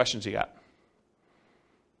 What questions you got?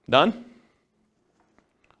 None?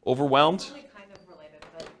 Overwhelmed? It's only kind of related,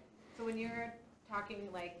 but so when you're talking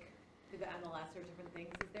like to the MLS or different things,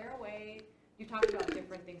 is there a way, you talked about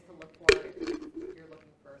different things to look for if you're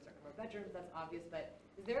looking for a certain number of bedrooms, that's obvious, but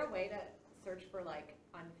is there a way to search for like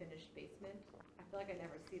unfinished basement? I feel like I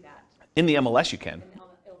never see that. In the MLS you can,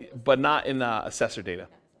 but not in assessor data.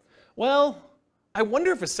 Well, I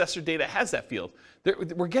wonder if assessor data has that field.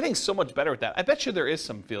 We're getting so much better at that. I bet you there is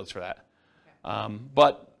some fields for that. Okay.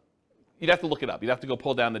 But you'd have to look it up. You'd have to go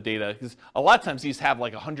pull down the data, because a lot of times these have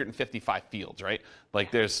like 155 fields, right?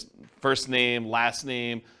 Like there's first name, last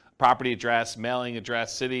name, property address, mailing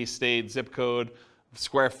address, city, state, zip code,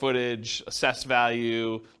 square footage, assessed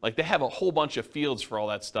value. Like they have a whole bunch of fields for all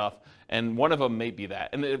that stuff, and one of them may be that.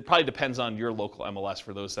 And it probably depends on your local MLS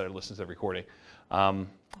for those that are listening to the recording.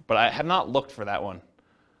 But I have not looked for that one.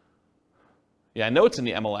 Yeah, I know it's in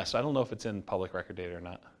the MLS, so I don't know if it's in public record data or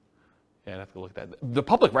not. Yeah, I'd have to look at that. The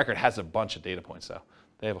public record has a bunch of data points, though.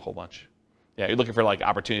 They have a whole bunch. Yeah, you're looking for like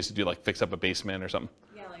opportunities to do like fix up a basement or something.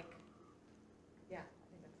 Yeah, like, yeah.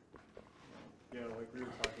 Yeah, like we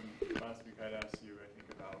were talking last week, I'd asked you, I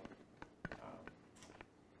think, about,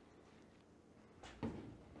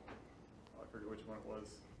 I forget which one it was,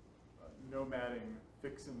 nomading,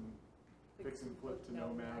 fix and flip to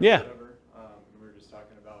nomad, yeah. Or whatever. We were just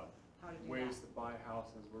talking about ways to buy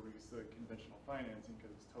houses where we use the conventional financing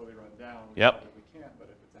because it's totally run down. We can't, but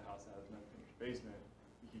if it's a house that has an unfinished basement,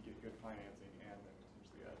 you can get good financing and then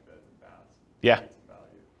potentially add beds and baths. Yeah. Some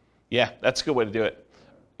value. Yeah, that's a good way to do it.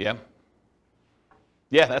 Yeah.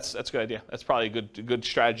 Yeah, that's a good idea. That's probably a good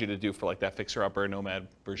strategy to do for like that fixer-upper nomad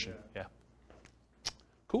version. Yeah.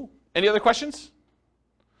 Cool. Any other questions?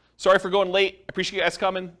 Sorry for going late. I appreciate you guys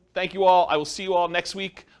coming. Thank you all. I will see you all next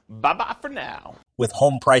week. Bye-bye for now. With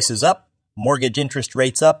home prices up, mortgage interest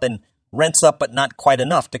rates up, and rents up but not quite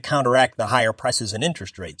enough to counteract the higher prices and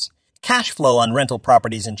interest rates, cash flow on rental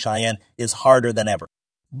properties in Cheyenne is harder than ever.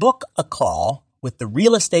 Book a call with the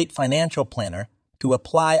Real Estate Financial Planner to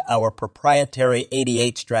apply our proprietary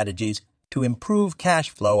 88 strategies to improve cash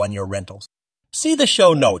flow on your rentals. See the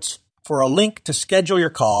show notes for a link to schedule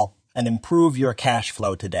your call and improve your cash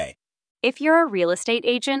flow today. If you're a real estate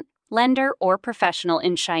agent, lender, or professional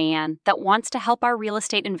in Cheyenne that wants to help our real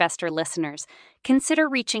estate investor listeners, consider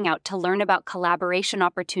reaching out to learn about collaboration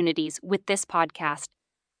opportunities with this podcast.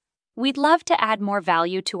 We'd love to add more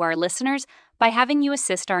value to our listeners by having you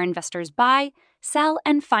assist our investors buy, sell,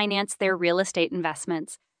 and finance their real estate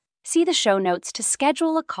investments. See the show notes to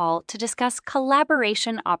schedule a call to discuss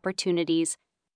collaboration opportunities.